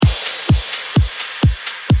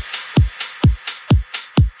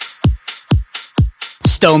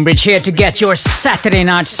StoneBridge here to get your Saturday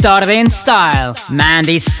night started in style. Man,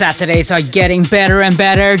 these Saturdays are getting better and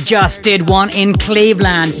better. Just did one in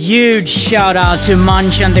Cleveland. Huge shout out to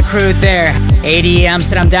Munch and the crew there. 80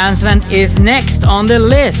 Amsterdam Dance Event is next on the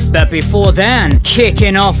list. But before then,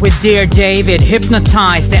 kicking off with Dear David,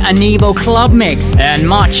 Hypnotize, the Anivo Club Mix, and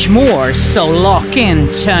much more. So lock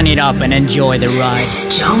in, turn it up, and enjoy the ride.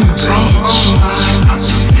 StoneBridge.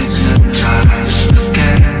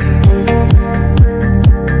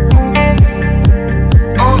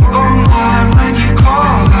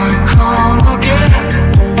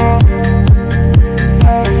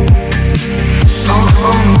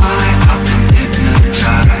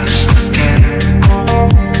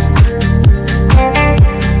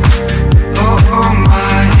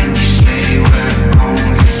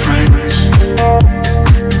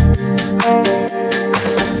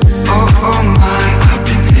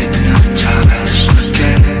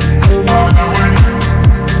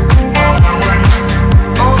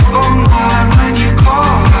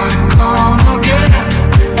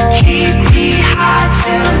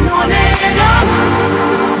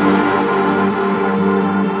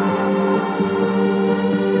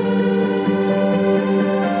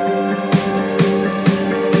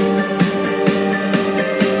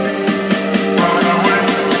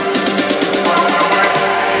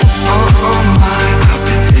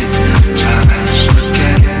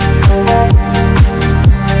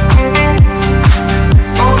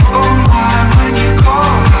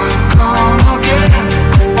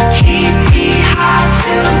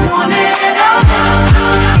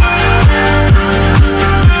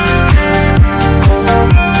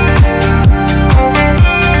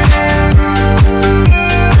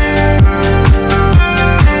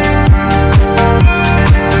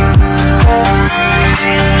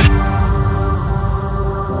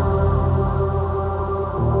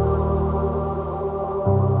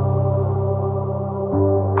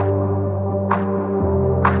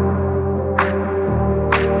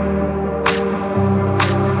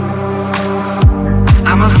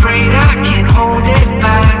 I'm afraid I can't hold it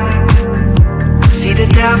back. See the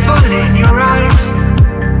devil in your eyes.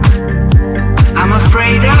 I'm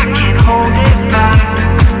afraid I can't hold it back.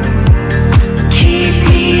 Keep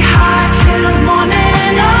me high till the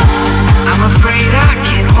morning up. I'm afraid I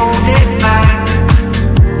can't hold it back.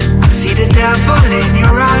 See the devil in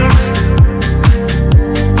your eyes.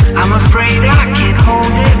 I'm afraid I can't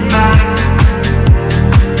hold it back.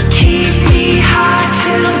 Keep me high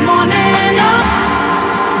till the morning up.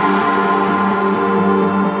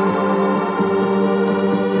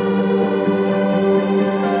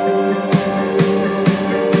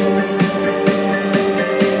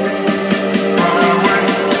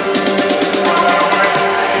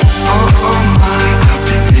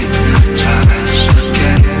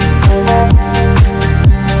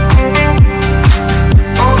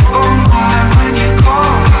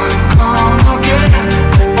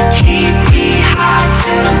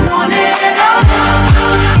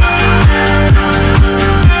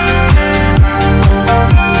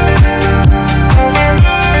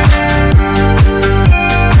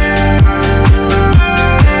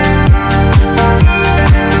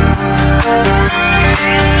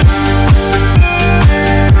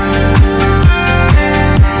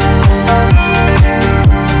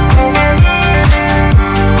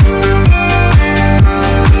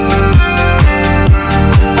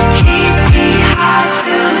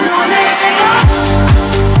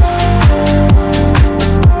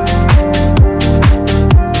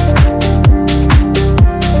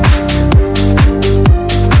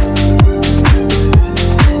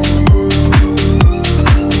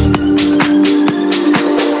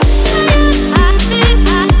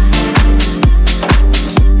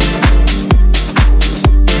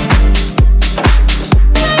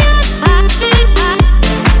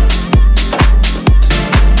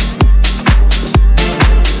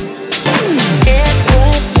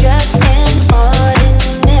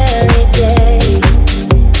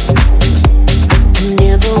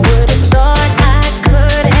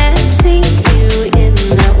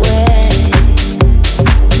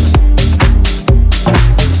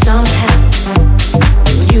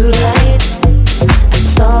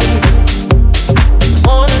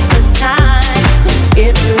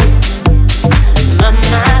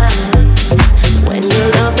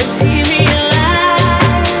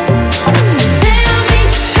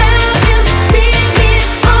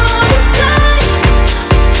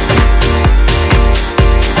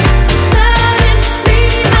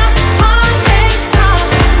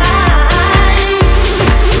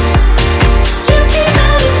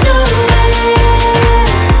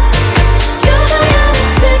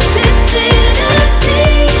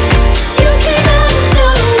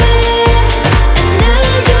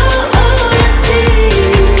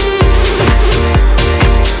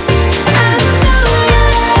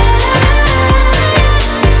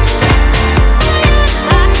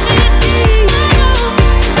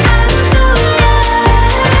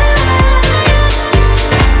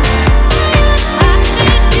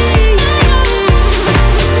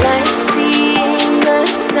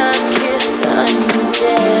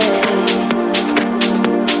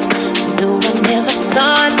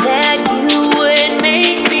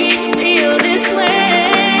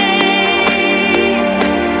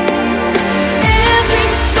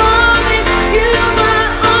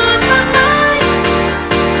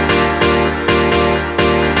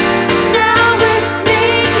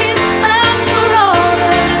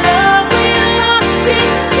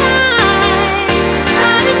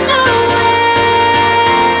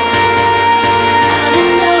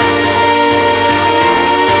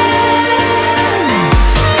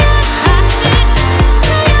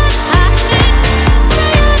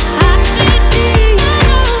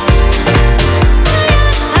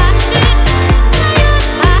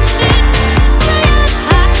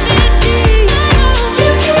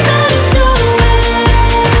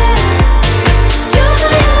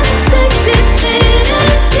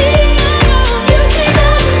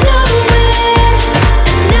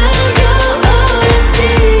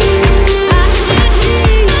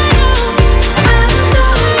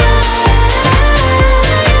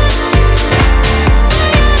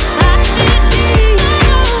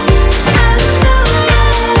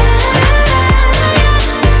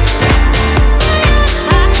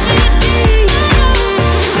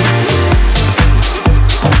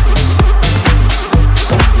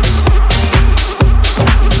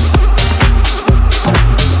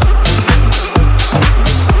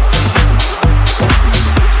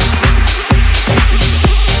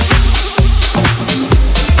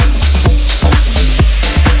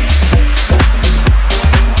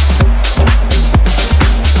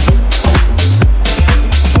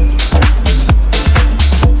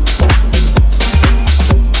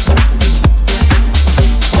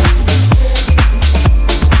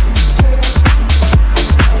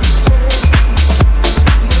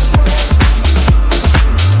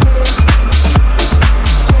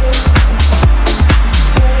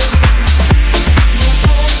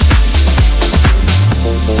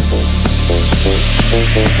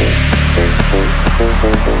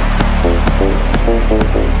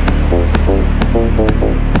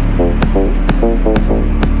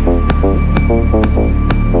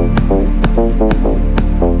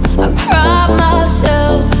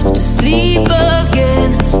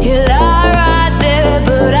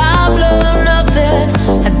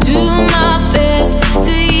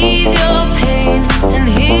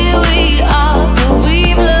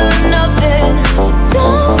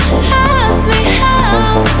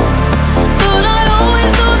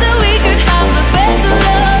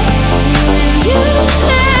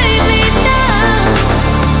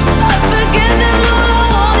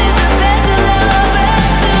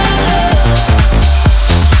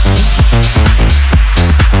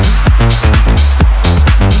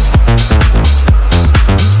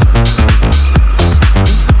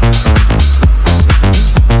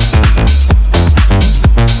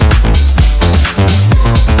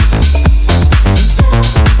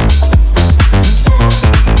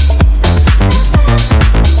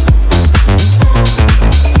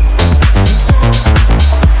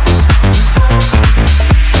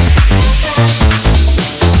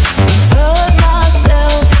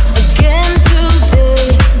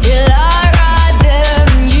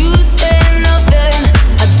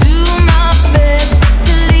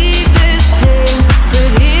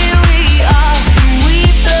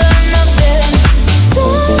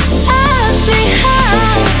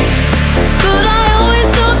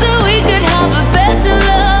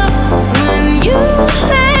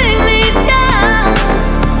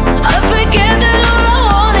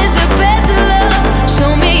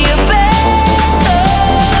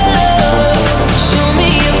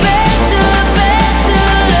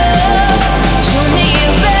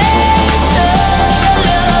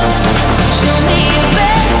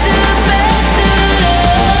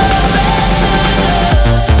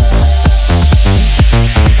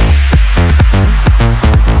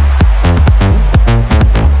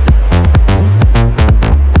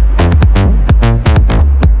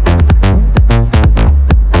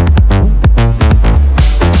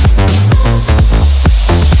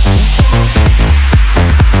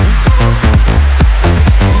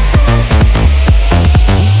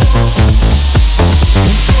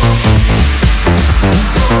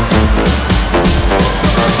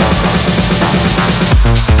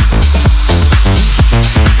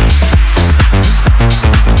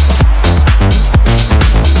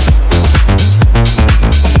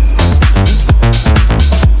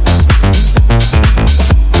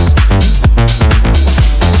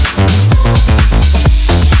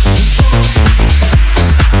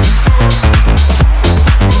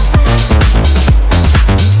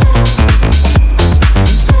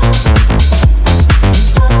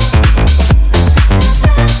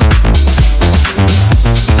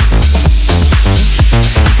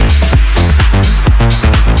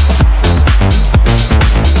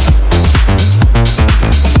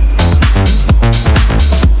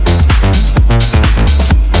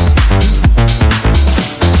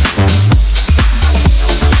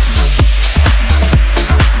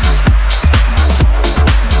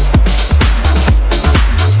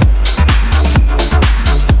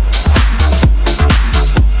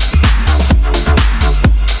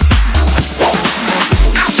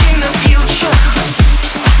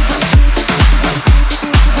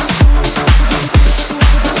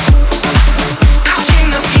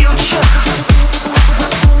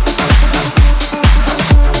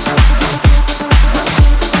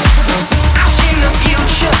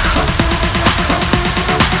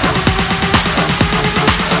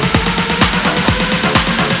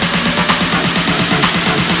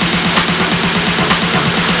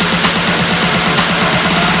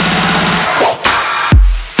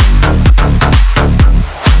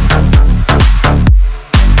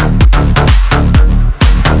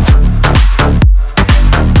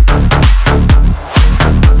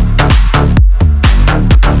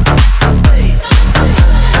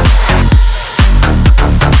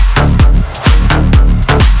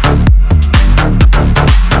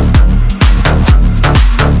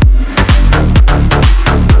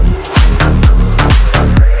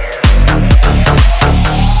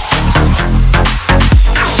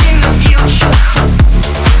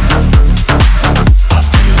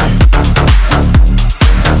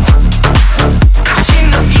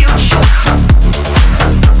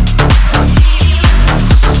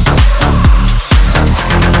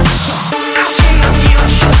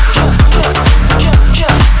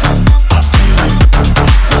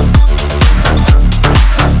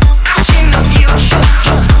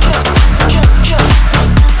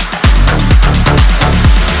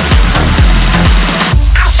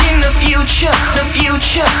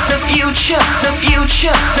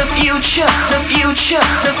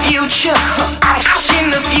 future. I've seen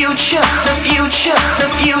the future, the future, the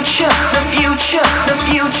future, the future, the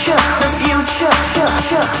future, the future.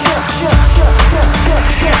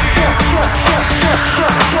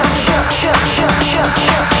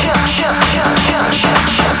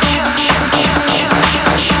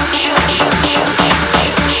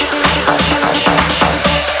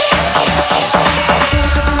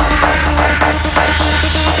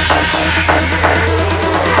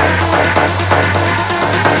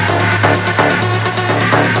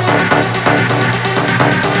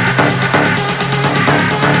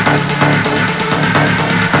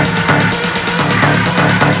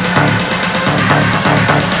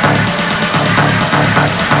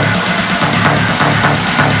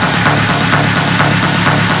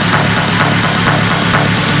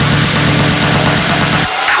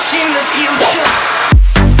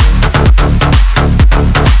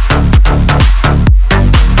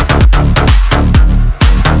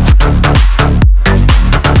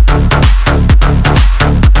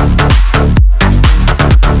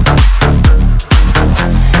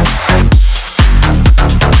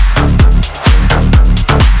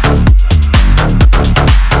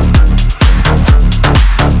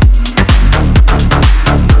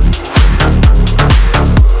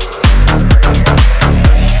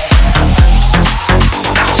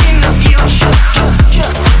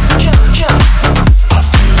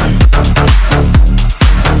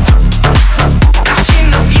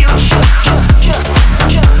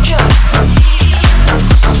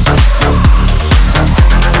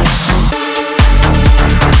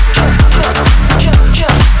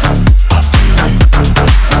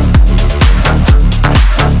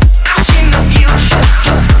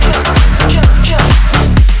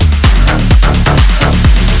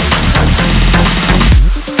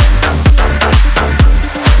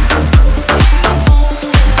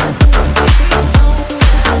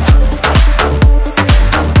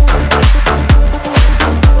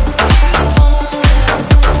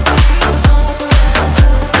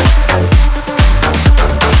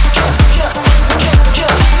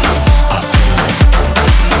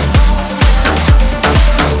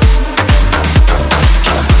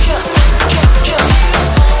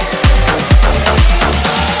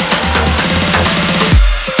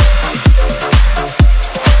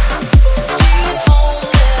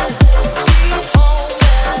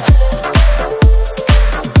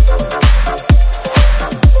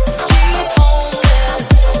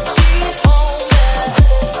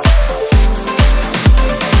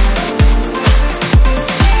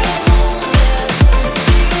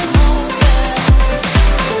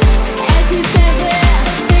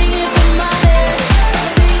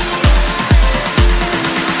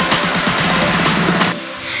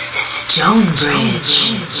 StoneBridge.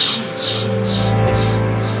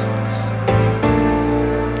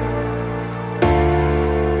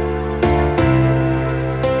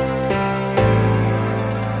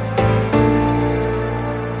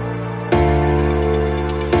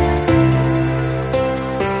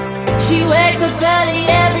 She wakes up early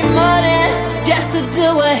every morning just to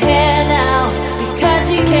do her hair now because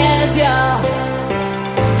she cares, y'all.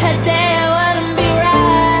 Her day wouldn't be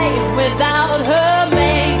right without her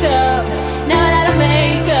makeup. Now without her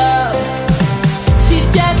makeup, she's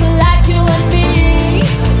just like you and me,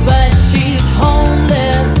 but she's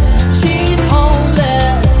homeless. She's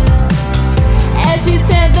homeless, and she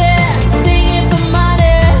stands there singing for money.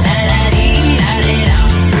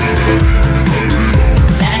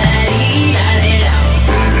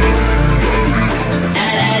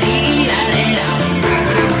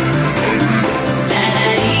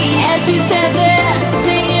 She stands there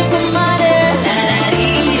singing for money.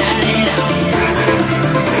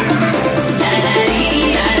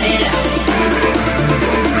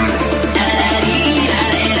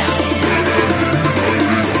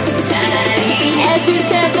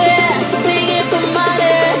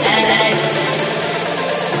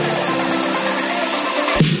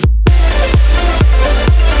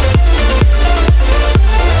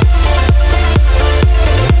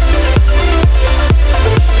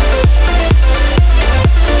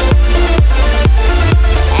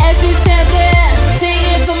 And she stands there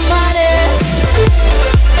singing for money.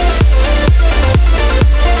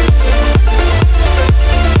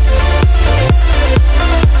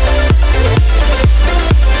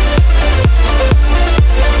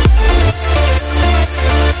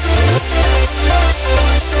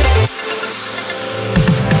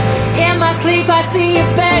 Sleep, I see you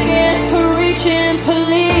begging, reaching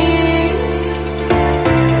police.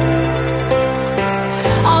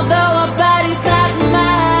 Although our body's not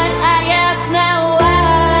mine, I ask now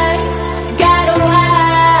why. Gotta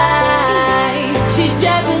why? She's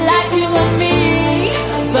just like you.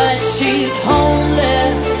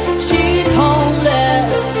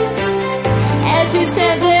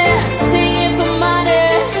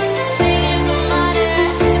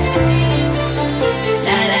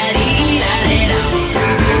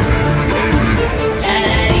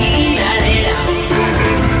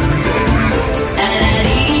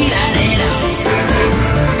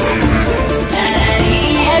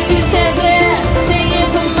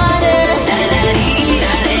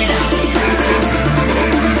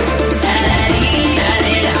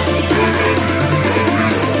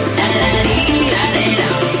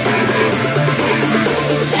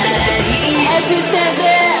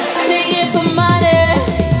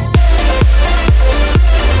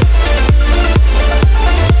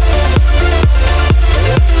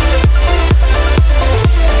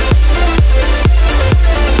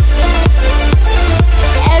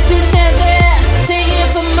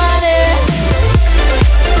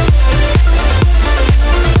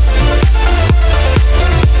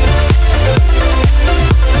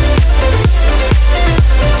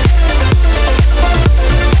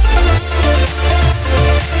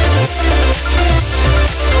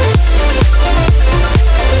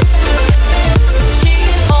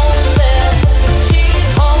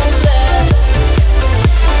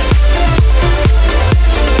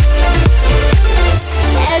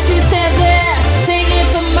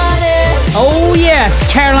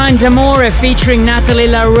 D'Amore featuring Natalie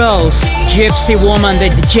LaRose, Gypsy Woman, the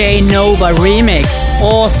J Nova remix.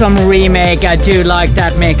 Awesome remake, I do like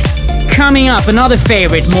that mix. Coming up, another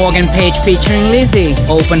favorite, Morgan Page featuring Lizzie,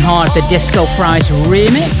 Open Heart, the Disco Fries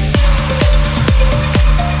remix.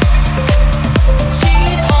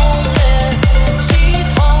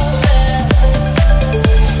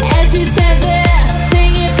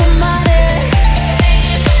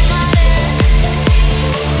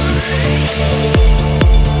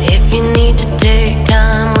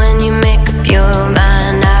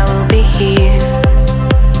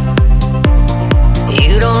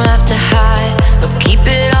 Keep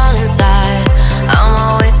it all inside, I'm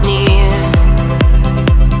always near.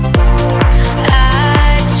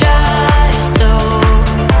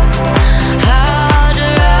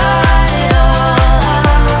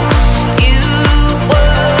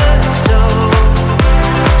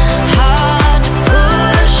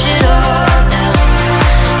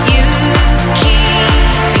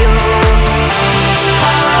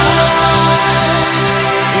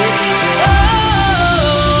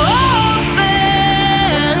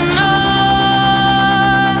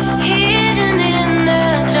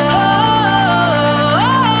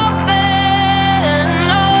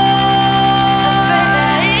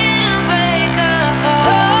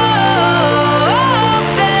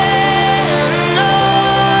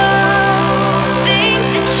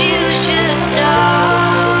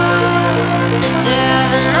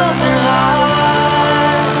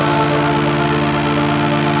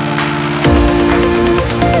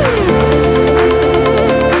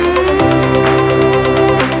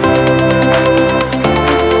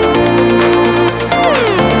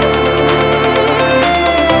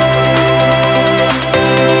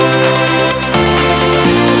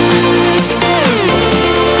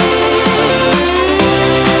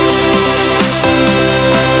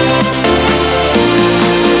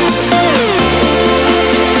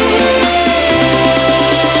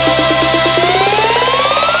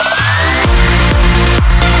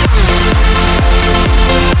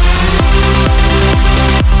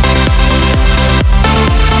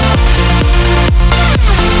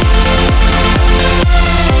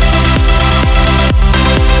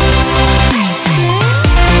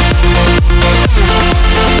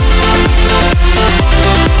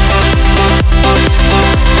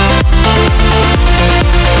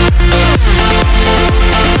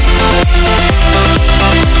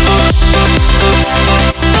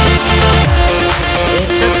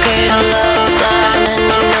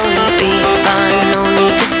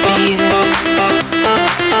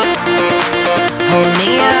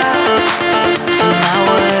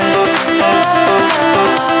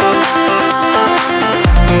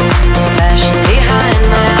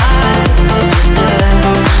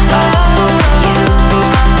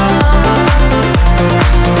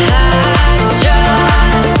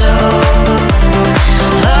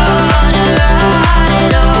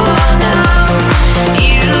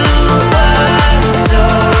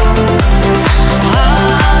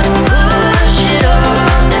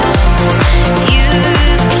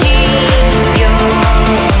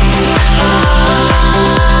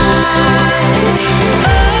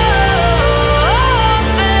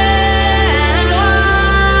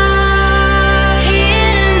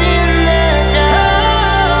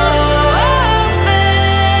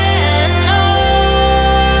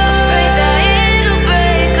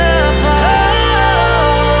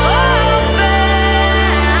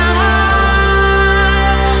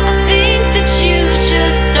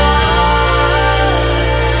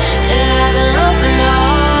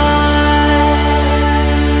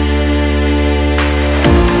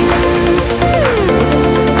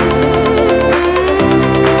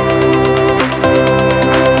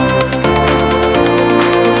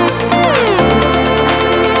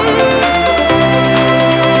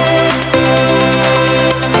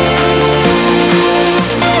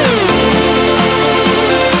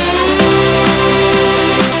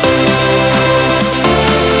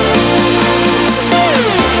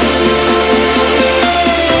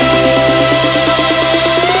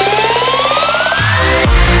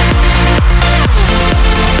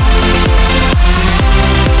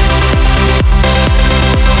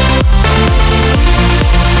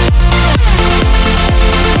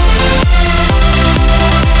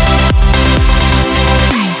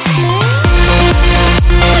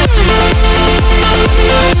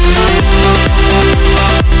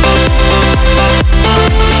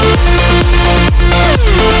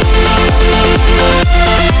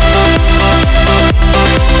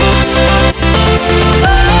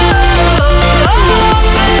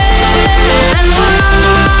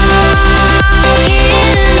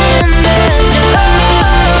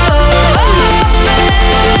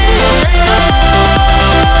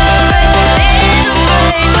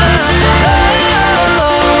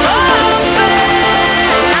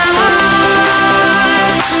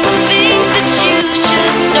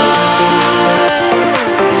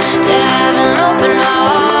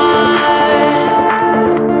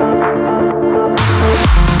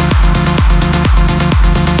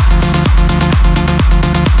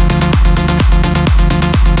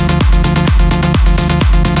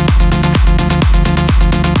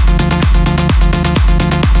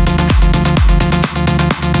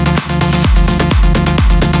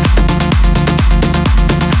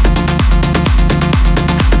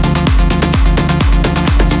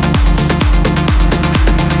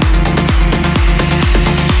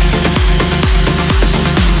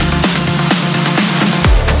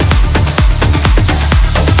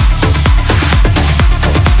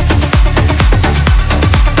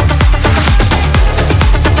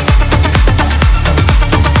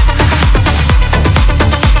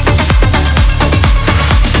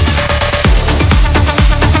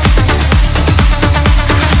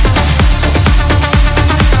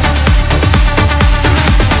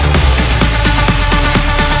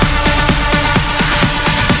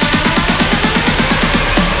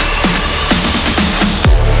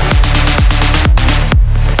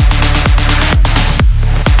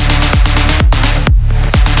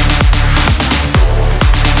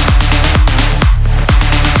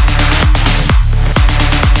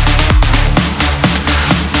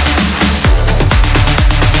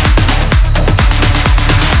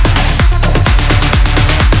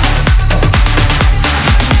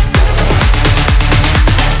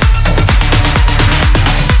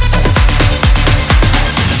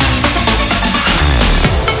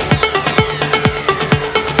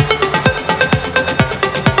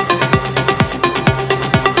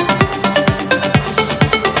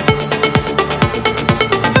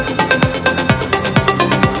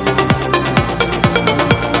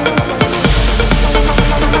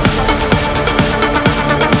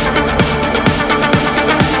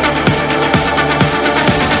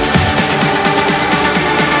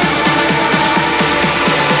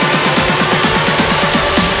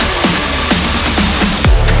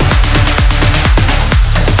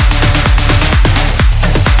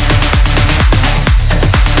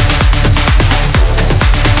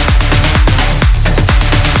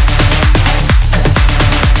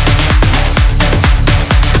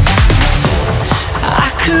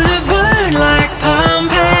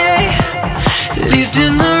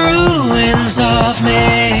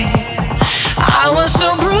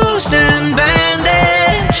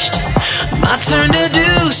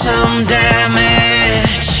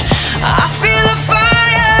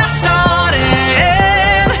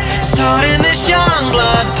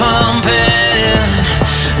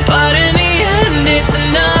 but in the end it's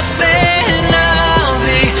nothing. I'll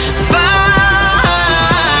be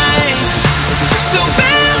fine. So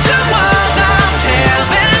build your walls, I'll tear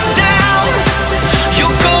them down.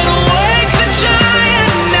 You're gonna wake the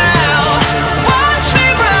giant now. Watch me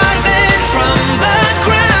rising from the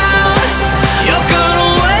ground. You're gonna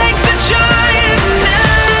wake the giant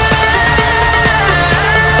now.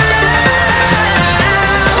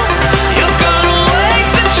 You're gonna wake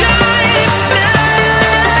the giant now.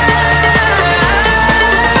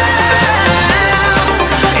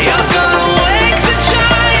 You're gonna wake the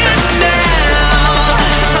giant now.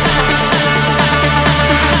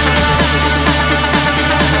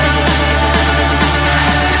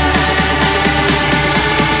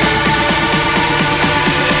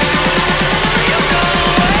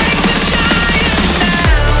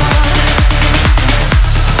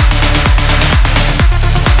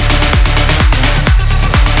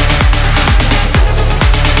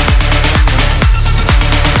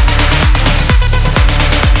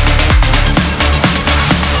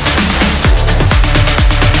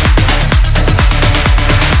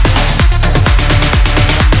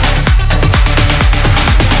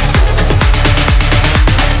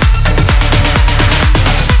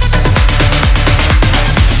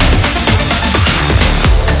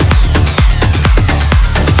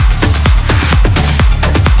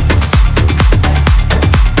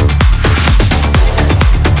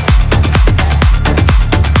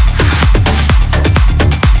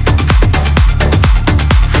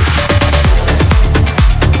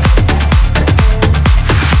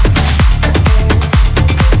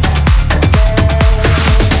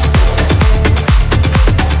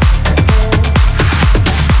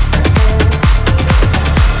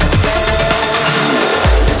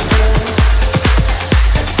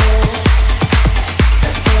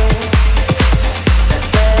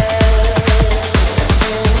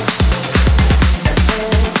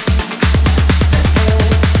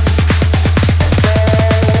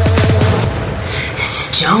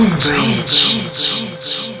 StoneBridge.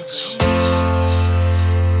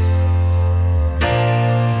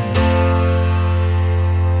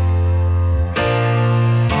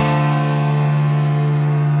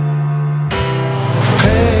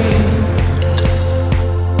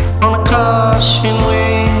 On a caution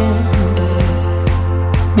wing,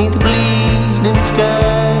 neath the bleeding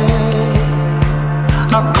sky,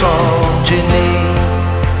 I called your name.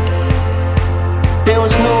 There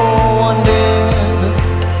was no one there,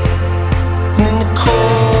 and in the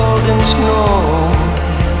cold and snow,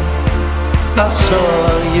 I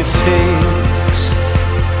saw your face.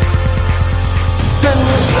 Then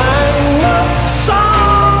we sang a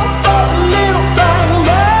song for the little thing,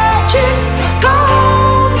 magic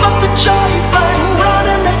gone, but the joy bang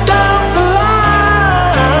running it down the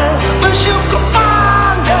line. Wish you could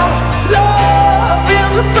find out love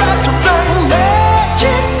is a fragile thing,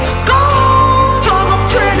 magic gone from a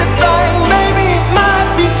pretty thing. Maybe it might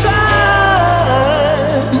be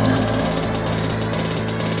time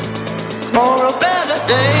for a better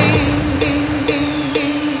day.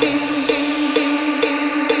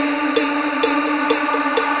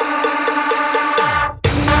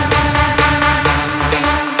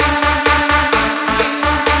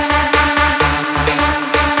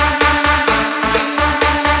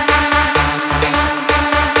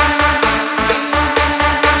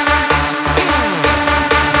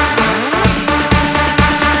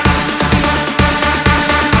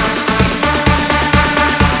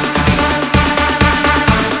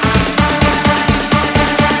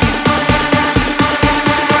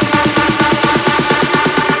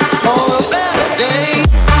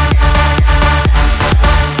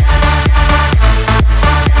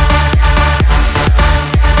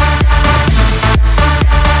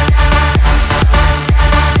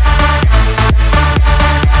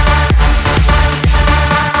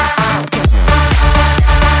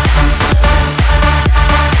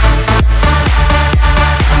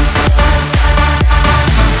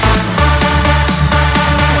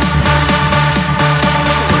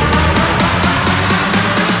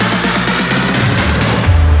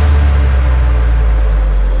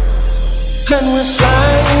 And we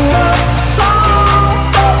sang a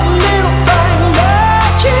song for the little thing,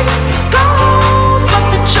 magic gone, but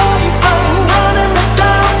the joy bang running it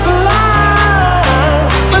down the line.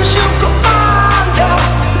 Wish you could find out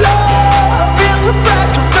love is a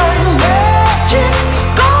fragile thing, magic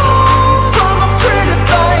gone from a pretty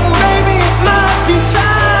thing. Maybe it might be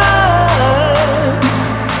time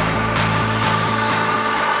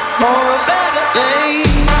for a better day.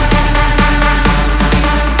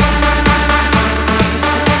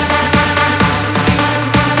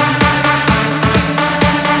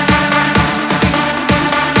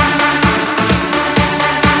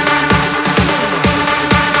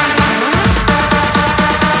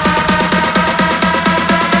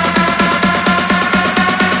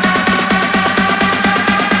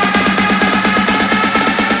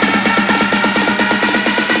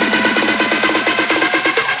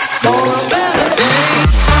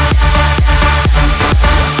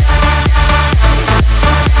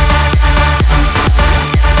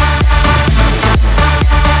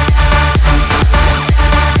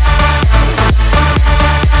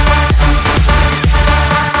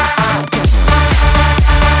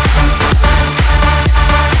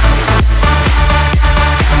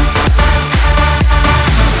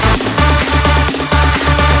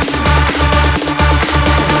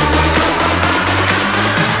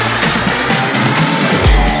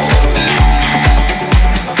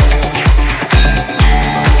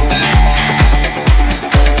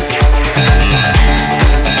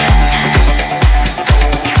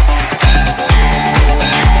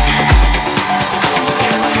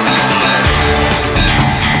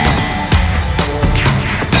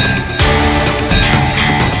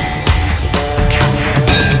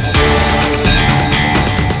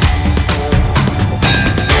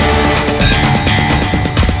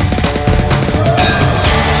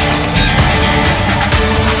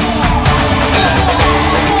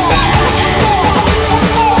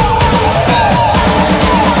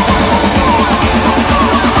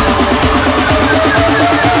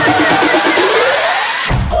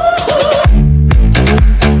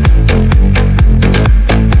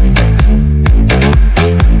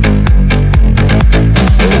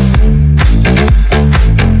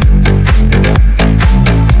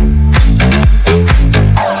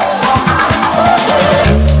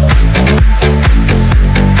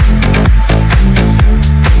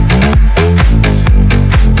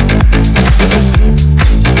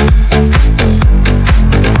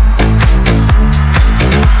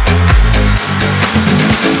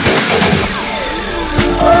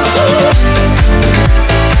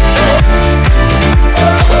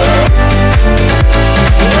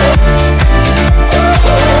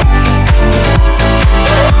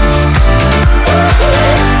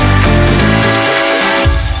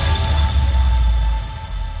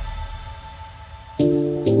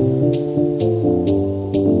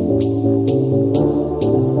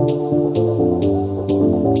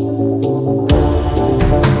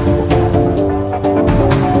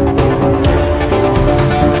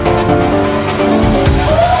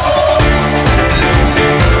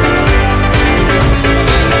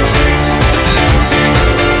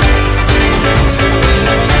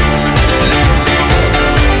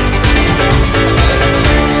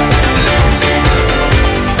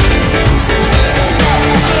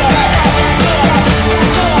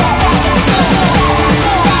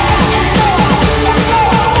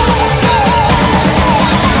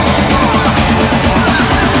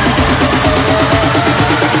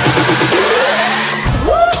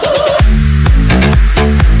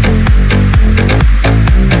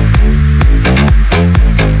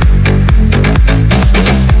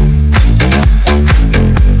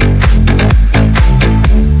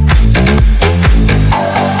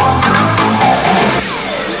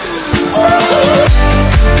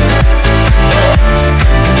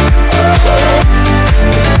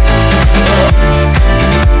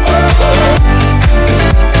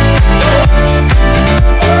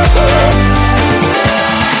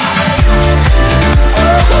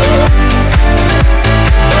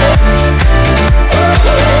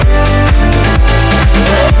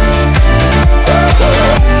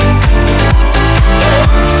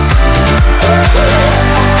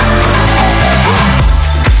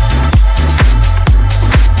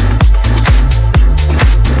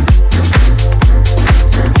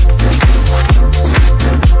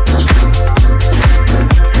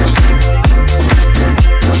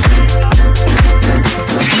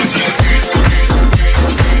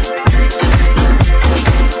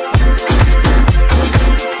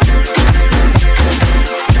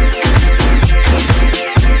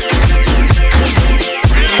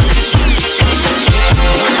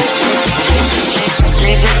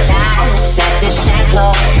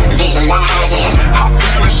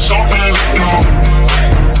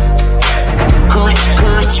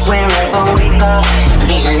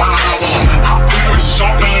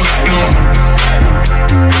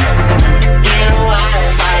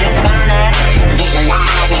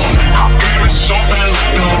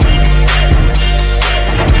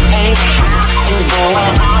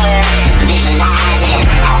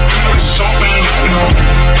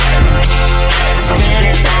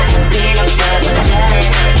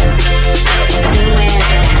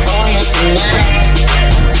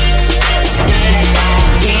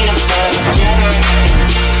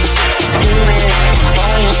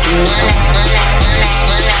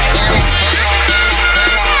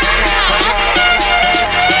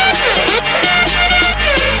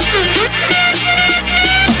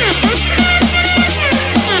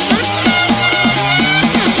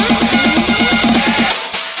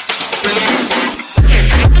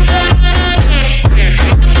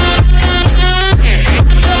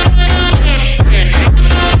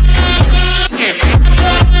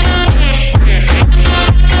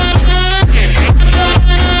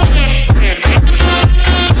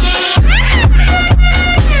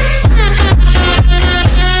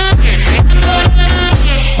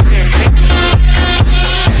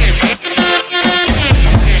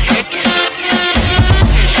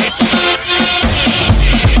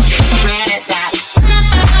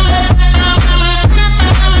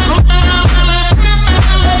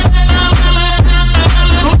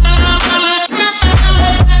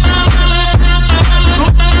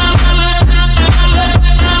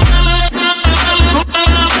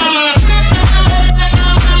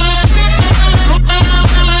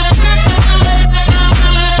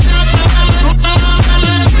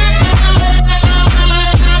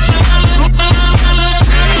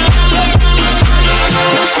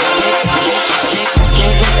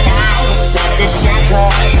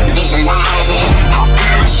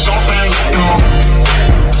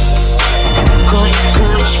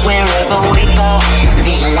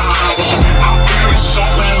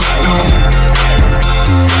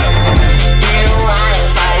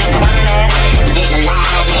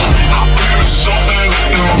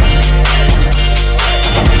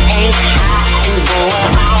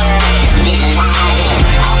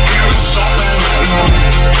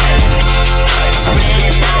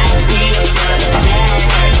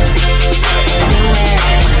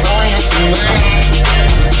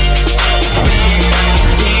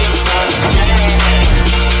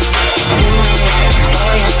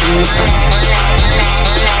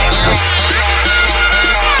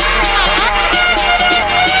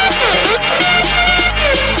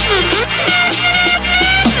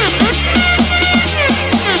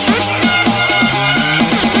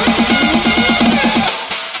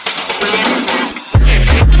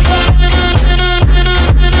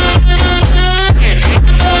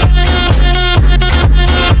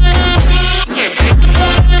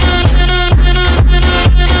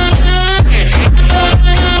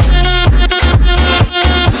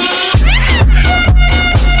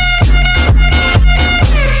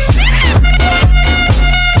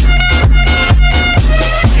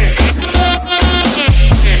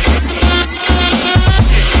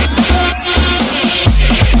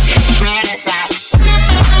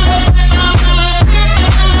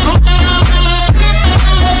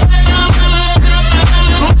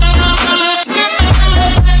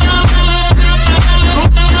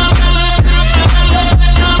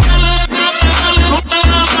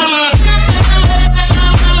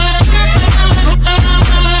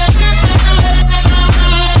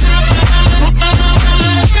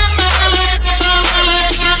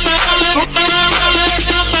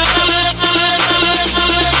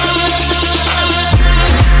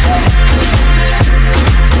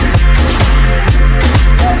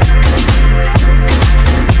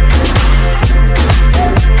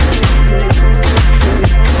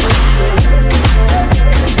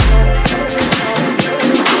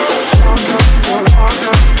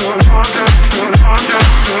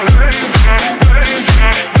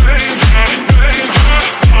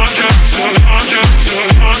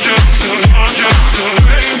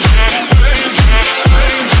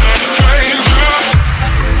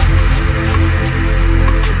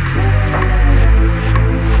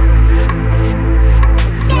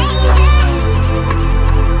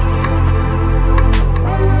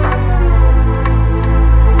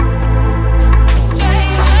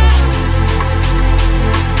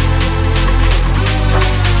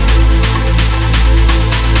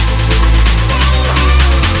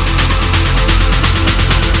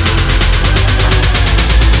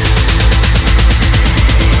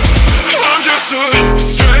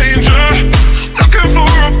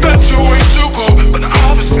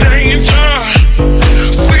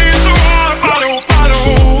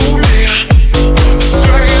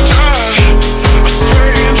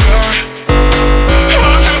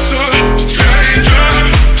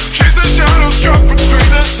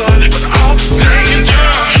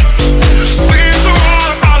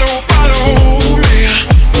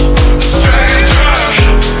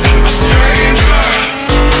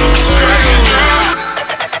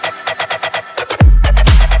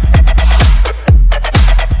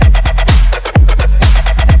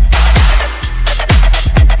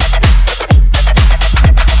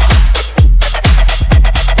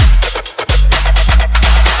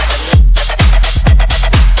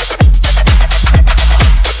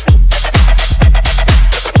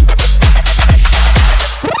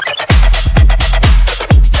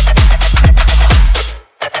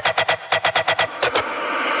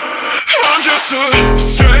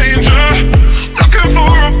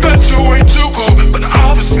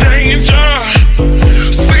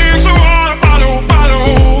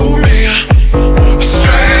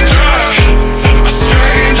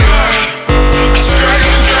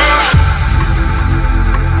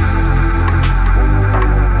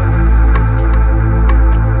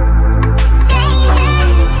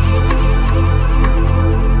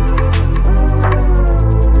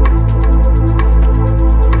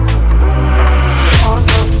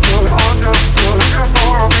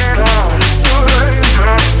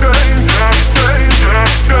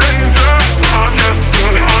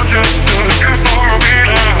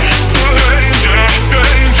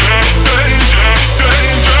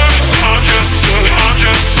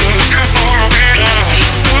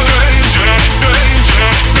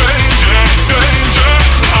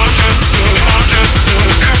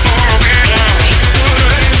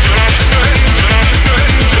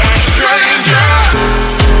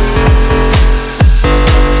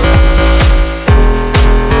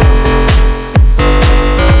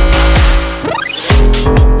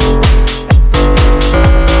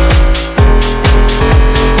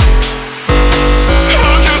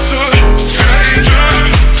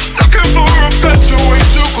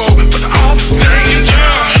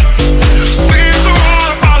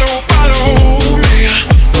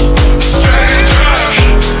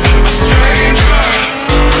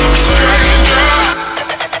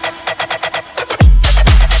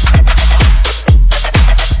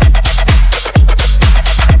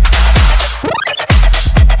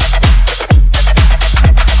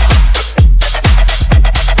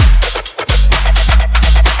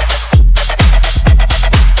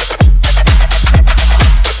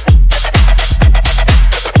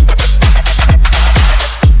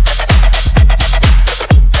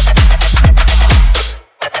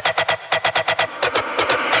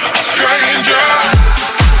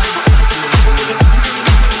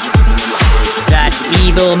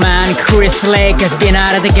 Chris Lake has been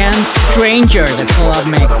at it again. Stranger, the club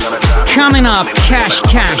mix. Coming up, Cash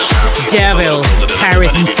Cash, Devil,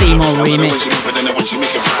 Paris and Seymour remix.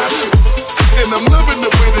 And I'm loving the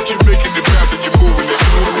way that you're making it bounce and you're moving it.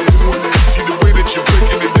 See the way that you're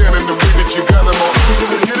breaking it down and the way that you got them all.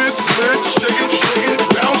 Get it, bitch, shake it,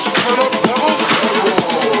 bounce, turn up, level.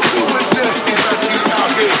 Do it nasty like you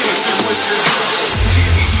out here dancing with it.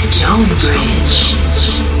 StoneBridge.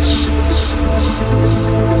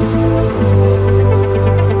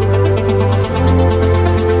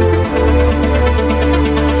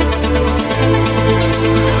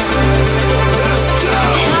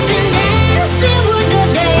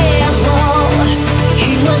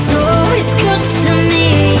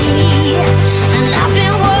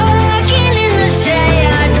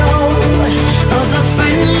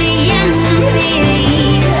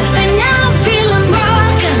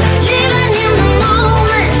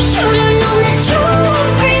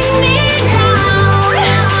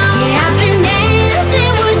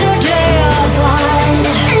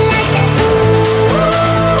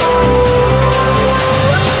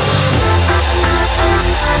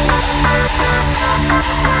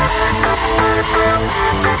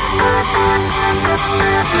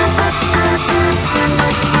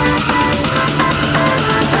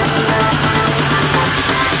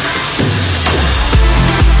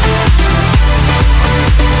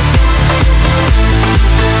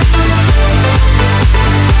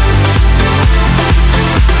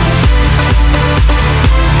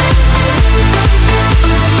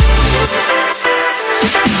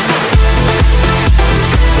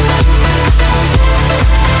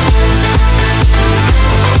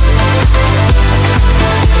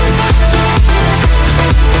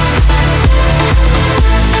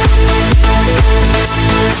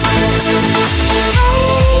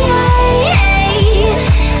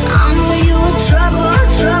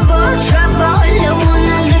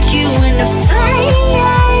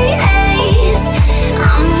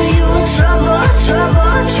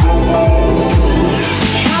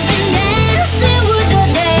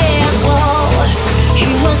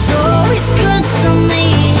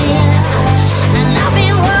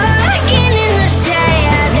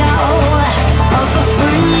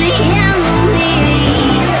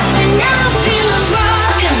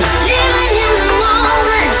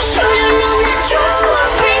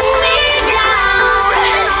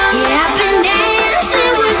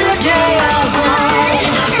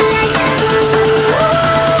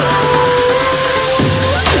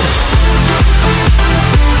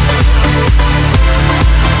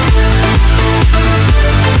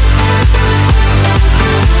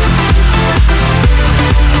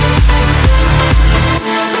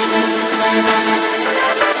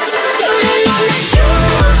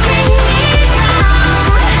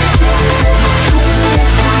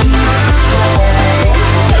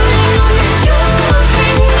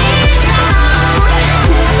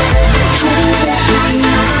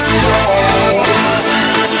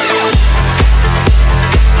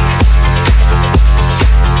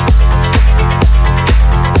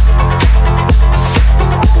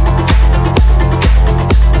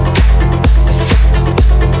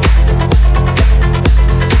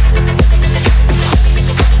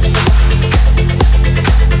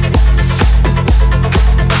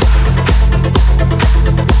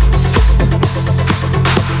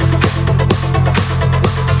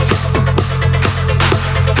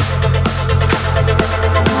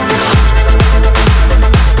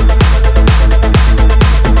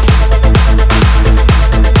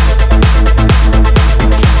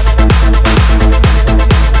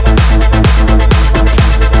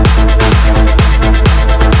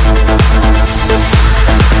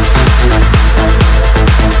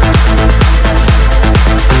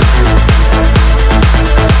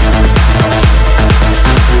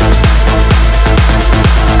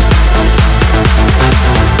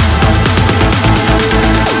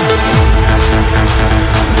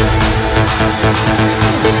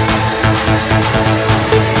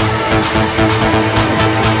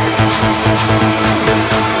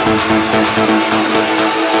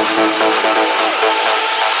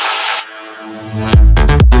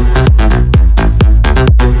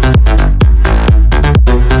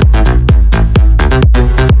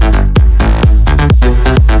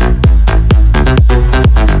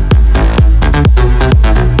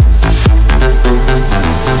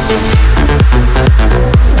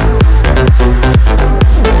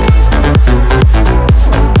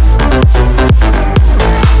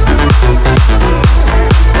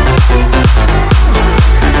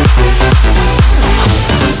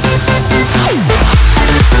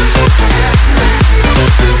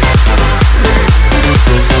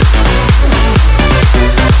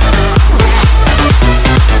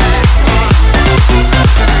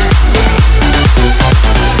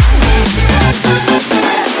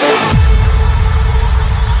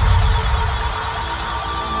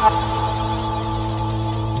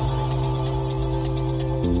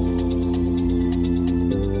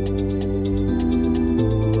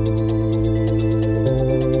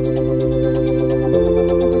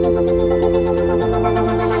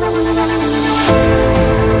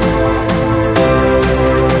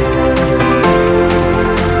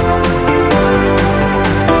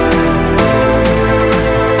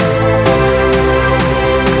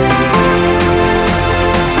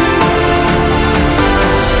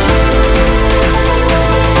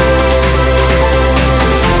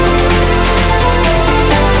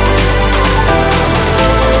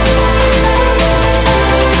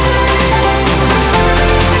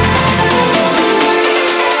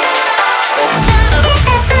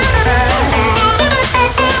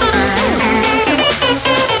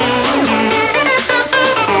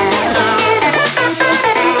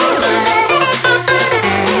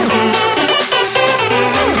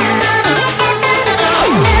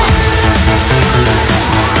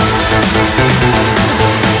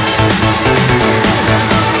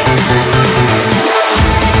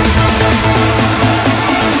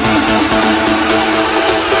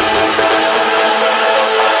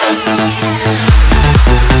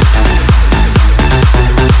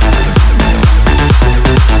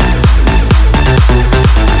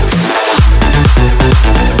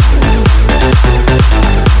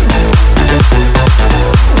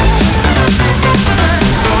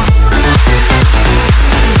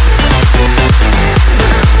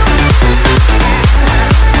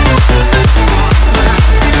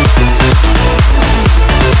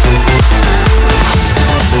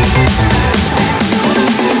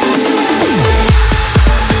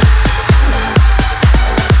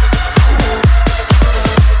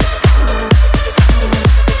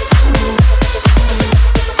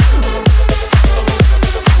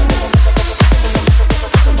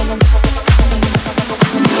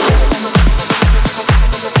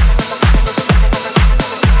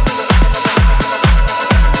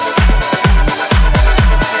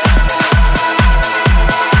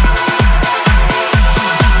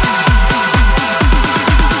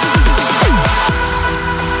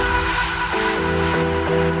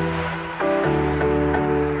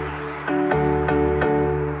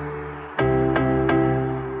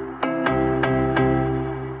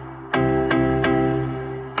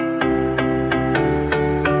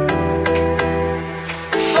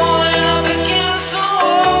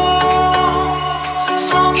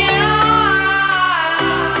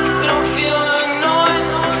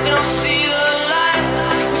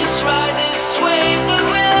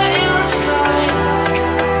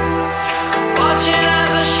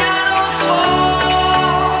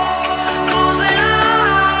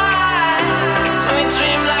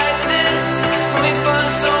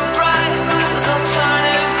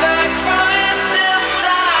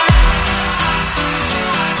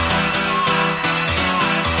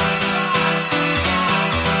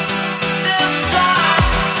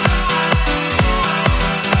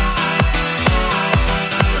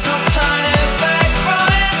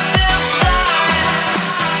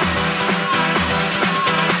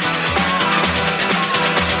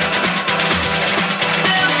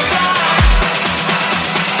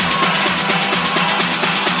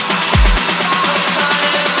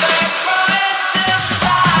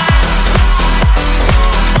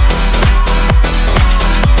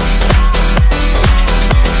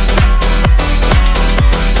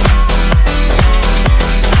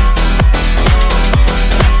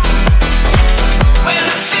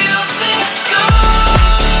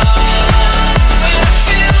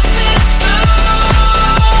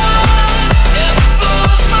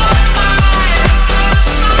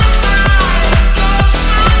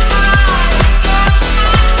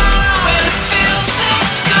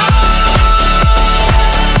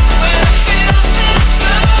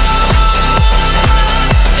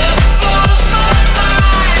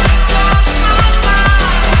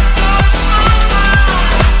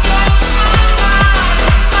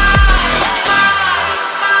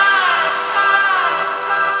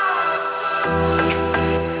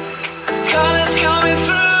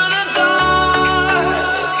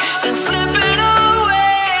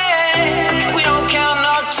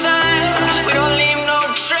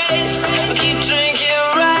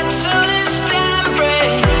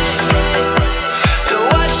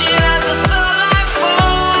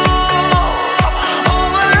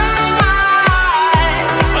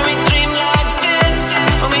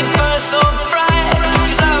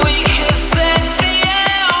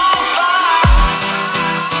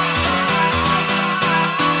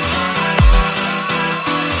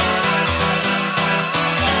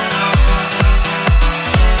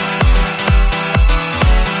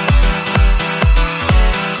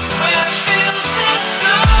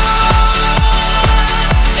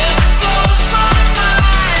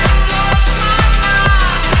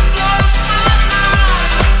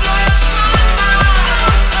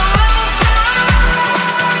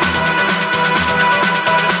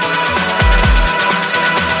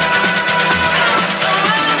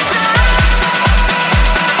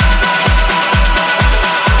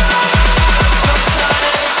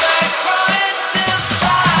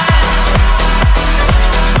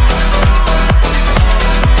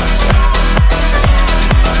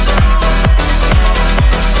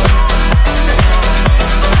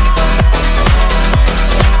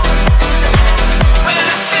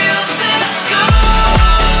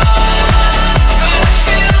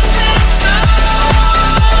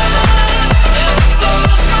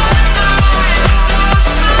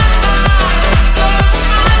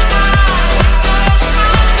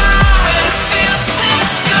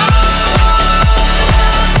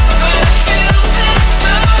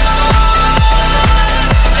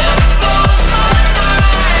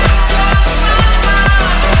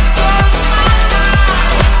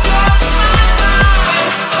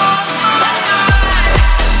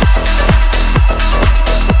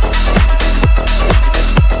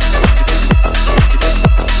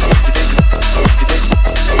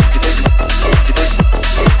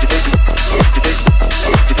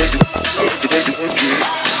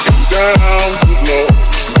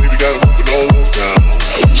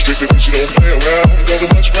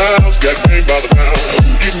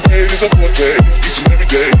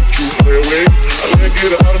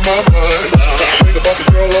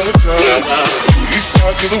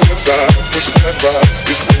 it's a bad ride,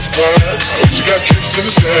 it's no surprise. She got tricks in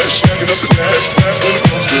the stash, stacking up the cash, fast when it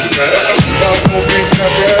comes to the cash. My phone beats got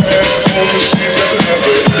gas, on the she's got the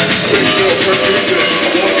habit. Make sure perfect day,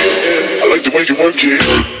 I wanna get in. I like the way you work it.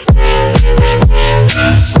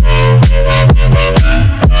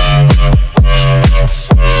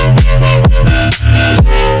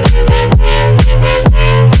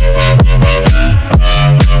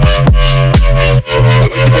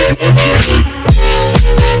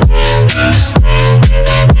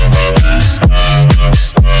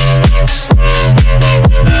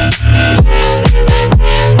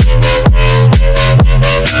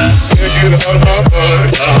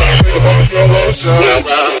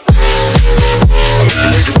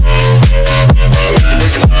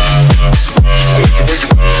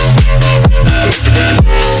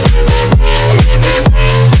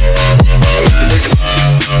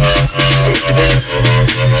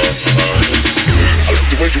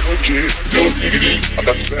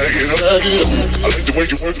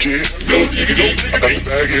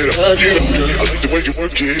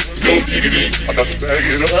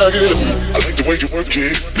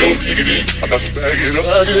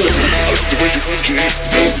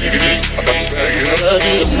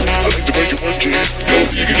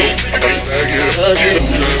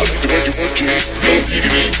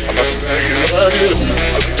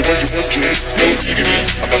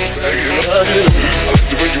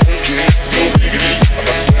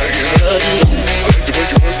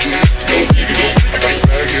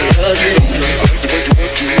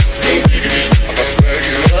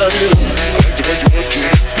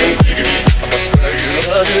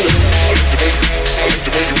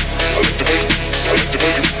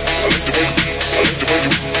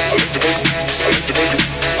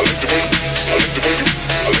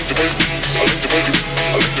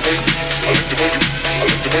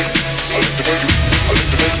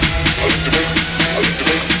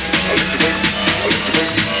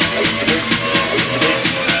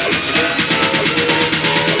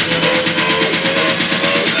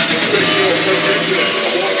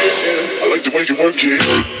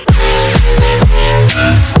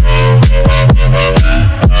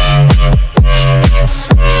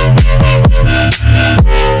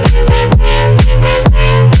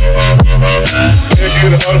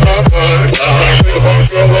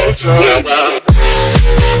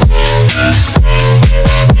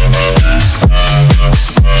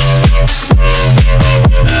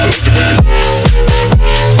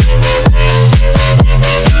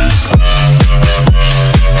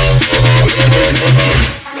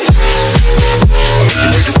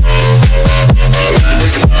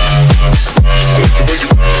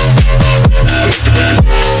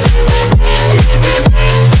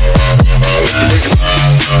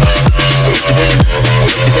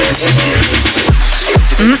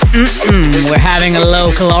 We're having a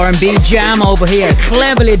local R&B jam over here,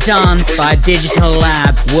 cleverly done by Digital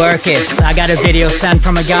Lab. Work it. I got a video sent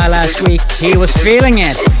from a guy last week. He was feeling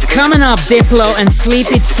it. Coming up, Diplo and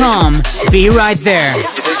Sleepy Tom. Be right there.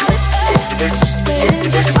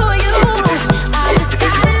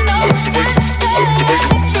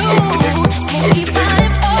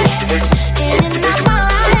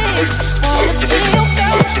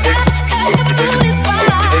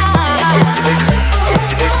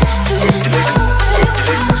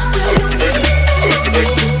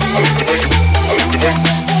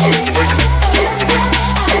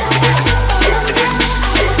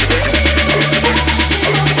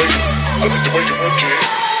 I like the way you work it.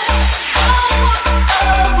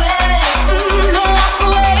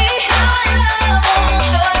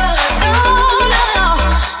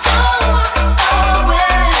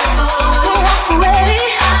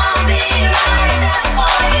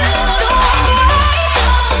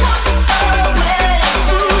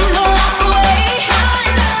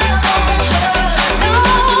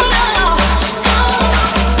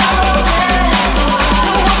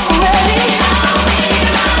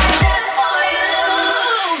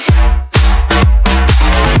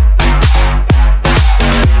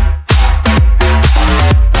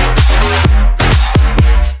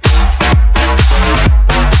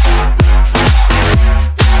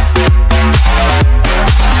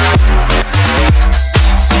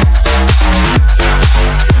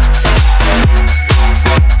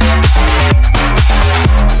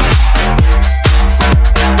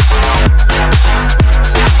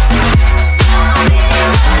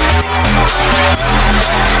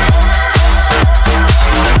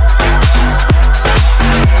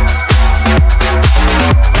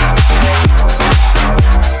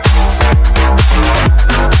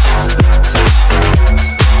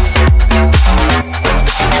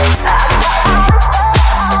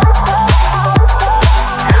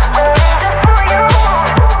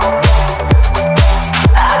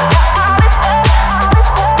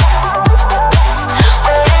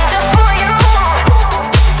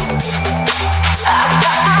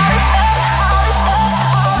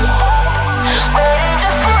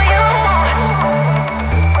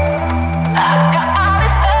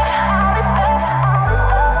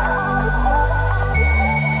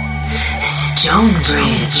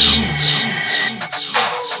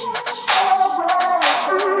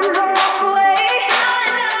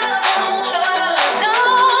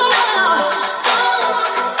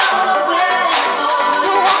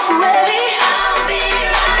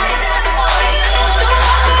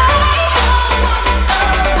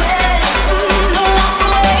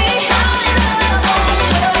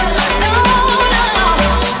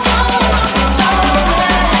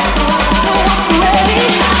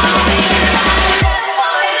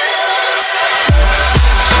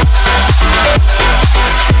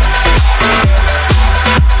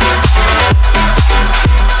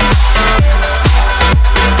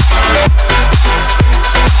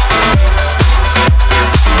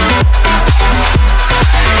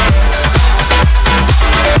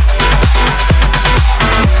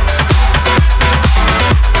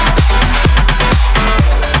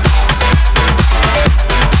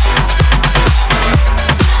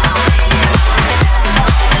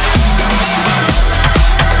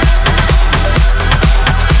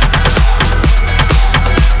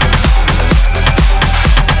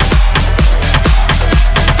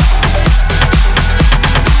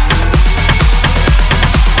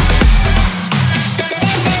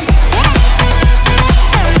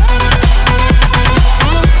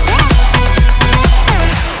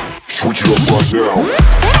 up right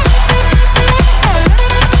now.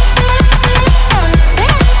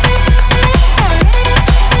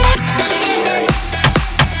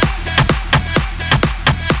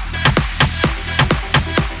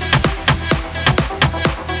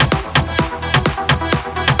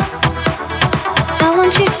 I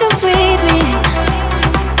want you to breathe me.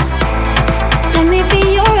 Let me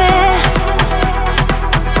be your air.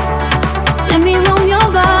 Let me roam your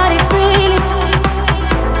body freely.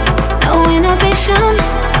 No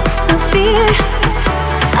inhibition.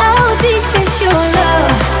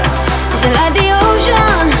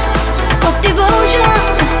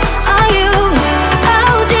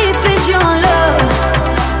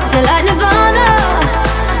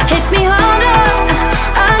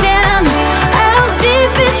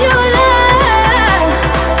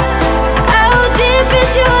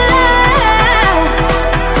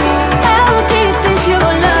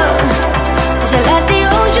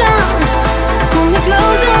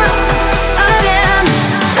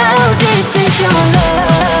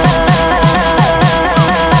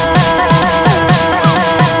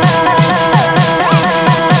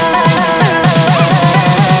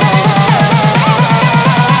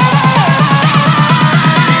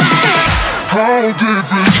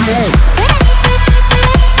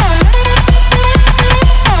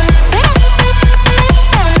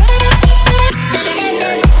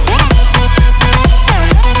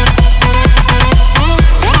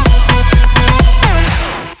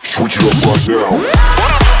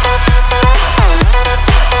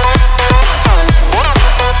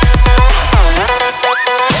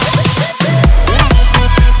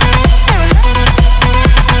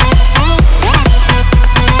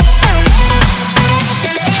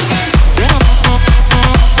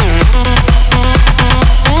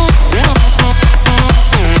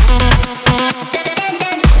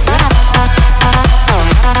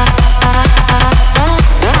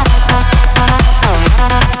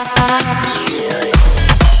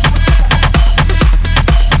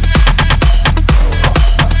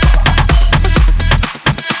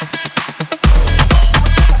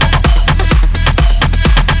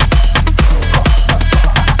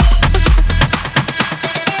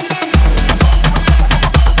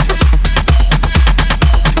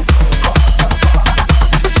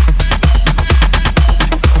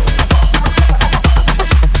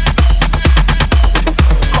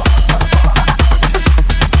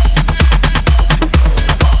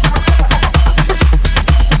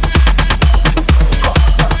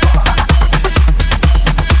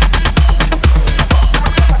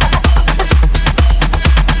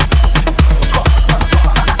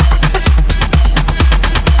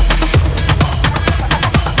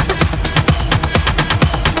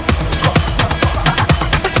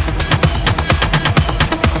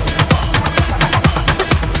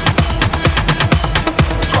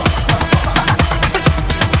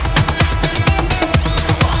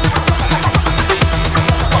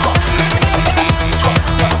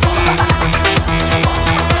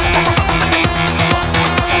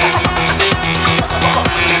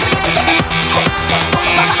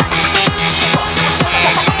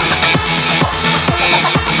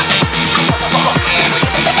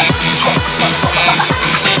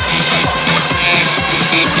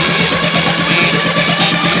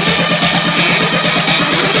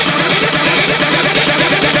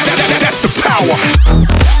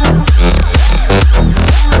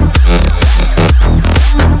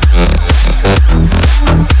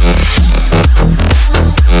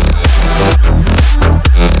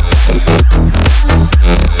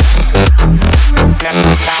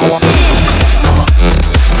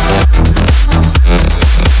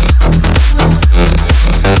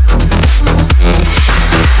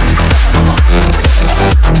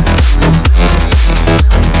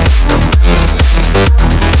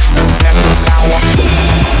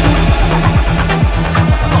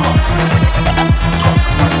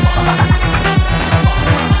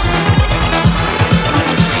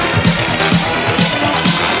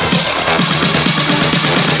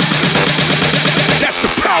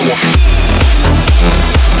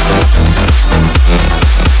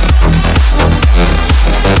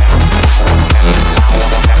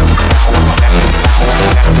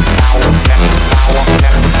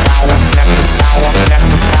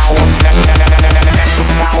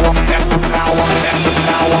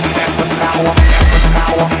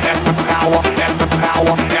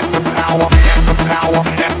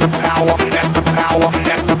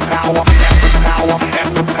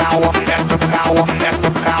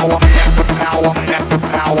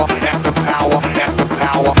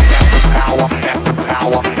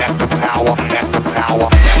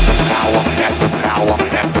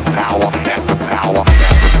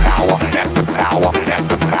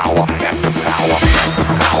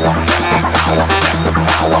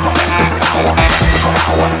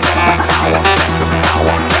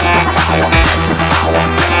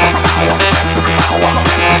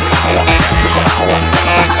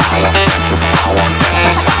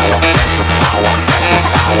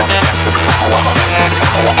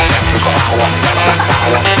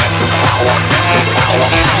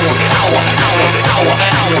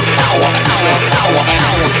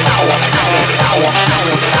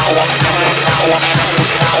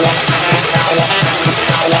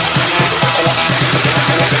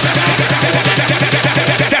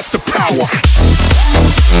 That's the power.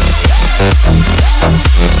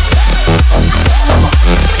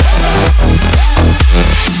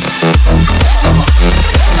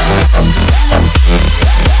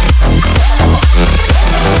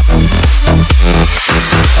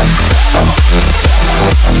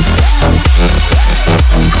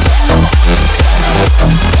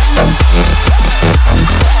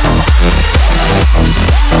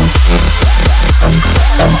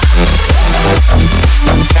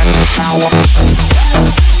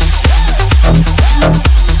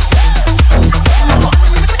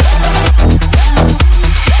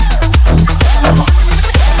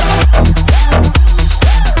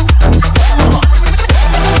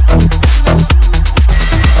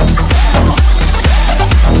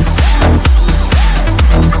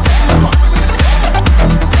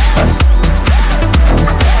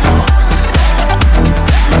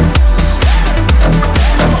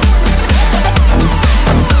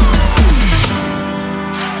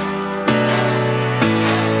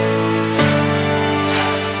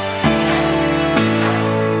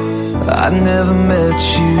 I never met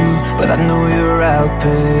you, but I know you're out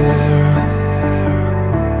there.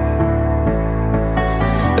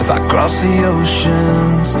 If I cross the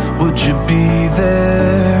oceans, would you be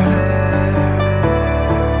there?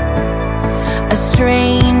 A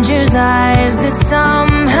stranger's eyes that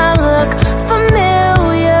somehow look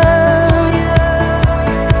familiar.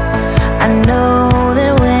 I know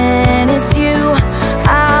that when it's you,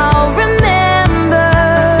 I'll remember.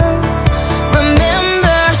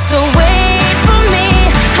 So wait for me,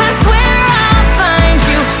 I swear I'll find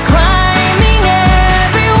you, climbing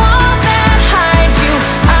every wall that hides you.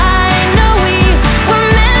 I know we were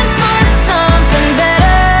meant for something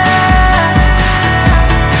better.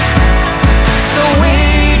 So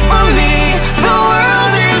wait for me, the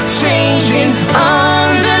world is changing.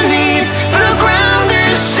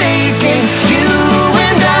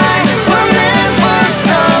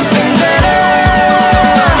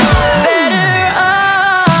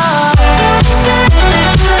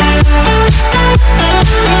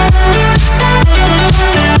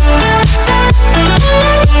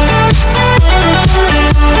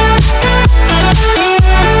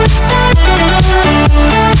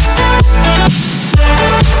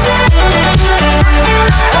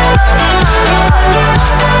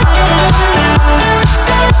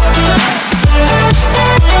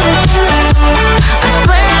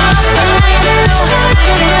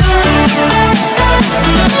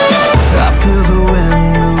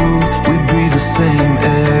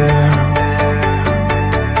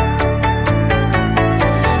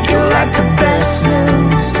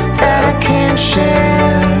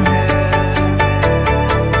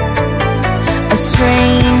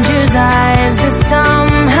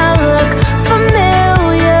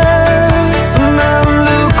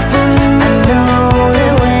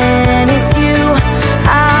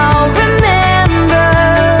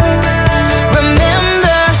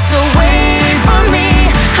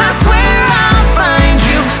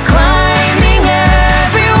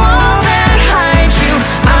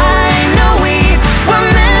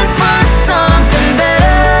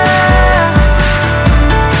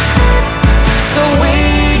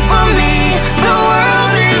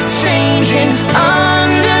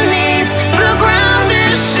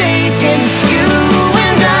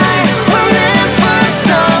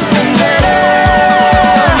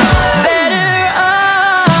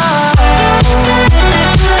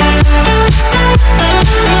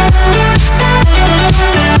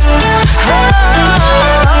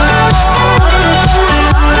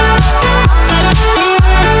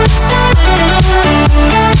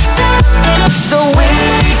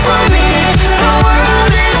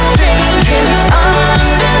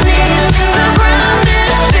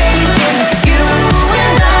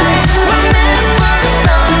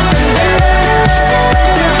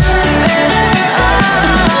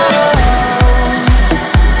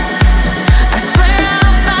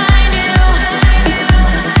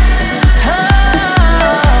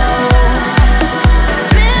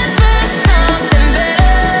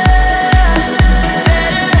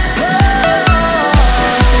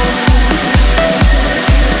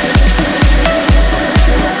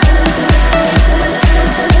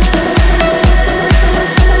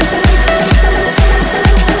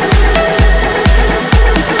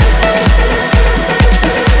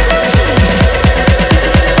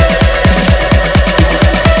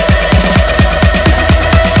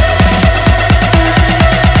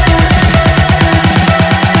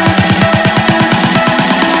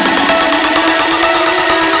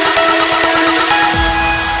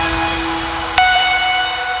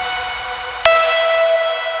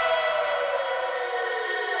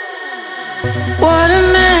 What a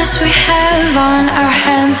mess we have on our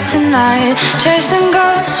hands tonight. Chasing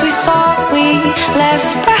ghosts we thought we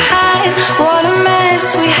left behind. What a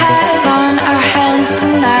mess we have on our hands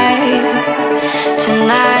tonight.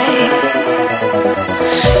 Tonight.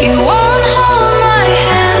 You won't hold my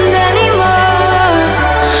hand anymore.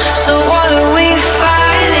 So what are we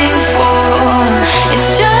fighting for?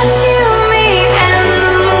 It's just you, me, and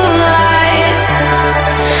the moonlight,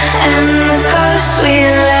 and the ghosts we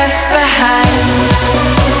left behind.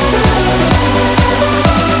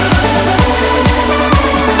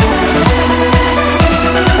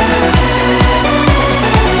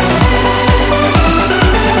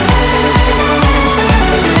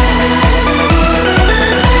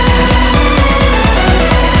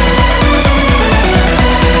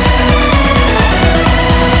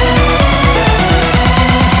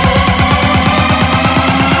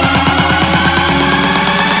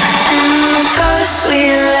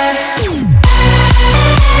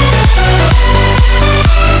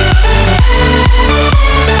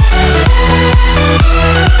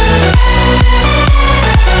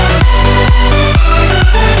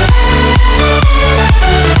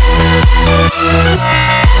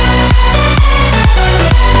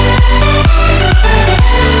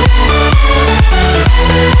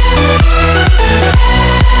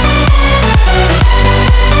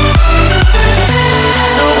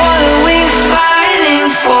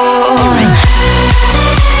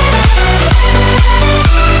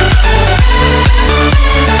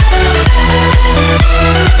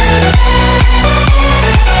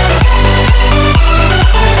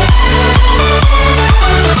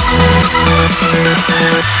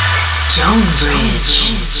 StoneBridge.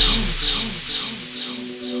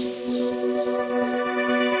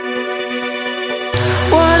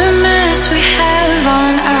 What a mess we have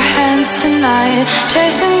on our hands tonight.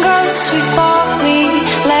 Chasing ghosts we thought we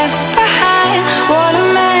left behind. What a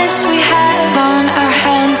mess we have on our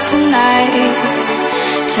hands tonight.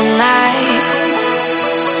 Tonight.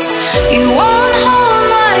 You won't hold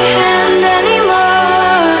my hand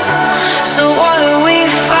anymore. So what are we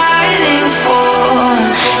fighting for?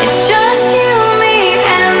 It's just you, me,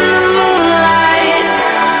 and the moonlight,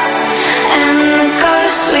 and the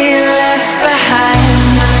ghosts we left behind.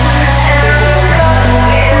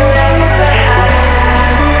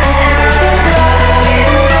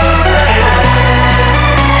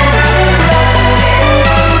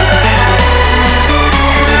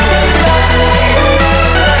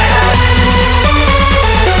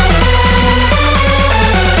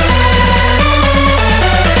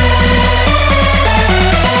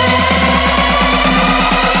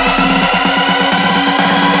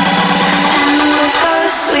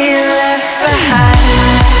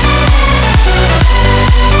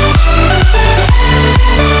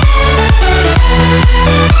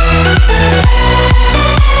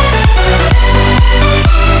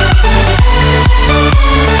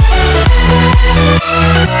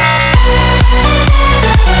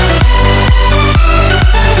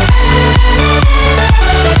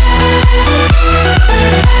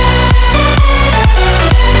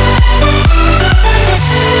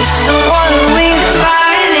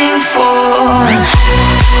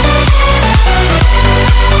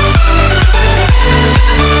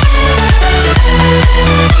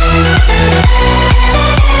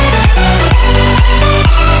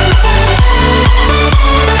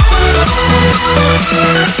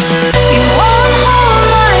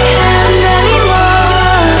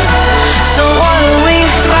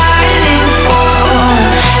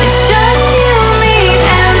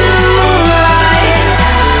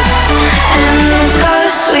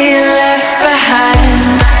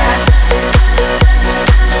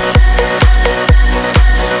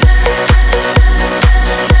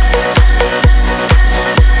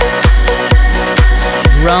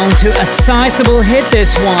 To a sizable hit,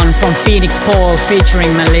 this one from Phoenix Paul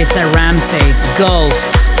featuring Melissa Ramsey,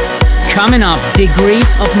 Ghosts. Coming up,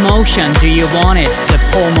 Degrees of Motion, Do You Want It? The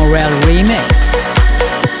Paul Morel remix.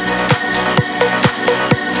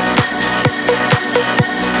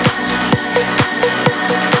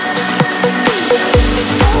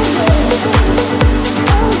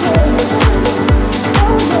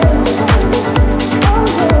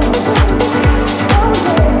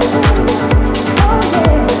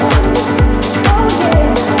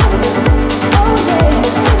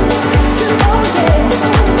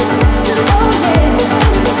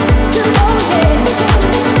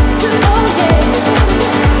 Okay.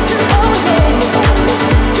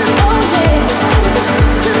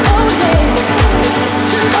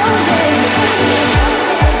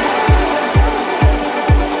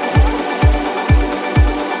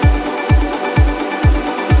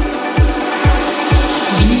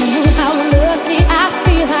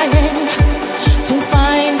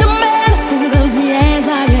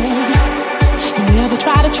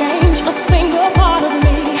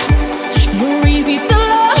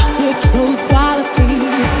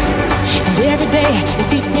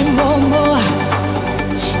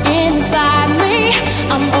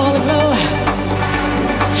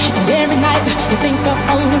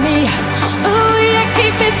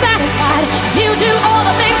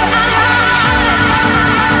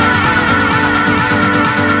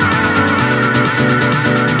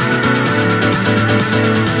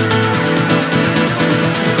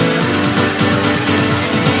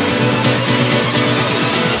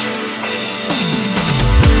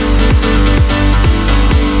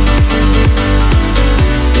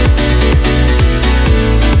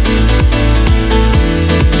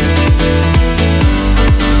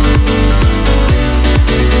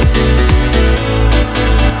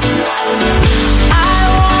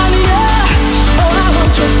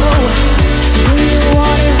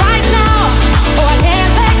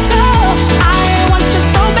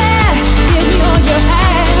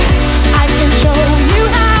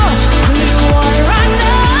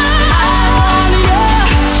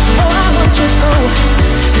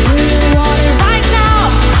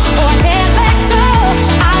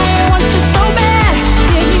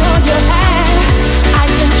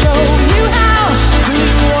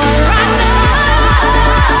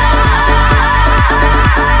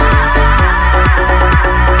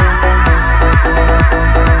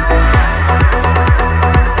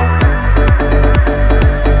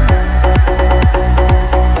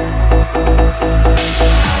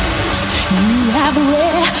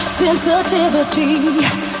 sensitivity.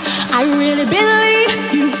 I really believe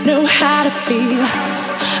you know how to feel.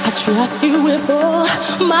 I trust you with all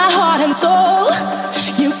my heart and soul.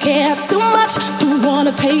 You care too much to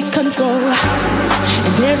wanna take control.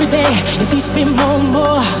 And every day you teach me more and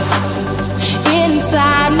more.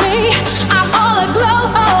 Inside me, I'm all aglow.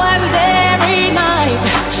 And every night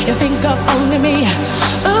you think of only me.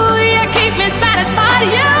 Ooh, you keep me satisfied.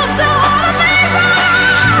 You do all the things I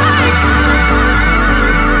like.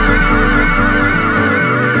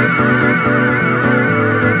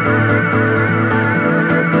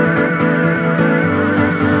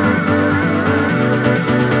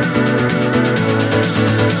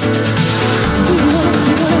 Do you want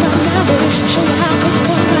it right now, baby? Show you how good you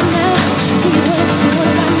want it right now. Do you want it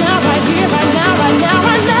right now, right here, right now, right now,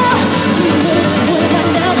 right now? Do you want it right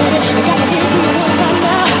now, baby? I gotta hear you want it right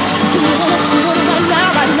now. Do you want it right now,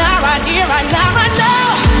 right now, right here, right now, right now?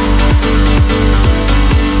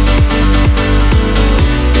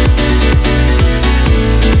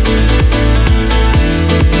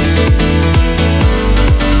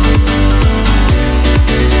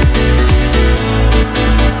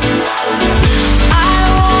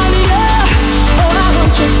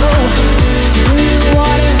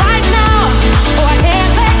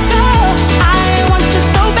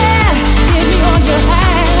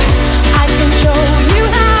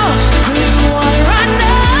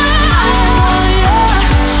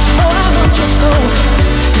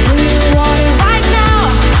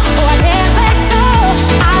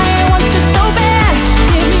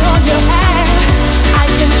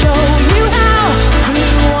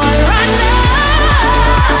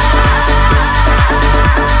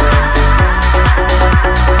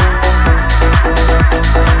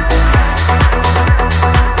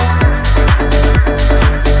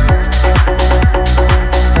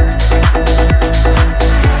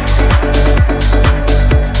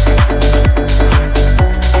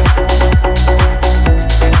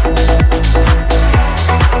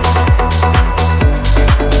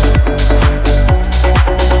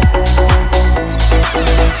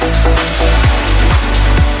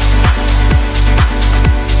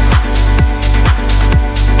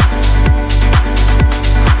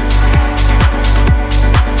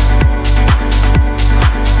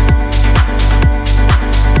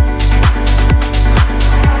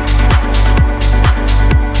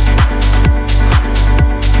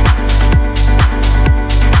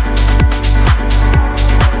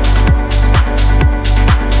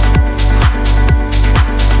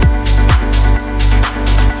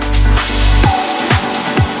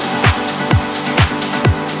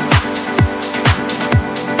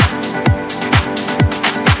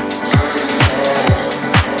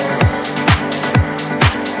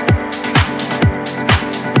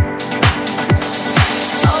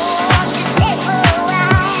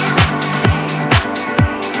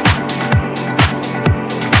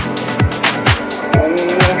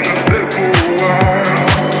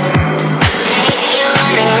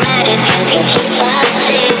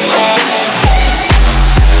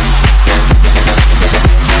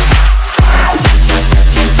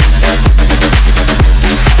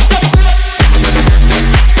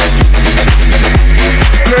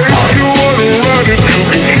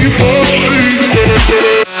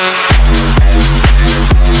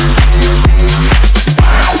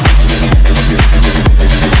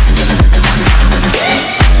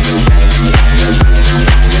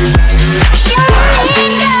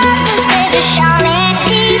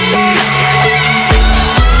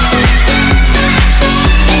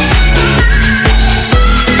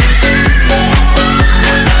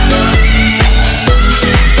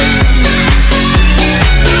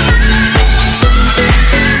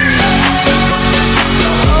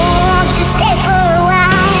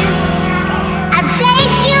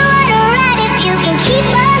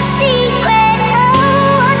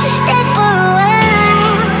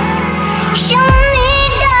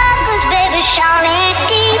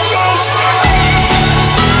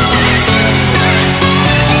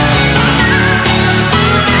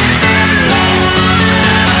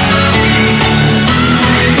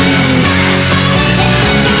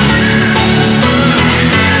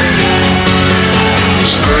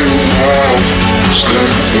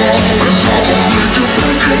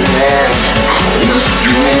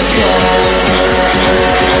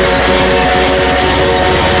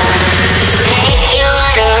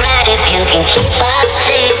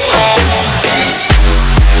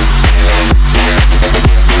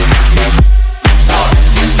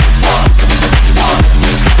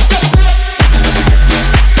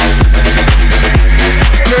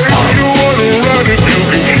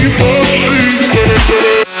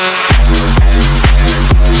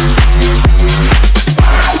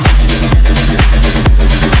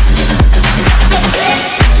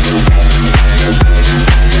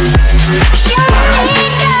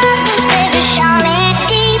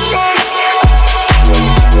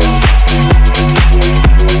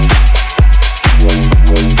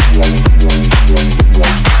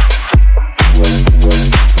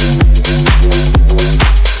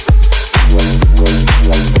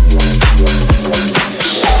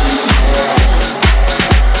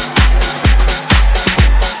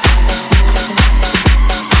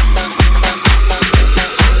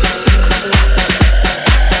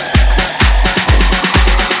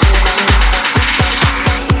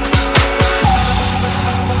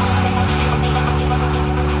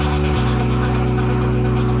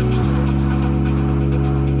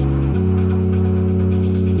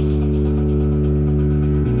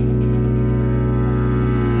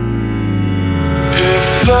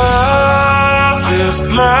 is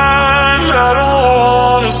blind, I don't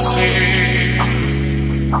wanna see.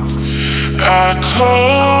 I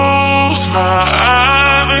close my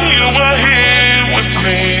eyes and you were here with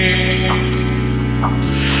me.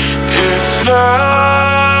 If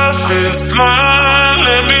love is blind,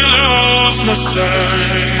 let me lose my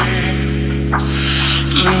sight.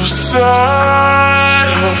 Lose sight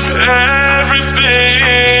of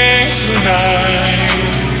everything tonight.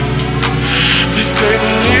 They say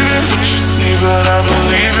believe in what you see, but I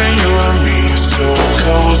believe in you and me. So I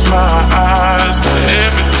close my eyes to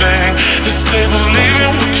everything. They say believe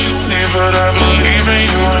in what you see, but I believe in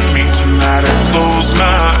you and me. Tonight I close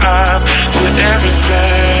my eyes to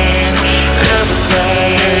everything, everything,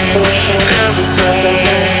 everything,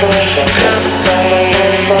 everything, tonight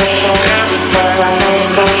I'm going blind. Tonight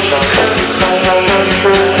I'm going blind. Tonight I'm going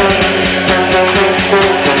blind. Going blind.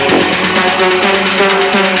 Going blind.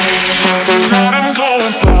 Going blind. Tonight I'm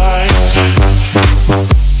going blind. Going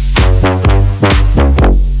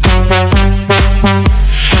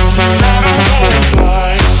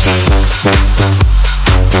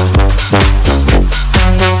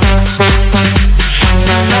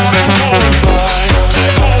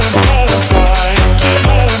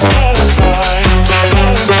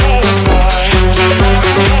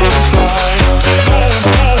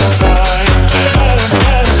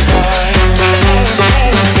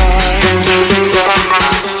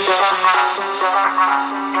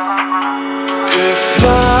If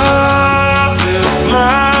love is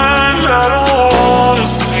blind, I don't wanna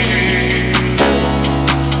see.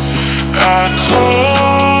 I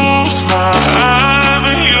close my eyes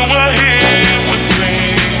and you were here with me.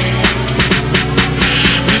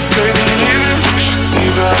 You say believe in what you see,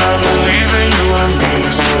 but I believe in you and me.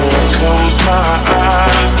 So I close my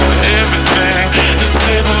eyes to everything. You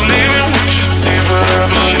say believe in what you see, but I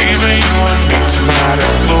believe in you and me. Tonight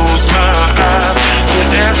I close my eyes to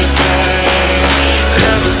everything.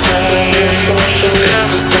 Everything, everything, tonight I'm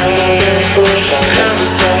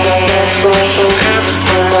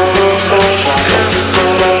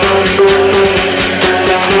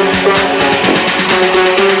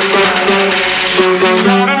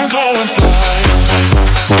going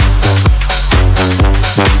blind.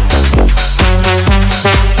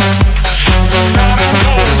 Tonight I'm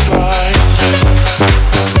going blind.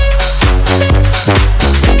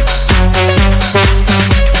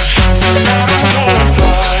 Tonight I'm going blind. Going blind. Going blind. Going blind. Tonight I'm going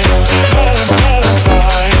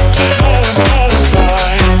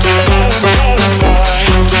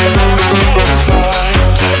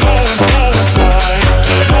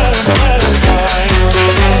Going blind. Going blind.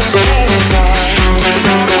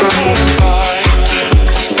 Tonight I'm going blind.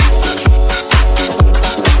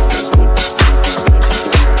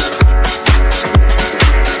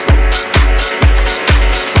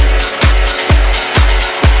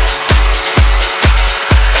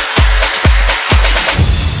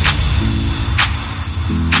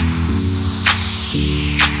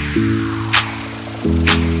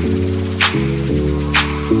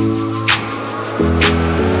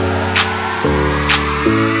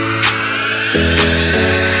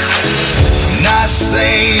 Not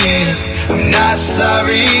saying I'm not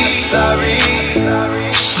sorry.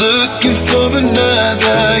 Just looking for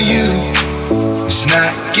another you. It's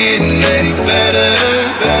not getting any better.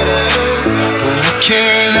 But what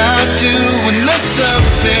can I do when there's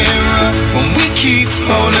something wrong? When we keep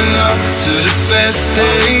holding on to the best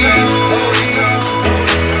days.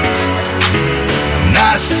 I'm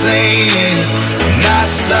not saying I'm not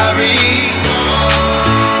sorry.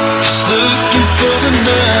 Just looking for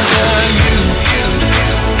another you.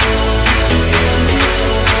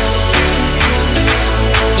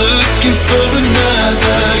 Looking for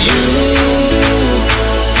another you.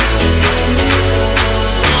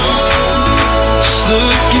 Just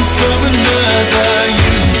looking for another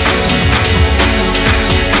you.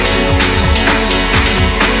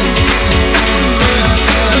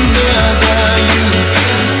 Another you.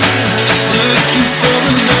 Just looking for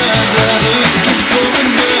another. Looking for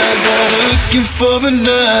another. Looking for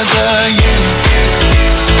another you.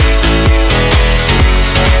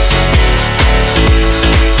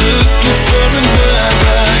 Looking for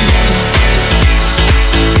another you.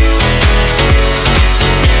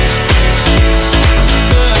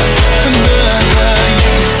 Another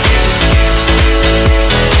you.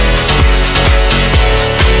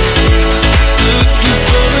 Looking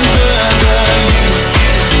for another you.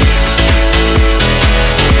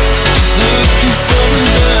 Just looking for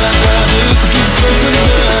another. Looking for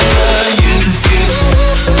another you.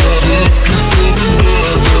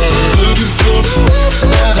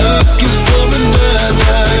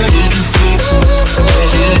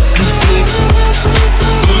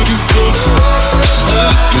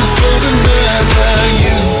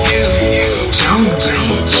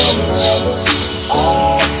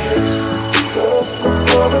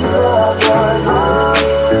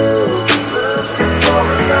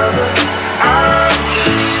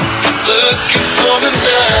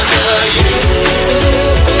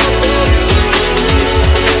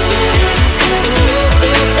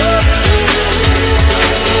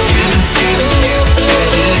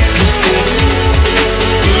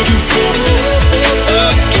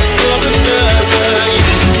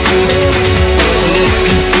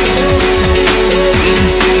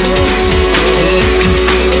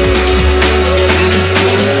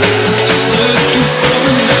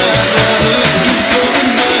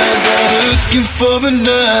 for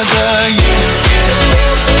another year.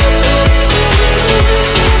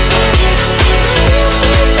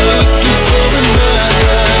 Looking for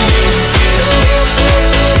another year.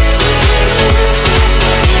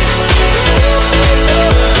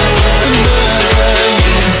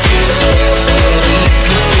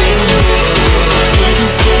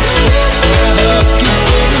 Looking for another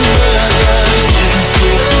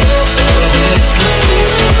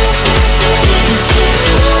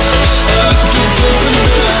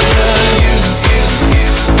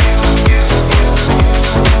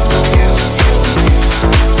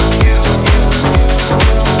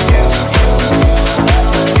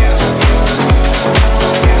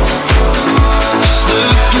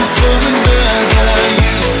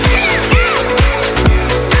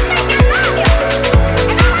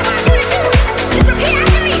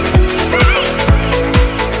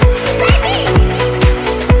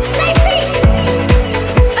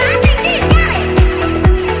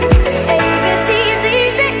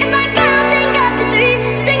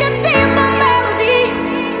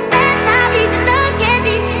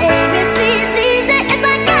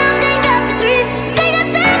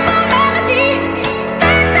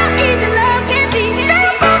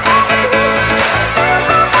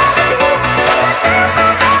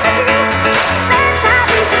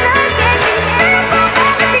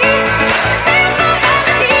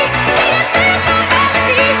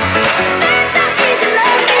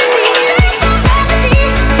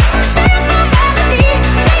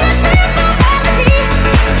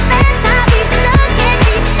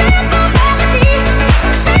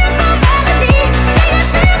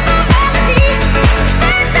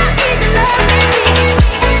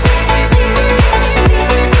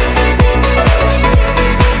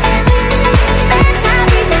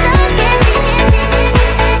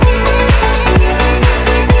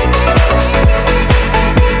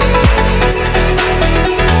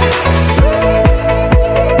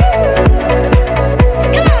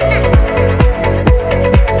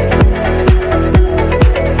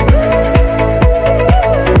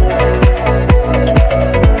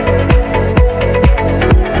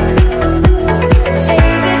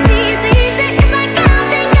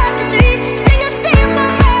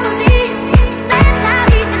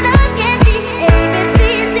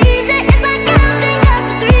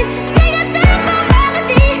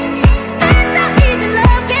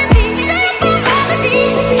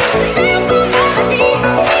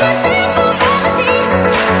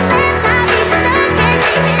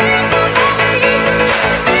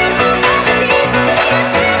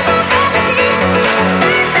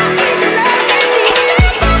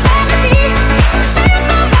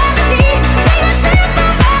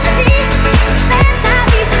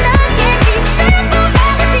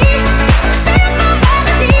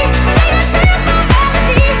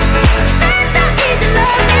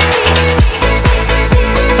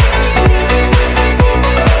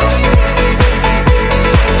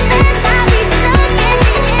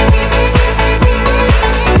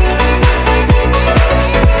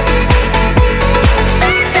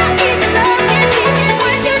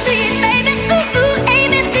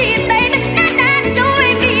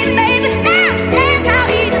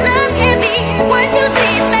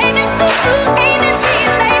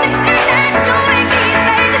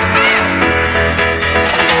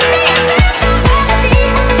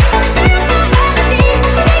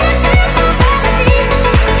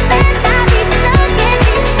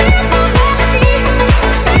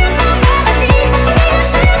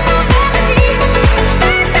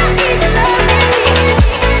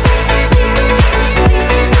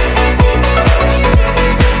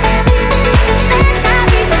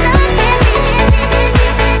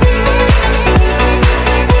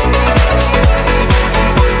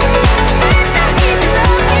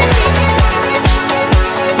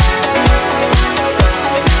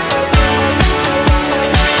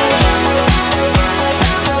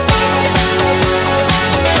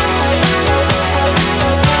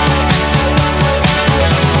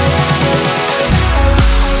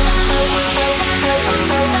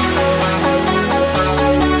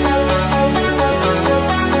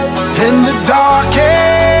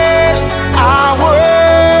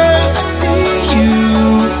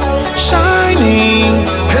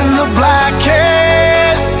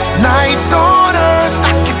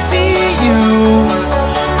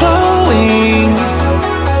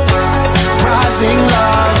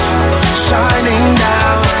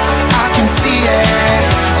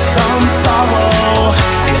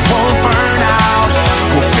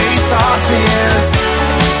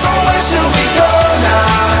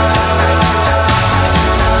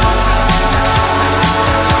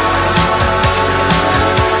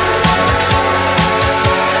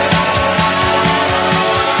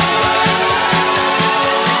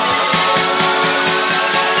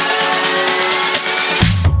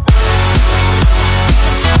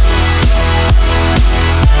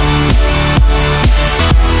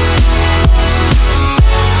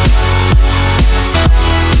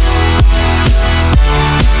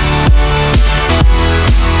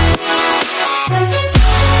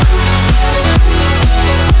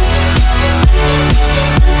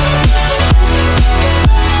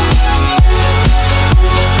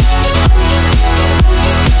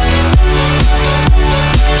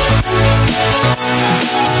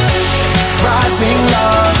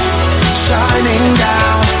shining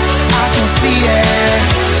down. I can see it.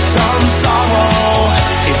 Some sorrow,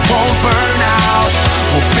 it won't burn out.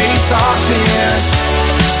 We'll face our fears.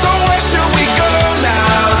 So where should we go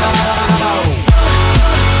now?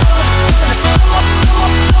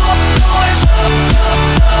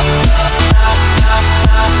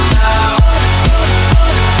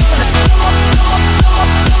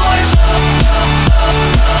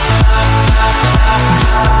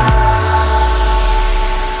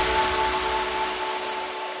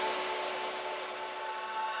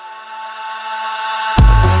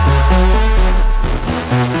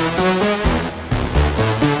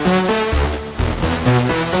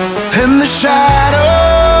 In the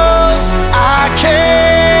shadows, I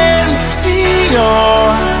can see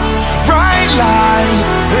your bright light.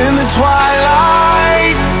 In the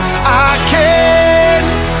twilight, I can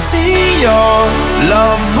see your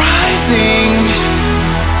love rising.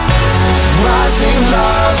 Rising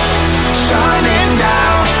love, shining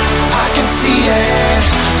down. I can see it.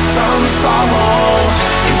 Some sorrow,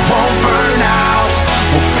 it won't burn out.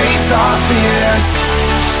 We'll face our fears.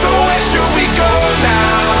 So where should we go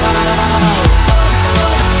now?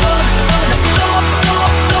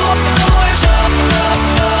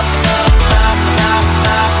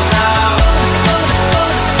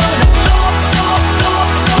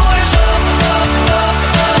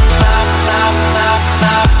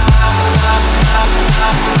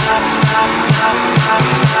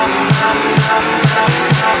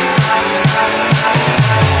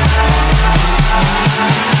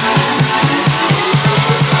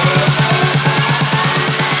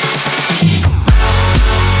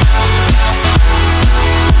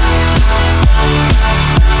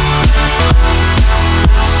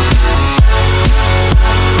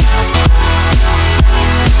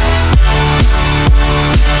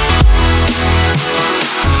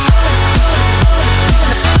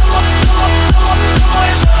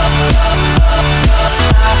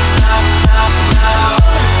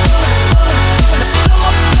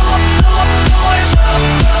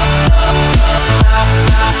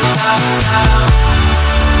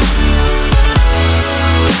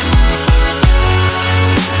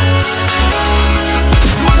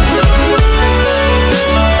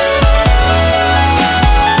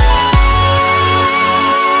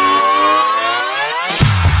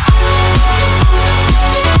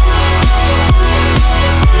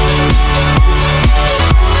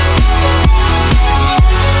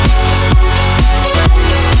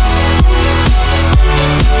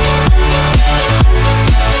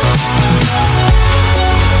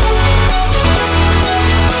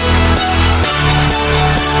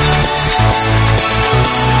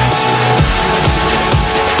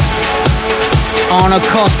 On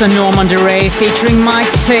Acosta Normandy Ray featuring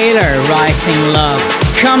Mike Taylor, Rising Love.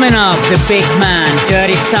 Coming up, the big man,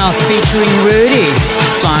 Dirty South featuring Rudy,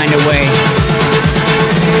 Find a Way.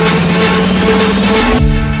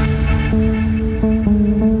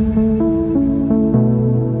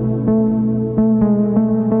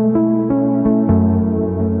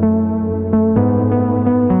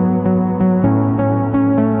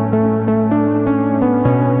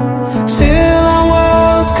 Till our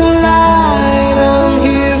worlds collide, I'm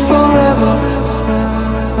here forever.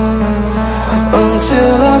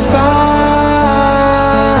 Until I find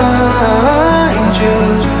you.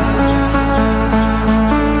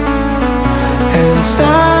 And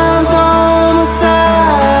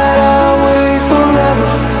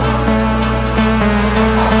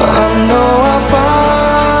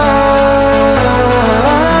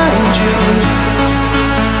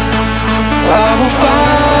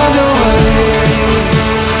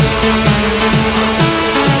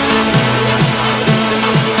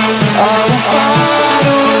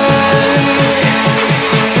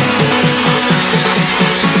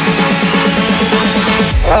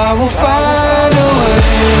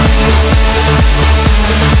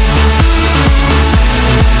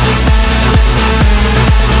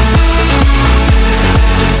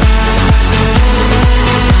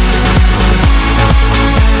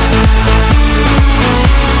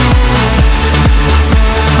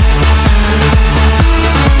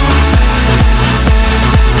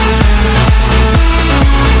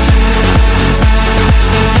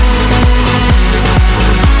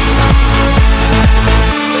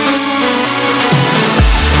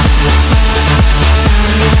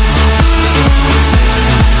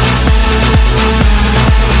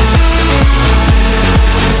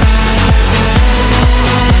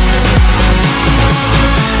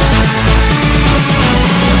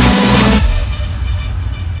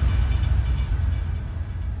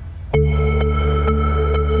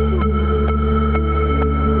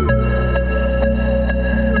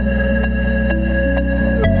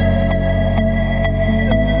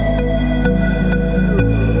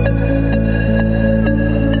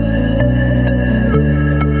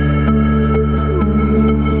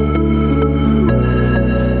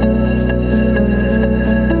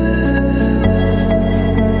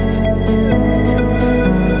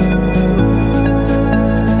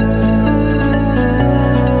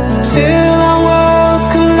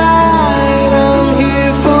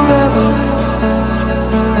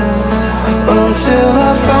until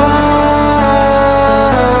I find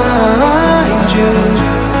you.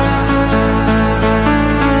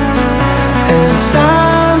 And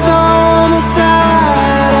signs on the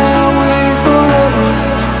side, I'll wait forever.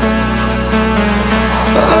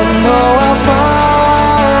 I know I'll find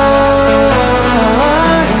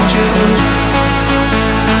you.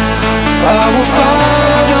 I will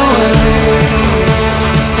find a way.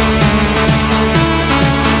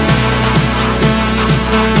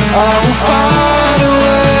 I will find a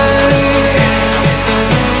way.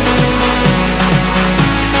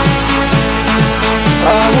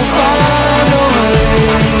 I will find a way.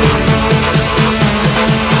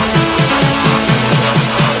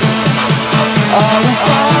 I will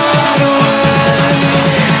find a way.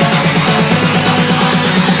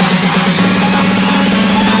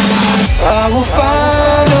 I will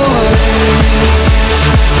find a way.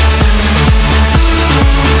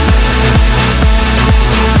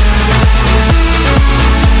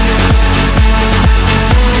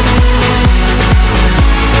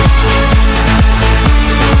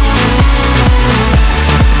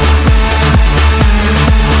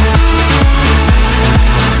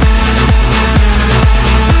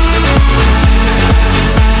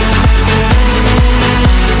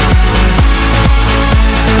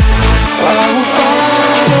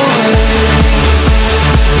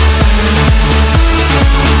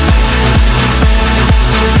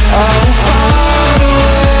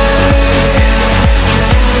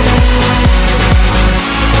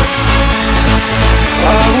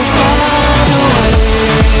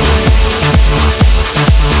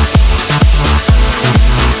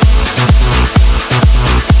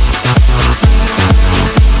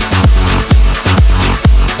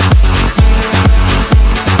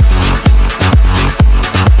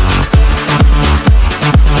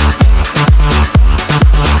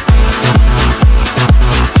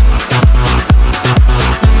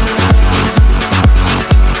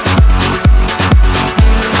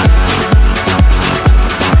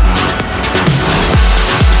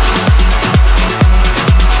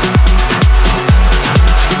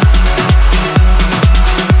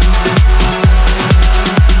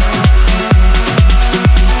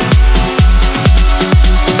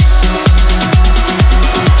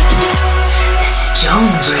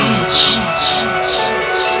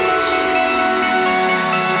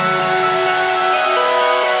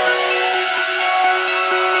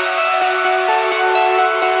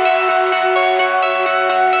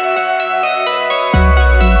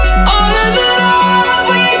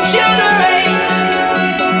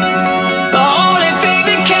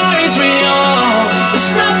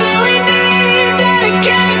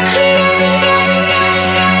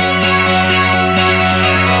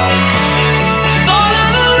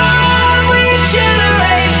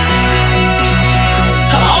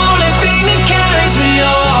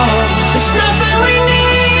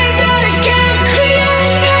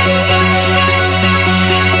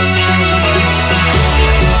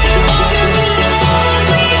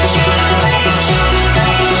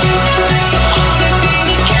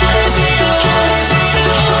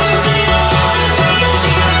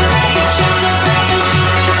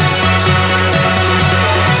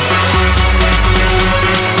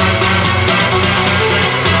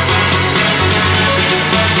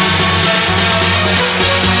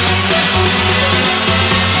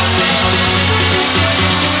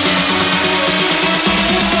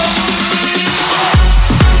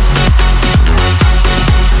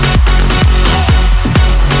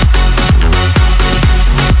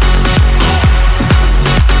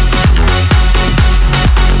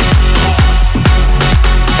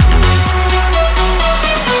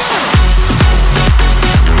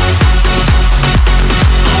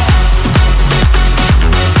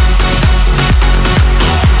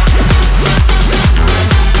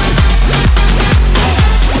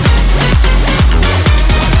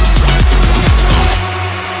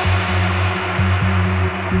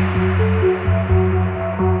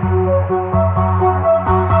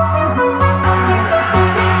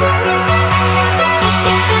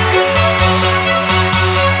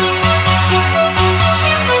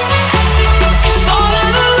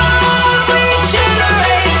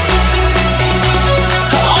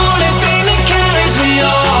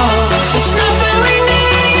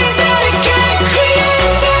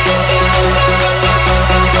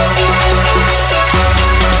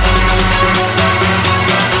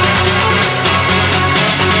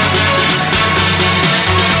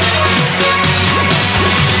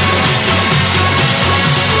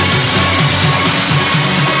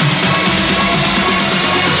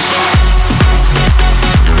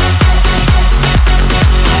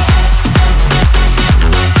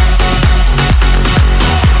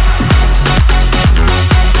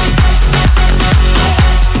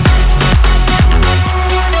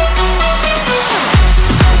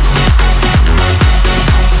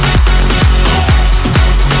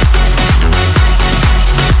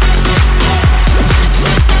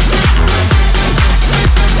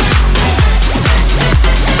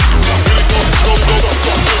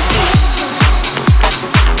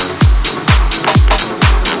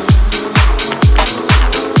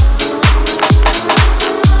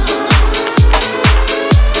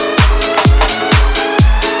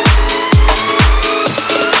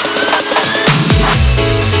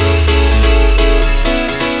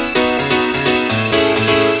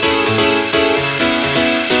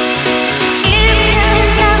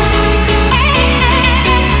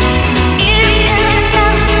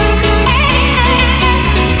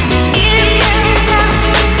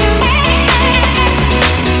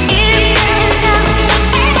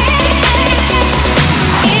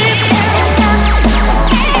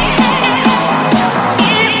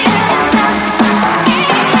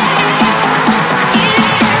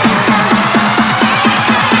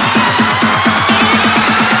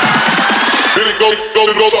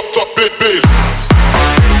 goes up, big, big.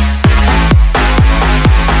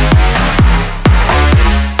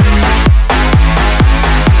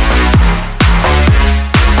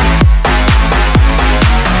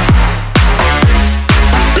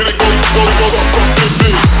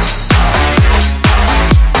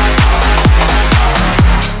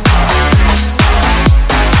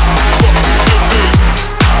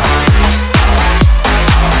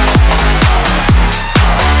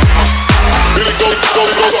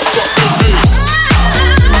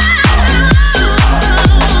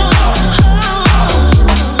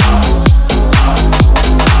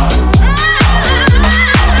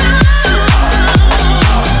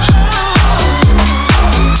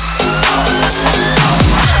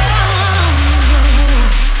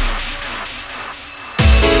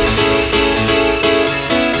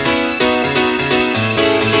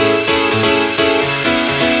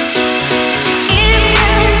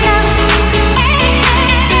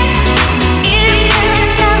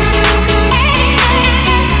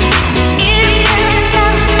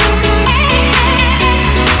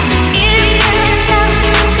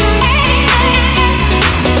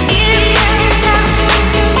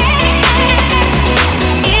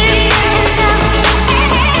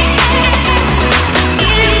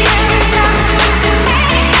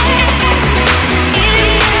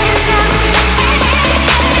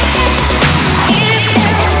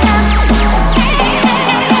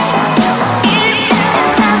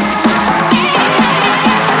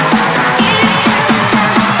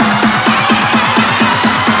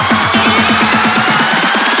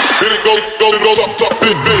 Goes up,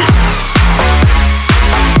 big, big.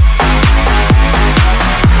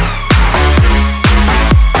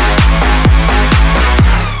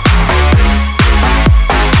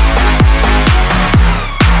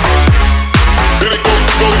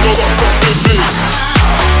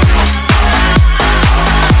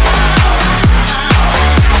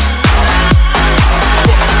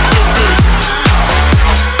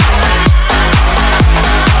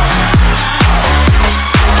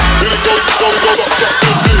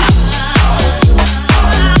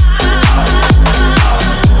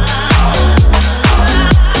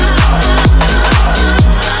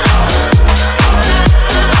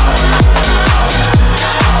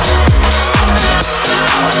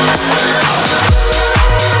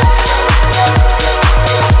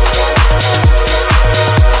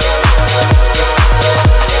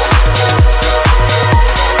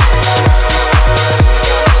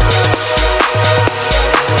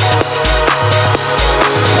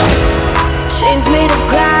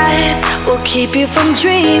 Keep you from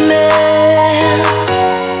dreaming.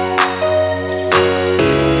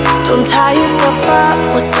 Don't tie yourself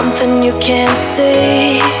up with something you can't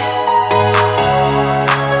see.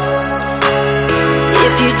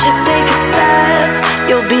 If you just take a step,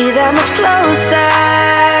 you'll be that much closer.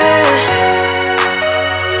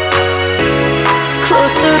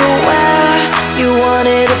 Closer to where you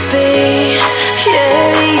wanted to be.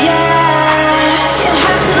 Yeah, yeah. You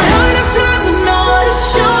have to learn to fly with no one to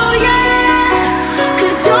show you.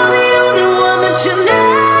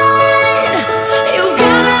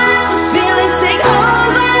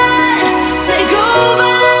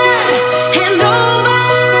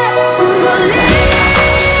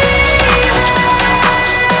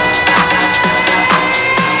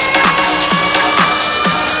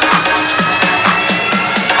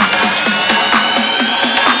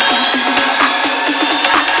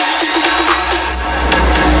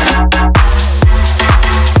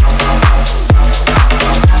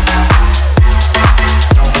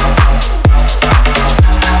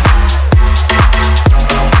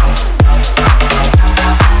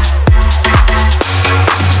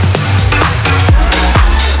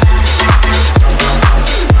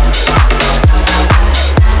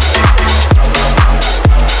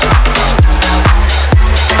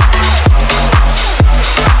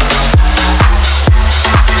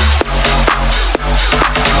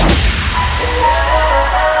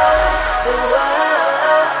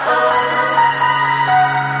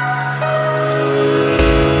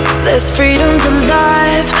 There's freedom to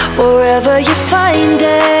live wherever you find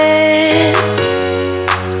it.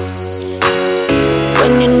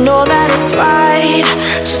 When you know that it's right,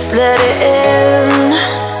 just let it in.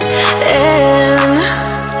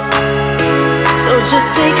 So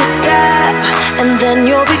just take a step and then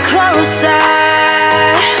you'll be closer.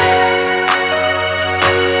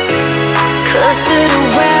 Closer to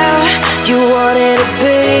where you wanted to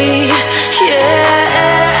be. Yeah.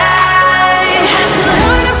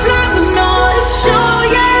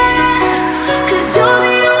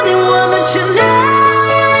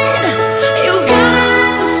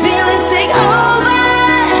 Over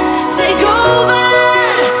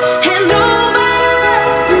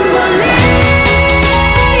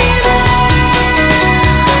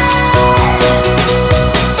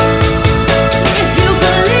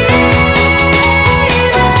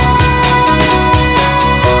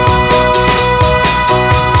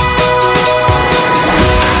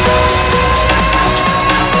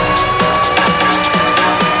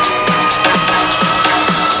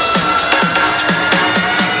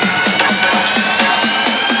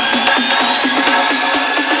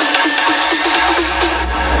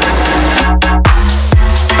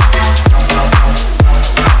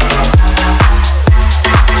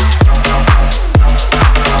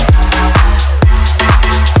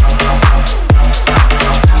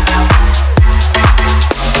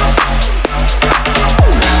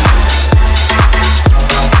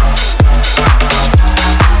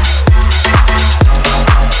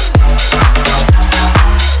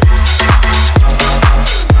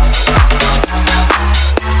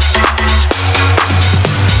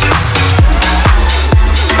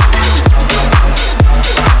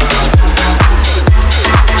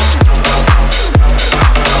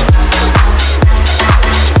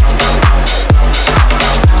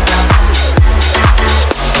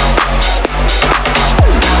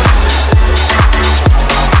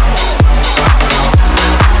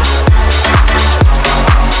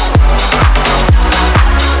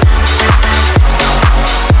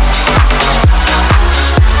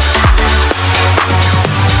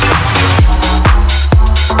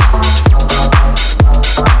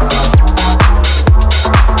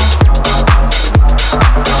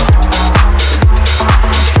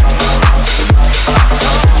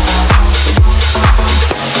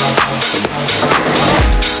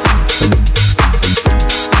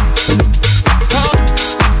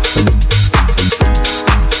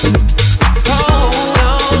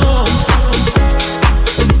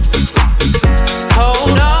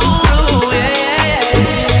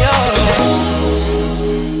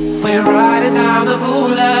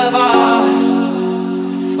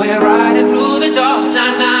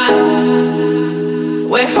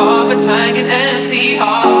with half a tank and empty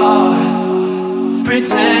heart.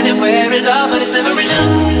 Pretending we're in love, but it's never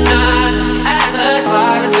enough. Not as a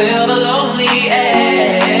silence fill the lonely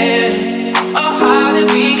air. Oh, how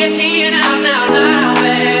did we get here now,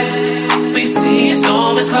 babe? We see a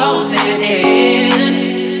storm is closing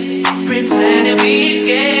in. Pretending we ain't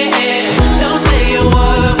scared. Don't say a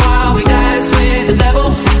word while we dance with the devil.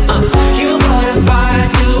 You put a fire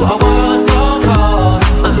to a world so cold.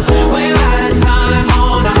 We're out of time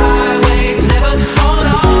on a highway to never. Hold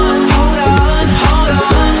on, hold on, hold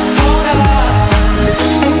on, hold on.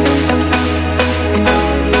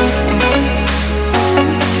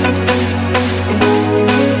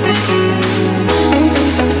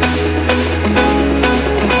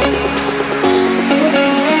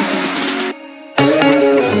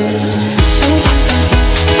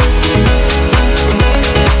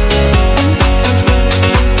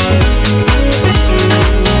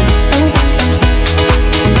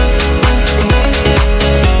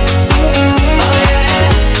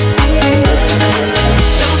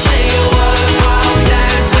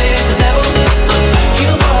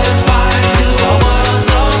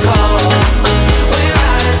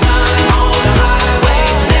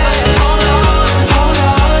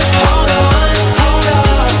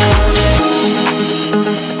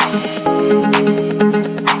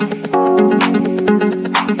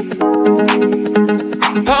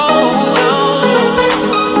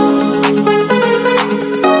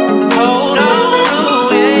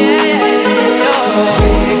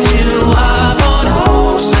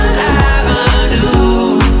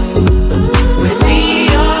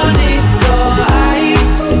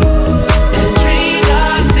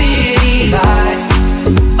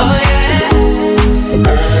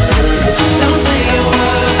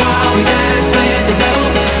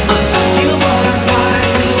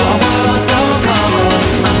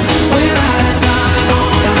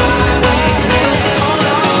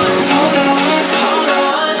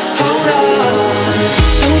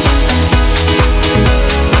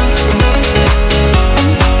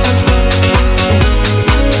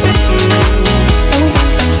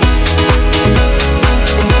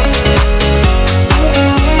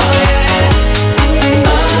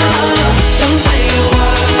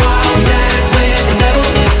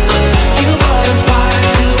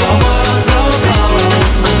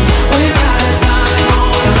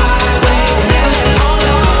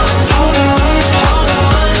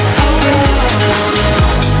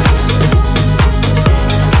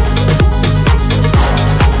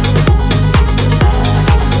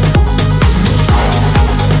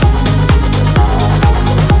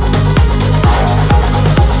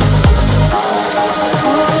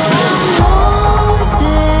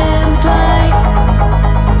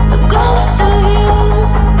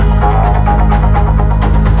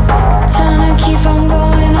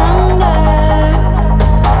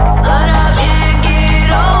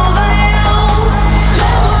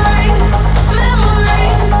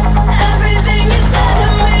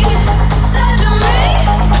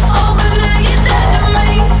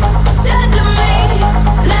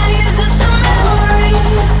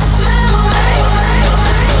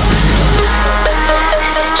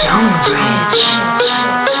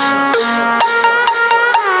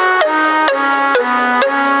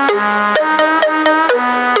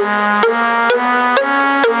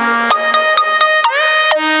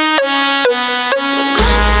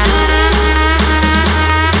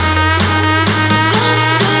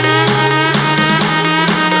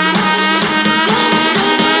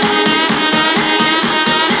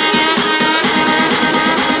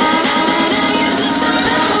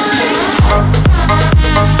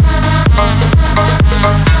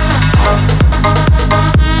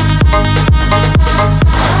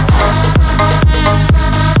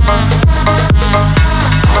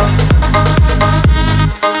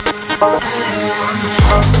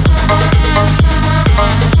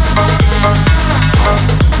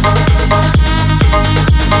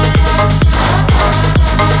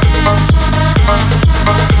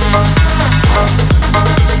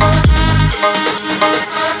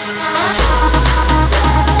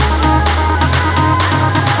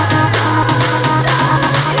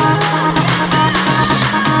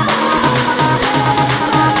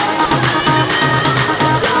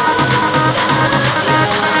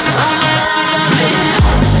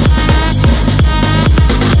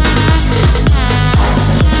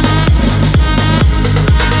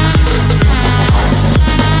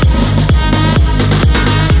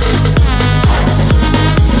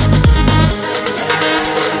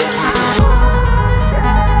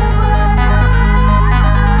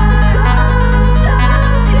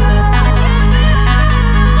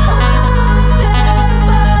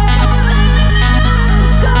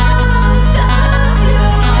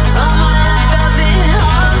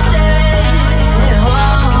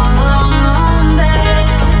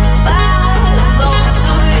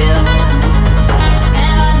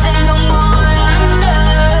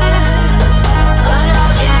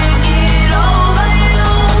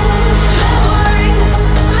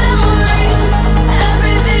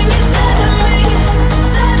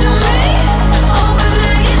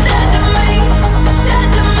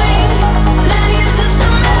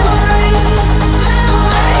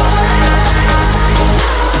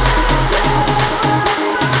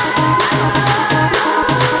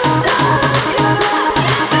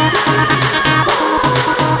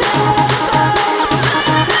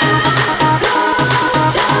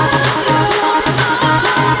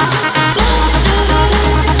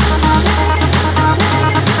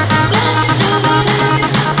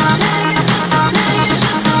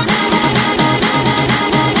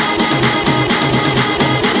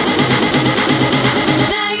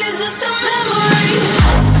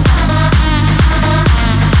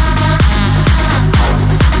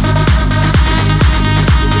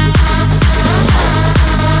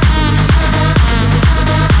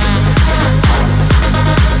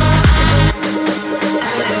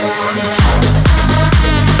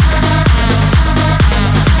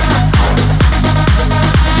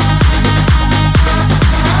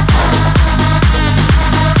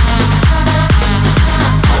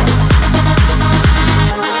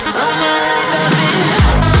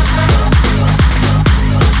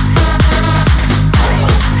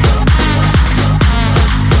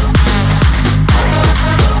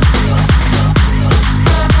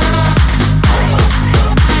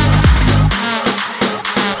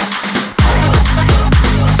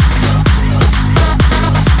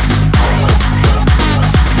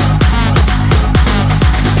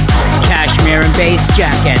 bass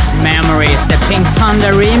jackets, Memories, the Pink Panda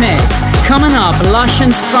remix. Coming up, Lush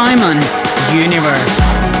and Simon, Universe.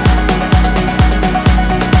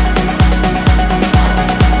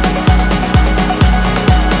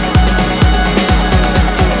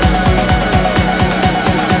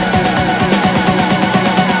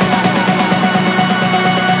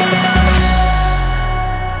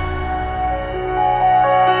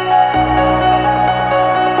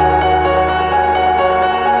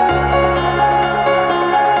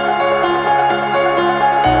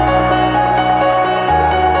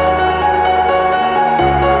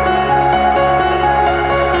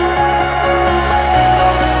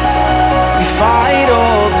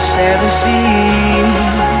 Seven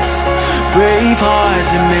seas, brave hearts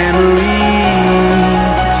and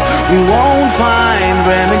memories. We won't find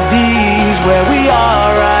remedies where we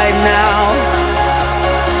are right now.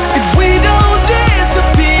 If we don't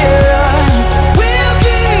disappear, we'll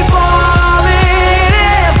keep falling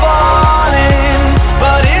and falling.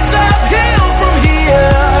 But it's uphill from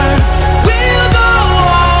here. We'll go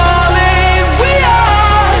all in. We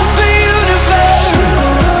are the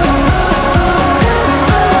universe.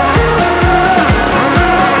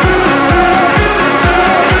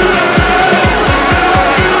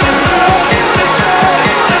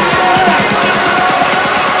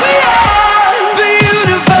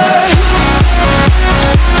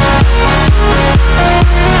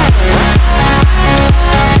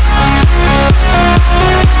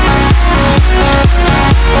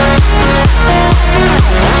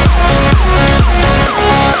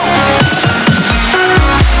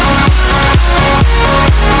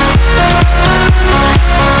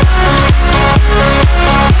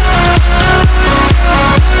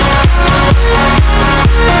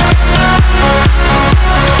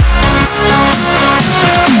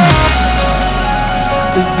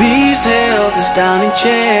 The beast held us down in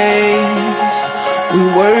chains. We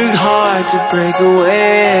worked hard to break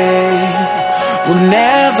away. We'll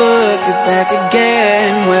never get back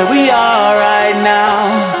again where we are right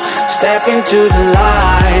now. Step into the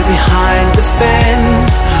light behind the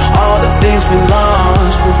fence. All the things we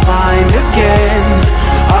lost we'll find again.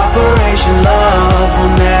 Operation Love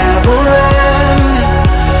will never end.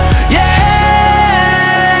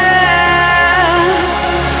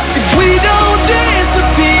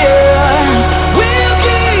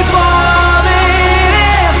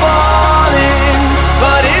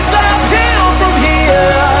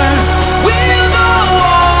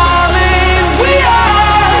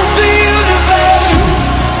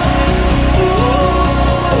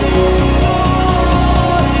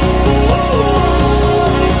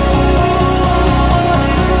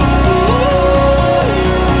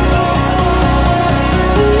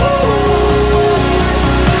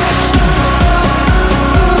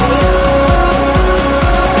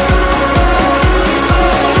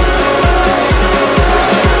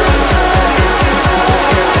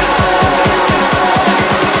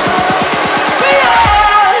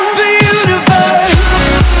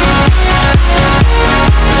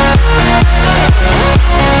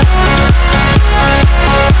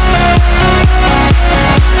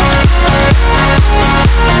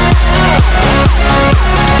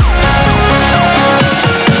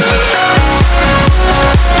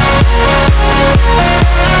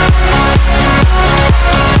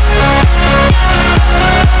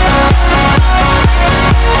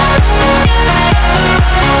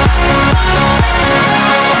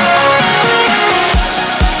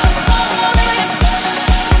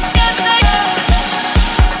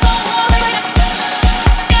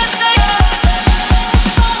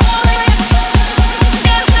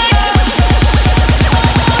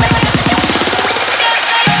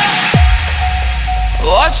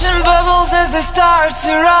 Watching bubbles as they start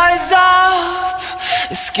to rise up,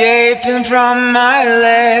 escaping from my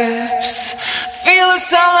lips. Feel the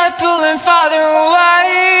sunlight pulling farther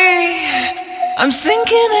away. I'm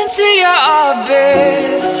sinking into your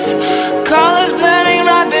abyss. Colors blending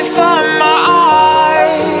right before my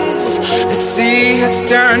eyes. The sea has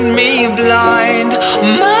turned me blind.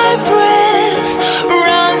 My breath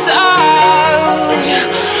runs out.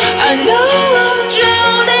 I know I'm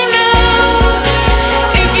drowning now.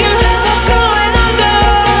 If you're ever going under,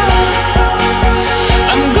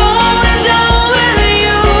 I'm going down with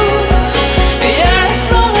you. Yeah, as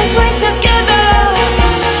long as we're together,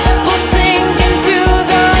 we'll sink into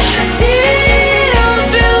the deep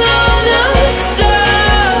below the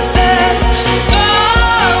surface,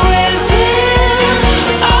 far within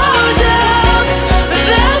our depths.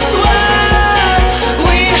 That's where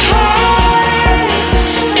we hide,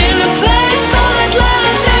 in a place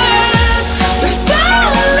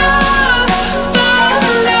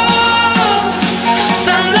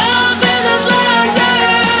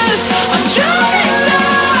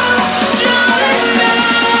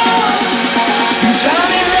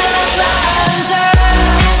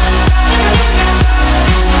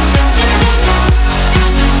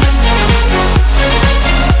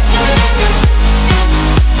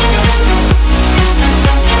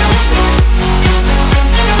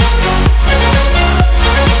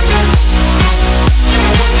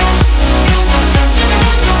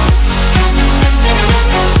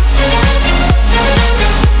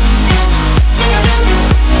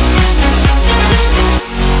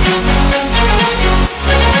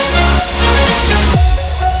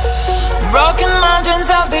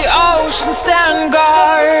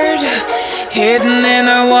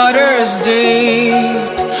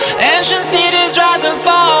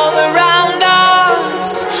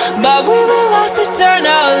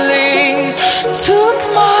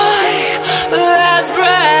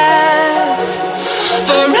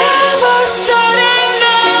Forever starting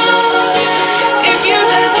now. If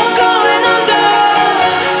you're ever going under,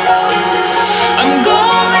 I'm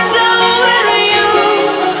going down with you.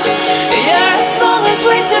 Yeah, as long as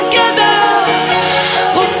we're together,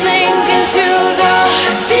 we'll sink into the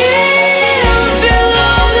deep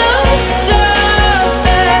below the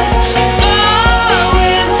surface, far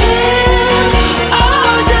within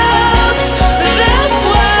our depths. That's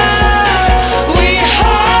where we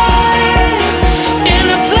hide, in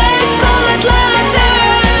a place called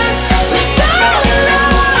Atlantis. Found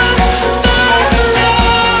love, found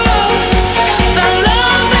love, found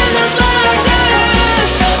love in Atlantis.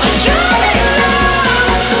 I'm drowning now,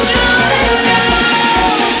 drowning now.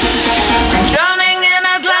 I'm drowning in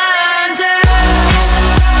Atlantis.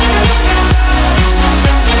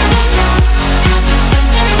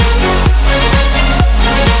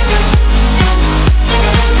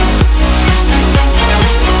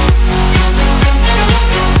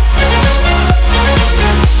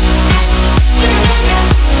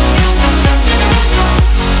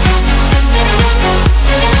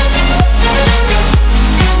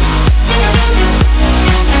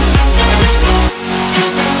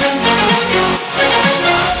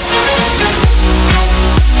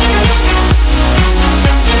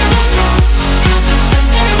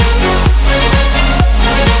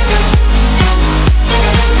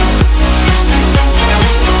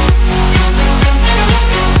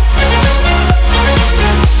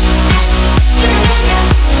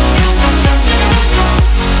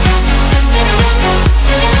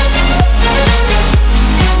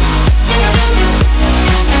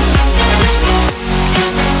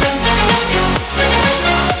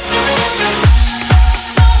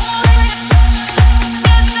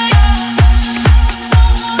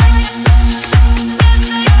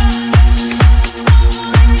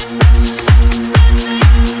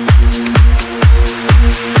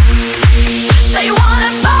 Say you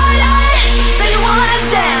wanna party, say you wanna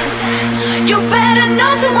dance. You better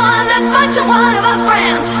know someone that fucks with one of our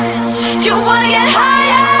friends. You wanna get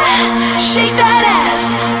higher, shake that ass,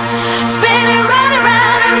 spin it round and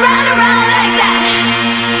round and round and round like that.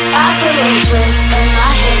 I put a twist in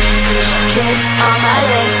my hips, kiss on my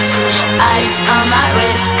lips, ice on my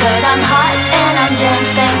wrist, 'cause I'm hot and I'm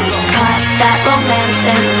dancing. Cut that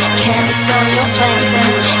romancing, cancel your plans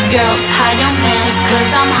and girls hide your mans,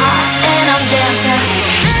 'cause I'm hot and I'm dancing.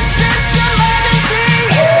 This is emergency.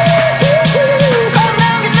 Come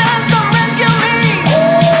ambulance, come rescue me.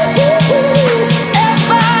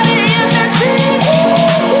 Everybody in the team.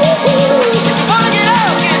 Wanna get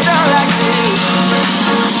up, get down like this.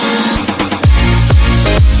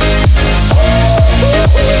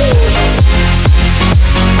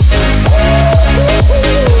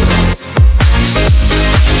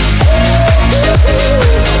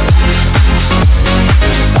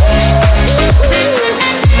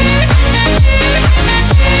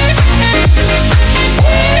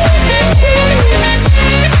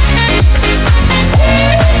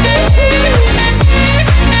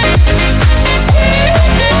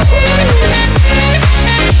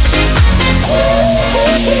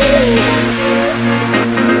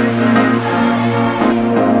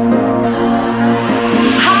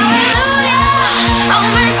 Hallelujah, oh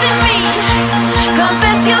mercy me.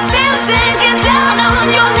 Confess your sins and get down on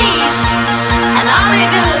your knees, and I'll be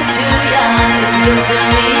good to you, you're good to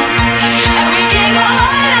me, and we can go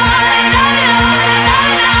on and on and on and on and on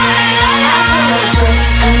and on and on. I put a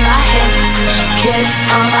twist in my hips, kiss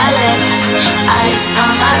on my lips, ice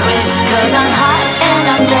on my wrist, 'cause I'm hot and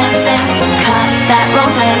I'm dancing. Cut that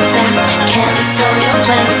romancing, cancel your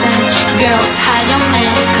plans and girls hide your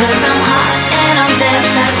mans, 'cause I'm hot and I'm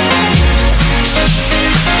dancing.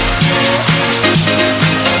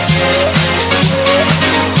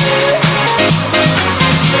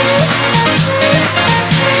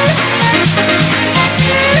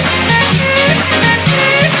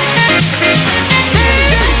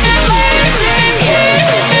 This is emergency.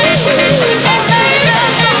 Oh, man,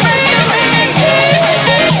 let's go, let's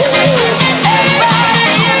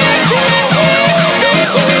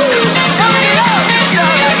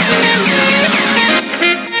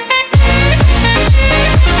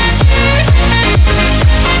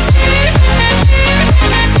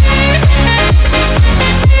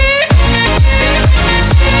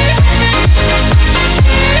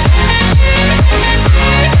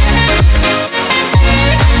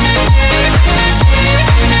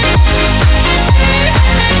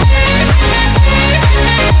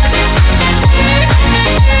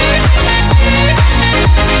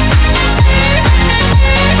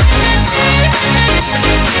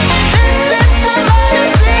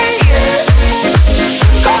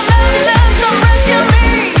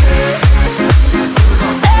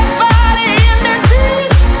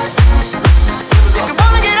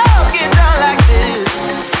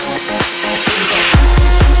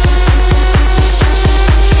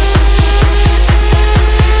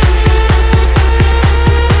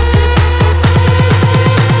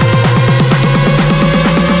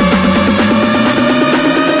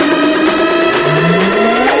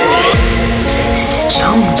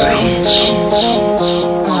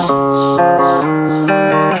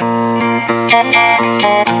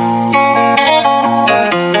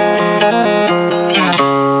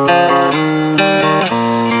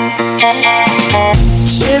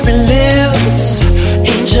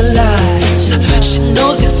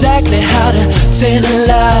exactly how to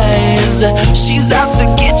tantalize. She's out to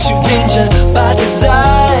get you, danger by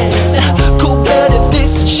design. Cold-blooded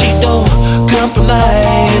vixen, she don't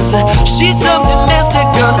compromise. She's something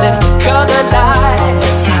mystical in color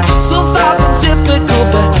lights. So far from typical,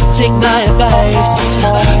 but take my advice.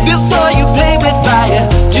 Before you play with fire,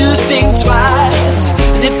 do think twice.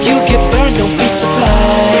 And if you get burned, don't be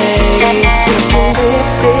surprised.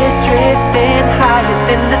 Lifted, drifting higher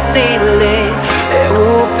than the ceiling.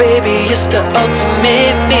 Ooh, baby, it's the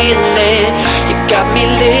ultimate feeling. You got me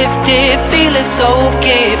lifted, feeling so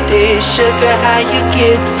gifted. Sugar, how you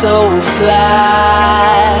get so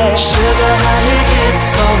fly? Sugar, how you get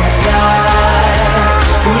so fly?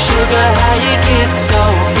 Ooh, sugar, how you get so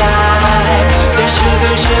fly? Say,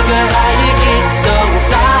 sugar, sugar, how you get so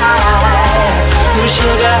fly? Ooh,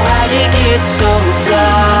 sugar, how you get so fly?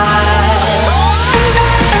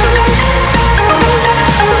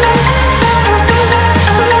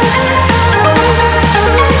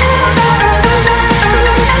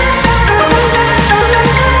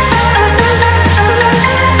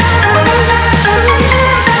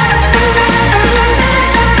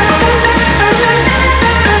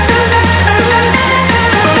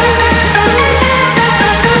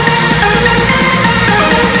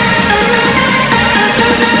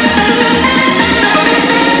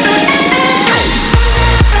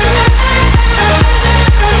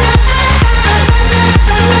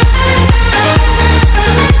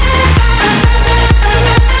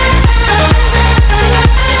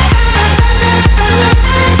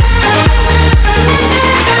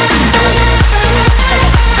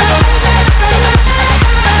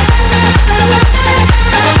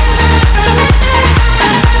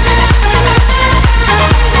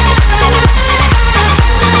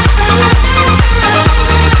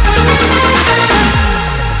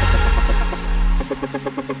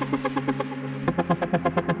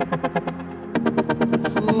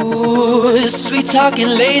 Talking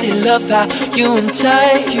lady, love how you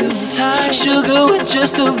entice. Sugar with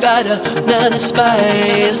just the right amount of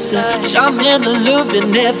spice. Charm and allure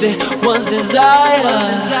everyone's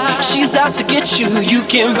desire. She's out to get you, you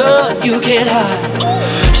can't run, you can't hide.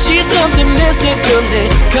 She's something mystical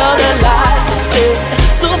in color lights. I said,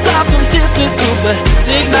 so far from typical, but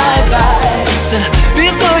take my advice.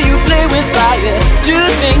 Before you play with fire, do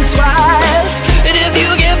think twice. And if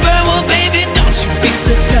you get burned, well baby, don't you be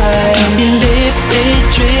surprised. Got me lifted,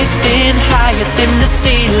 drifting higher than the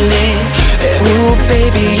ceiling. Ooh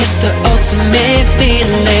baby, it's the ultimate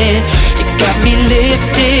feeling. You got me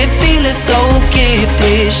lifted, feeling so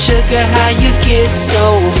gifted. Sugar, how you get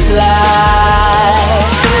so fly?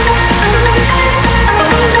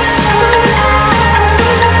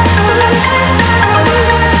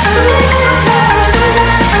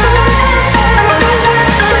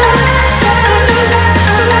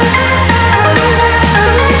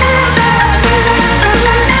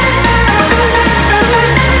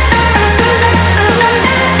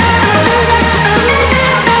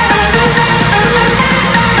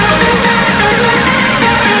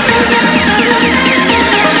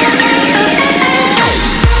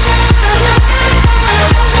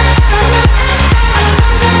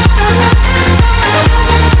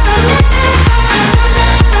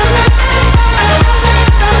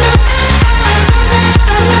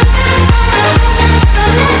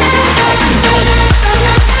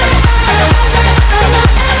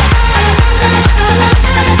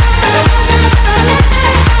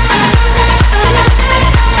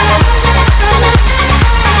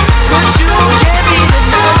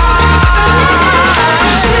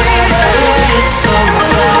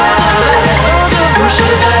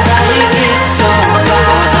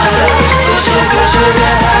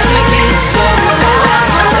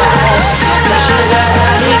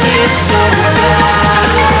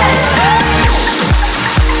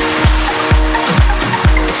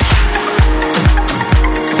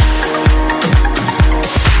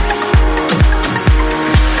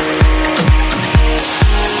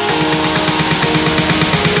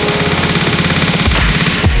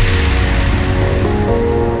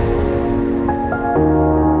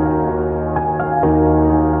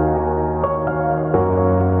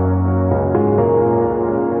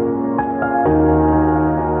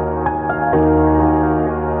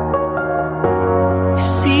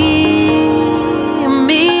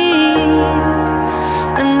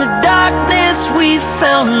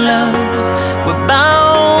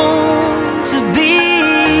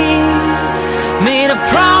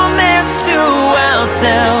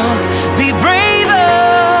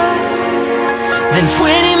 than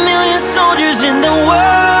 20 million soldiers in the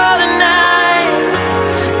world tonight.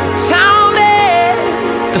 Tell me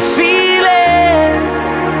the feeling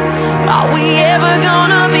ever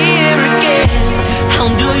gonna be here again? How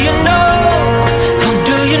do you know? How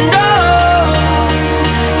do you know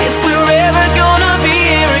if we're ever gonna be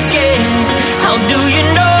here again? How do you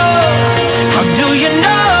know? How do you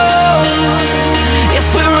know if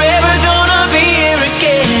we're ever gonna be here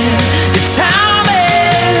again? The time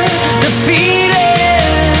and the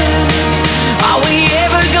feeling. Are we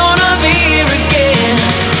ever gonna be here again?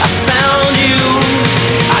 I found you.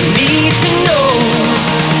 I need to know.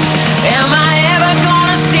 Am I ever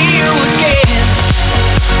gonna see you again?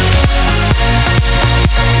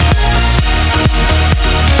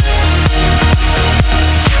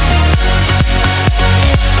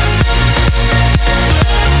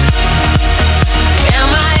 Am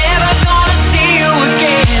I ever gonna see you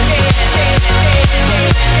again?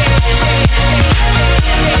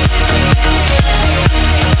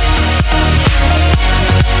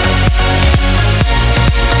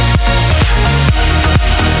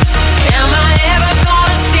 Am I ever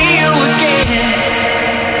gonna see you again?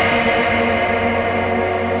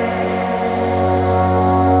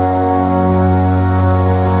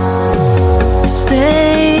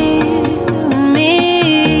 Stay with me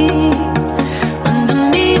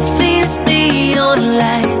underneath these neon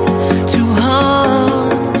lights. Two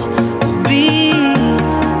hearts will beat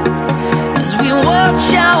as we watch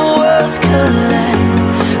our worlds collide.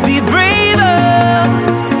 Be braver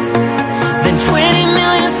than 20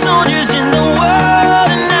 million soldiers in the world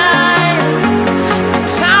tonight.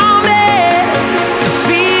 Tell me the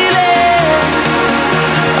feeling.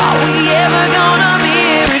 Are we ever gonna be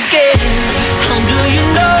here again? How do you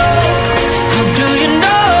know? How do you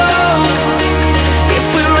know if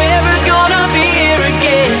we're ever gonna be here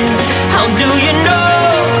again? How do you know?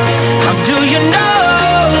 How do you know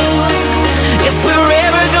if we're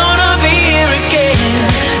ever gonna be here again?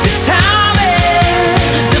 The time and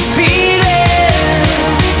the feeling.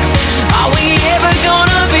 Are we ever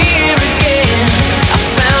gonna be here again? I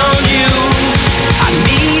found you. I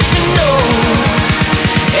need to know.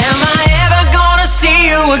 Am I ever gonna see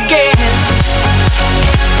you again?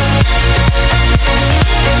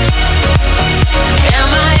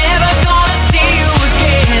 Am I ever gonna see you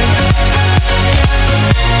again?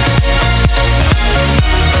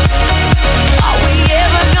 Are we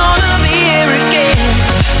ever gonna be here again?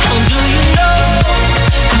 How do you know?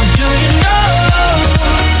 How do you know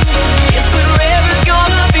if we're ever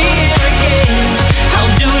gonna be here again? How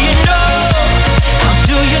do you know? How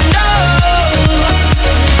do you know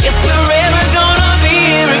if we're ever gonna be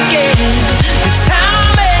here again? The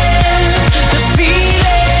time and the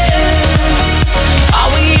feeling. Are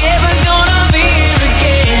we ever gonna be here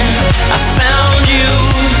again? I found you.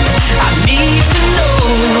 I need to know.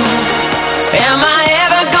 Am I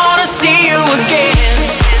ever gonna see you again?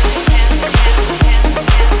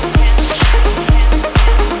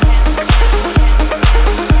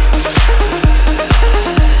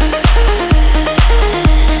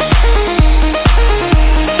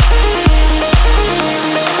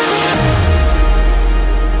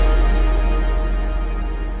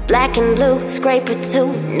 Black and blue, scrape it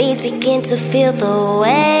too. Knees begin to feel the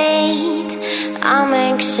weight. I'm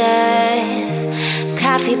anxious.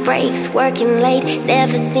 Coffee breaks, working late.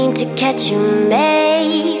 Never seem to catch you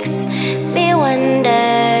makes me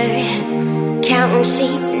wonder. Counting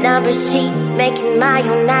sheep, numbers cheap, making my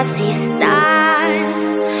own. I see stars.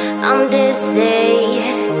 I'm dizzy.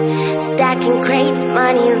 Stacking crates,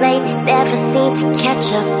 money late. Never seem to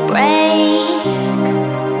catch a break.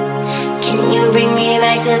 Can you bring me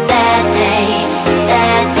back to that day,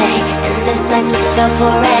 and this night we felt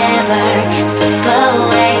forever slip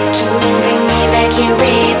away? Can you bring me back here,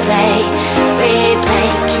 replay?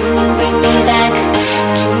 Can you bring me back?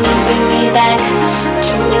 Can you bring me back?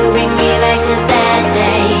 Can you bring me back to that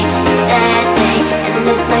day, and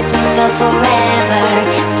this night we felt forever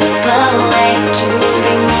slip away? Can you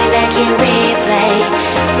bring me back here, replay?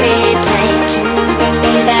 Can you bring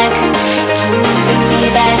me back? Can you bring me back? Can you bring me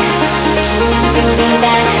back? Can you bring me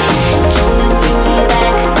back? Can you bring me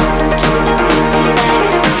back? Can you bring me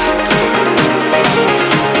back?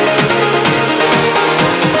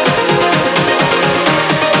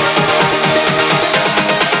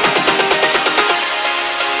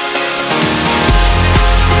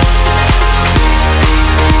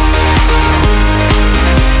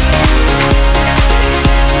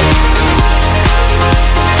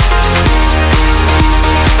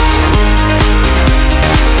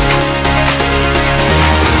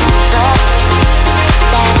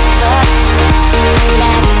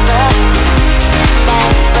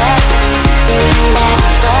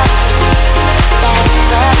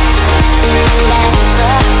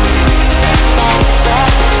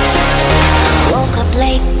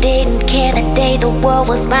 didn't care the day the world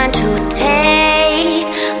was mine to take.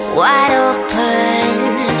 Wide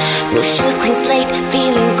open, new shoes, clean slate,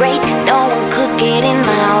 feeling great. No one could get in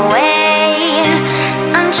my way.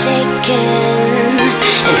 Unshaken,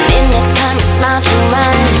 and in that time you smiled, you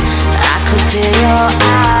run. I could feel your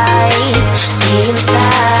eyes, see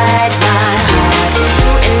inside my heart. Just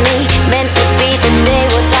you and me, meant to be. The day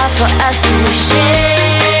was ours for us to share.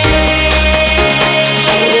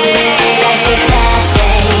 Can you make me like say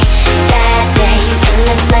that day, and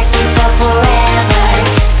this nights we felt forever.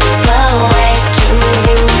 Slip away. Can you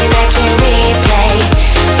bring me back and replay?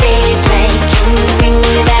 Can you bring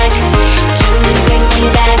me back? Can you bring me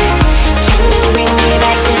back? Can you bring me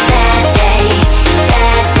back to that day,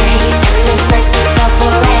 and this nights we felt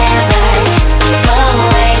forever. Slip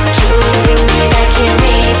away. Can you bring me back and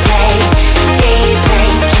replay?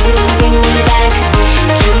 Can you bring me back?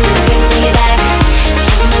 Can you bring me back?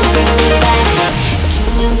 Can you bring me back?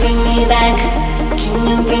 Can you bring me back? Can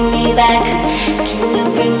you bring me back? Can you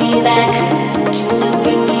bring me back? Can you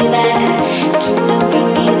bring me back? Can you bring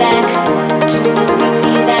me back? Can you bring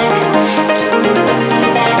me back? Can you bring me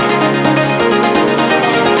back?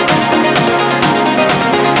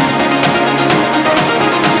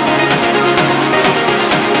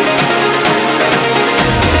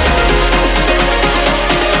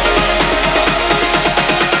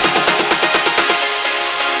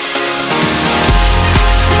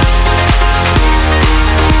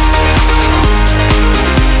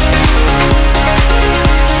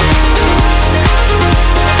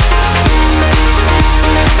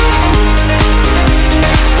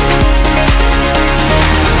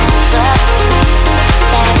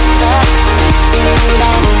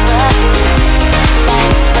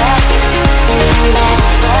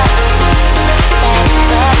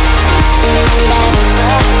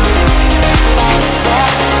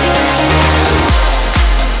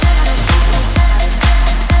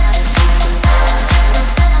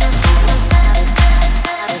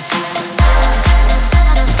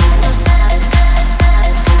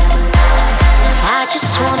 I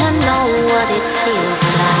just wanna know what it feels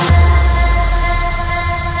like.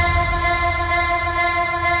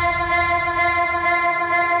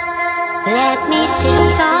 Let me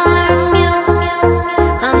disarm you.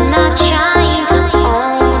 I'm not trying to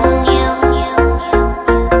own you.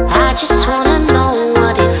 I just wanna know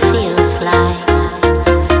what it feels like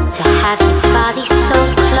to have your body so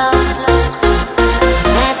close.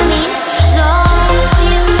 Let me absolve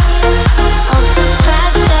you of the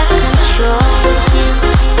past that controls you.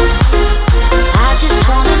 I just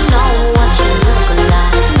wanna know what you look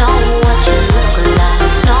like, know what you look like,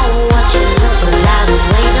 know what you look like.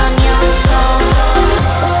 Wait on your soul.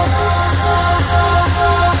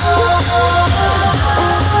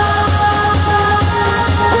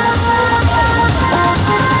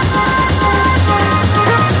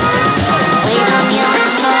 Wait on your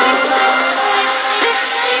soul.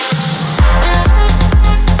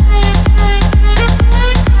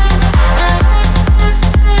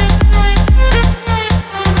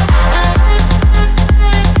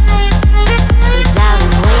 Without a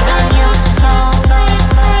wait on your soul.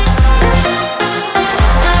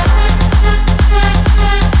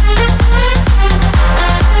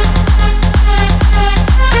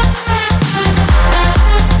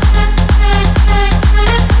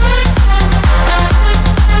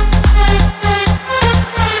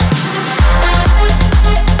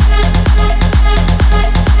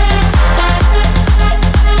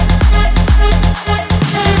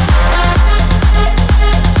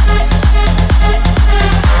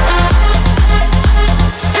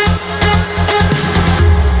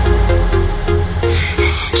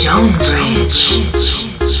 StoneBridge.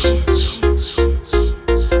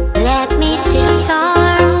 Let me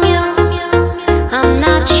disarm you. I'm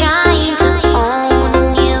not trying to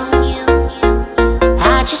own you.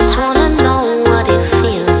 I just wanna know what it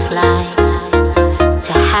feels like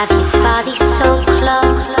to have your body so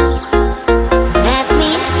close. Let me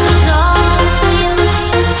absolve you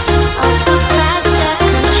of the past that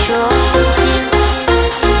controls you.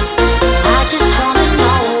 I just wanna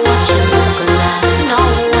know what you look like, know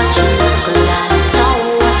what you look like, know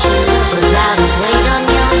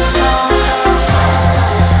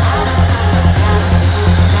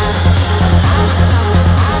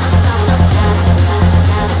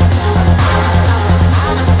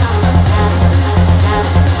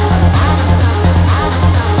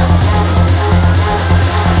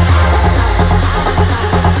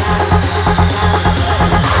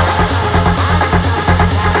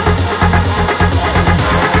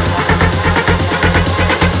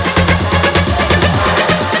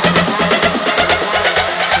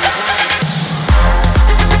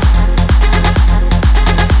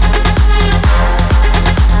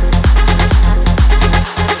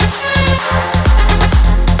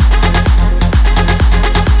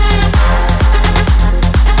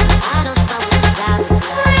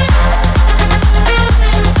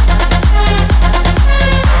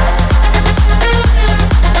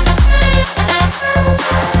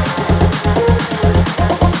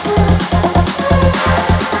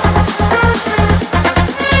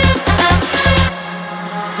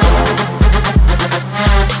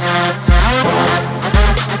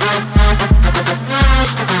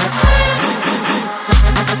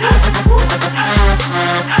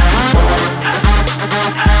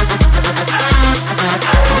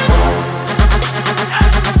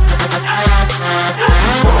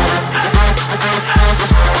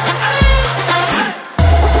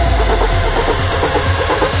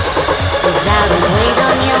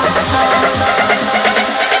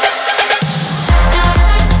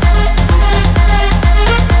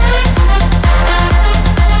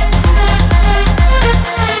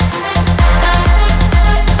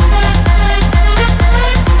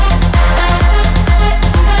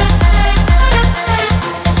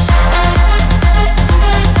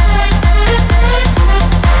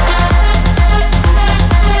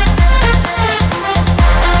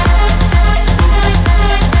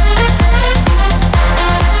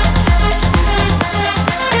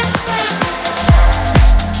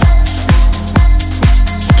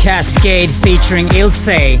Cascade featuring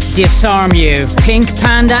Ilse, Disarm You, Pink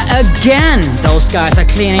Panda again. Those guys are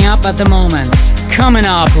cleaning up at the moment. Coming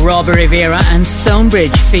up, Robbie Rivera and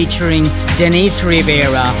StoneBridge featuring Denise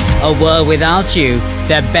Rivera, A World Without You.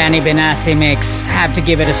 The Benny Benassi mix. Have to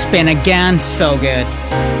give it a spin again, so good.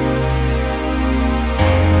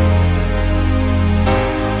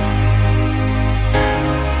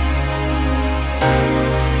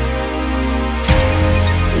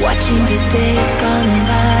 Watching the days gone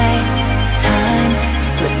by, time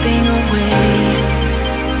slipping away.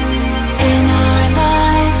 In our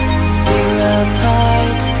lives, we're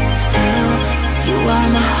apart. Still, you are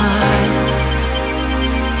my heart.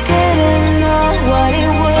 Didn't know what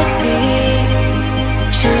it would be,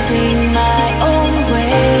 choosing my own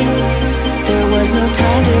way. There was no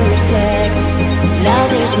time to reflect. Now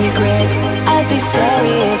there's regret. I'd be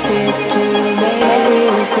sorry if it's too late.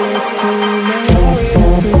 If it's too late.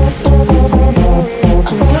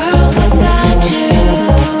 A world without you.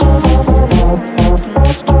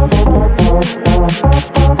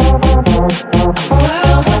 A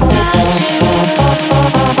world without you.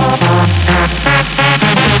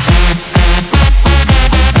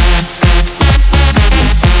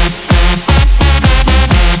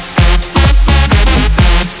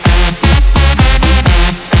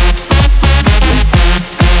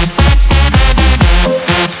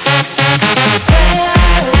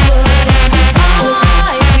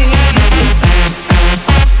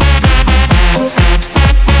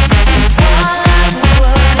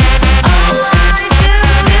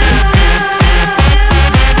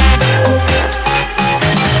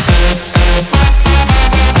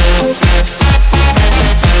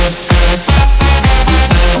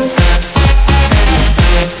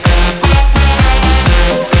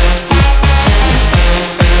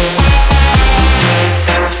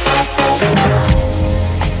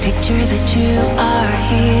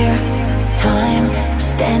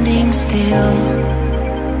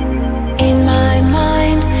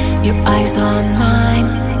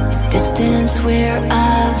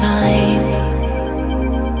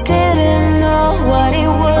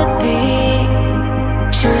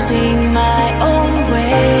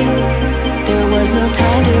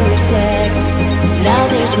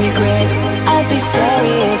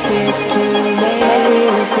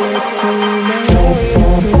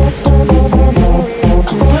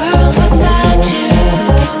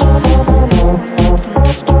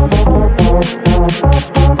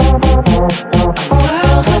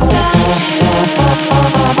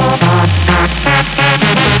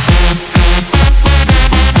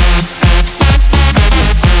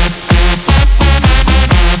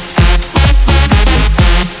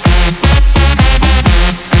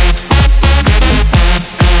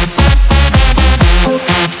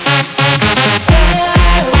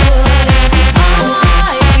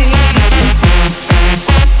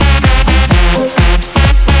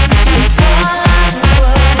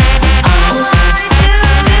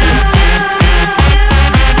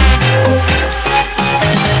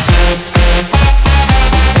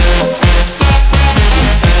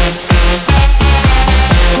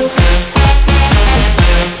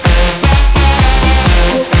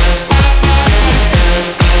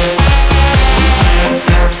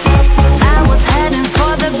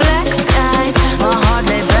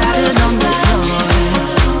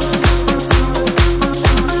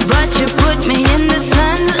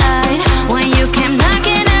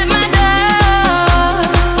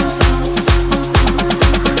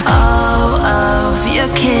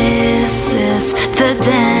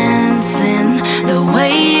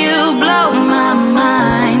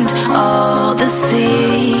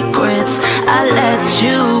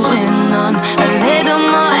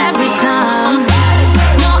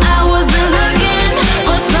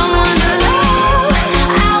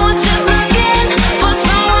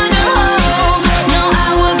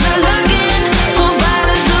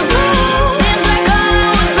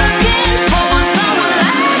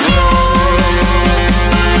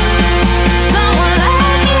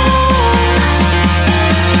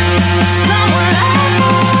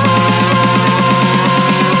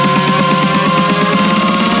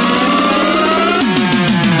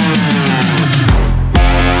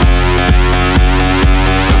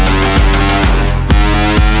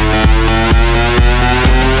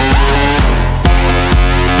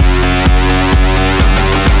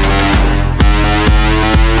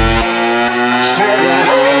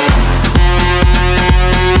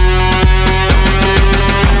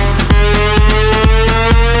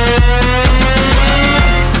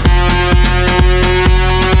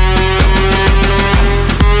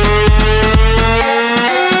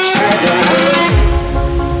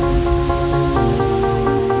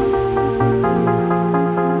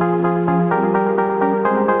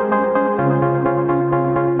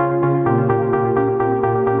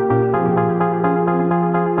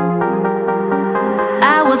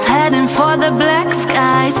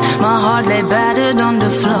 heart lay battered on the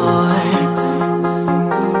floor.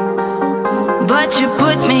 But you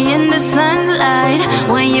put me in the sunlight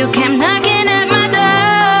when you came knocking at my door.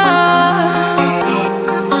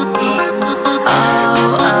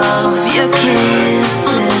 All of your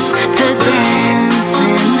kisses, the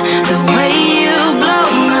dancing, the way you blow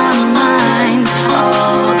my mind,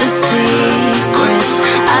 all the secrets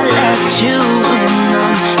I let you in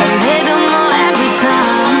on, a little more every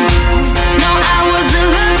time. No, I wasn't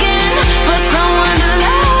looking for someone to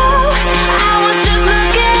love, I was just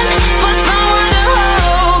looking for someone to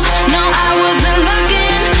hold. No, I wasn't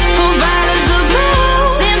looking for violets of blue.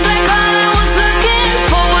 Seems like all I was looking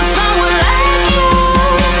for was someone like you.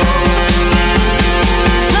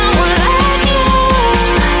 Someone like you.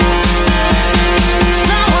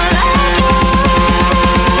 Someone like you.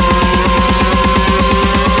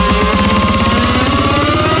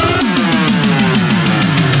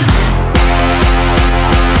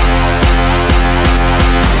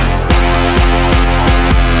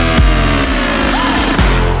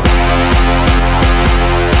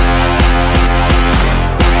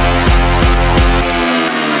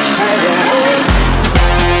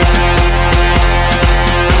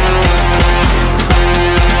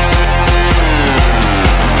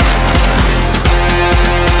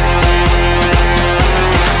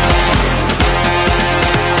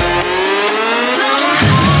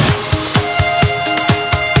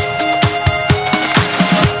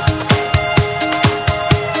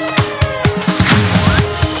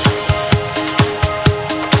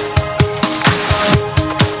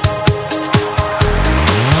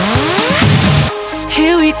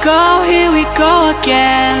 Here we go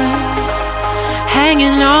again,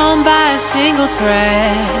 hanging on by a single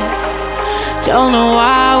thread. Don't know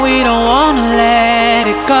why we don't wanna let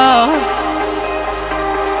it go.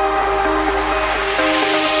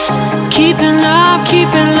 Keeping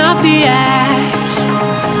up the act.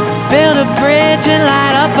 Build a bridge and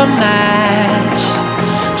light up a match.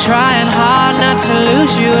 Trying hard not to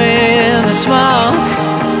lose you in the smoke.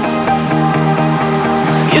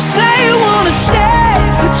 You say you wanna stay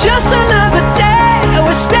for just another day.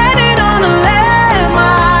 We're standing on a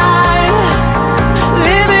landmine,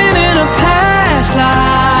 living in a past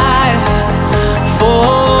life.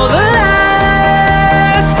 For the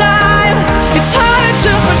last time, it's hard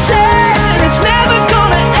to pretend it's never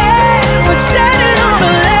gonna end. We're standing on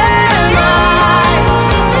a landmine,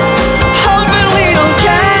 hoping we don't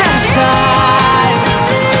capsize.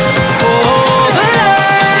 For the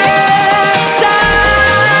last time.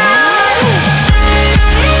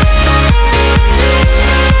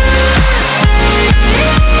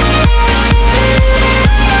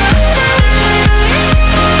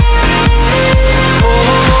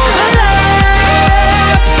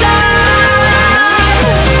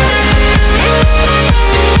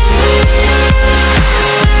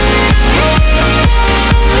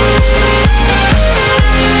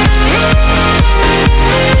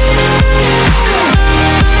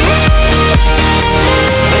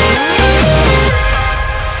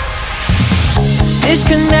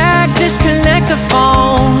 Disconnect the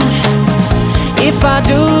phone. If I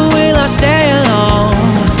do, will I stay alone?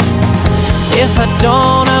 If I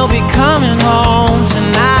don't, I'll be coming home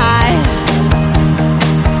tonight.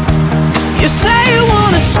 You say you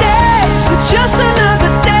wanna stay for just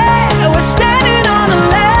another day. We're standing on a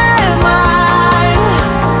landmine,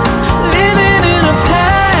 living in a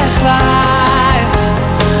past life.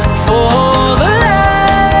 For the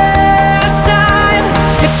last time,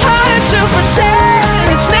 it's harder to pretend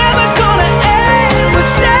it's never gonna end. We're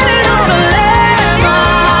standing on a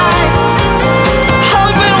landmine,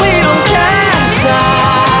 hoping we don't capsize.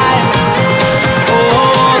 For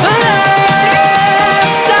the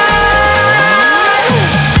last time.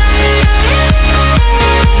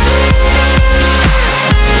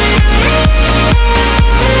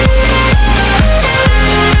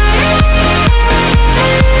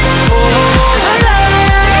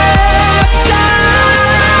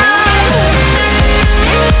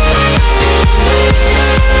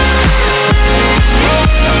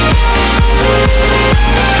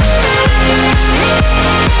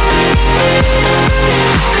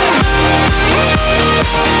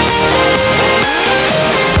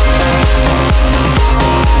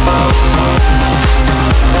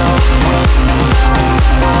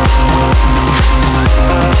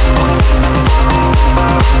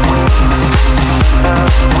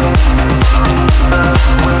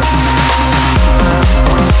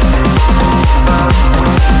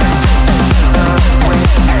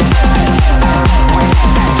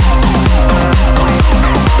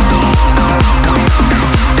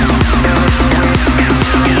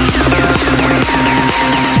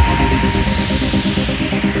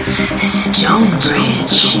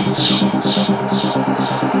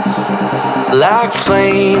 Like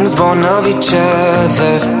flames born of each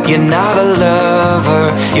other. You're not a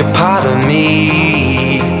lover, you're part of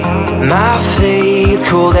me. My faith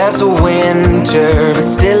cold as a winter, but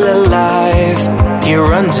still alive.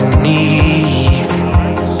 You're underneath.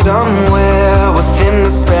 Somewhere within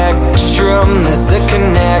the spectrum, there's a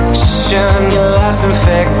connection. Your light's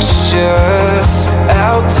infectious.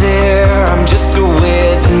 Out there, I'm just a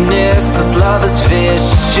witness. This love is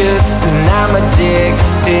vicious, and I'm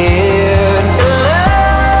addicted.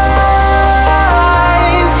 Alive.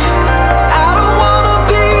 I don't wanna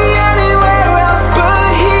be anywhere else but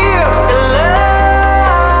here. Alive.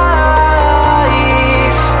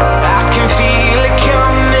 I can feel it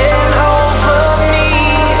coming over me.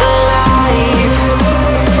 Alive.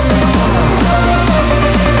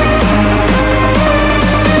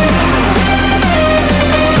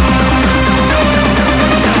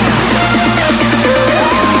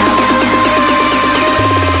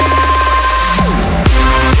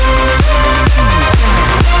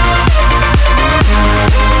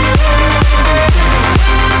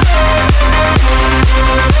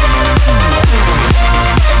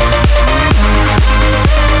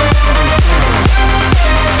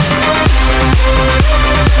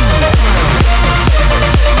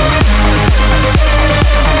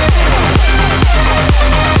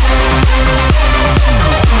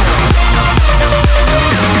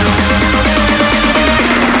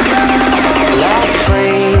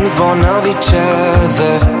 Born of each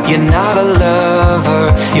other. You're not a lover,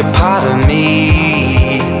 you're part of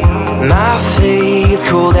me. My faith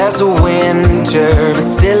cold as a winter, but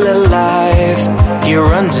still alive.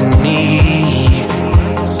 You're underneath.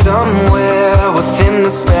 Somewhere within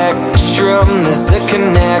the spectrum, there's a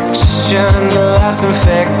connection. Your light's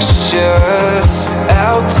infectious.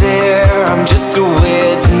 Out there, I'm just a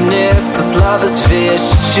witness. This love is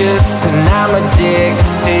vicious, and I'm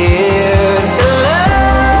addicted.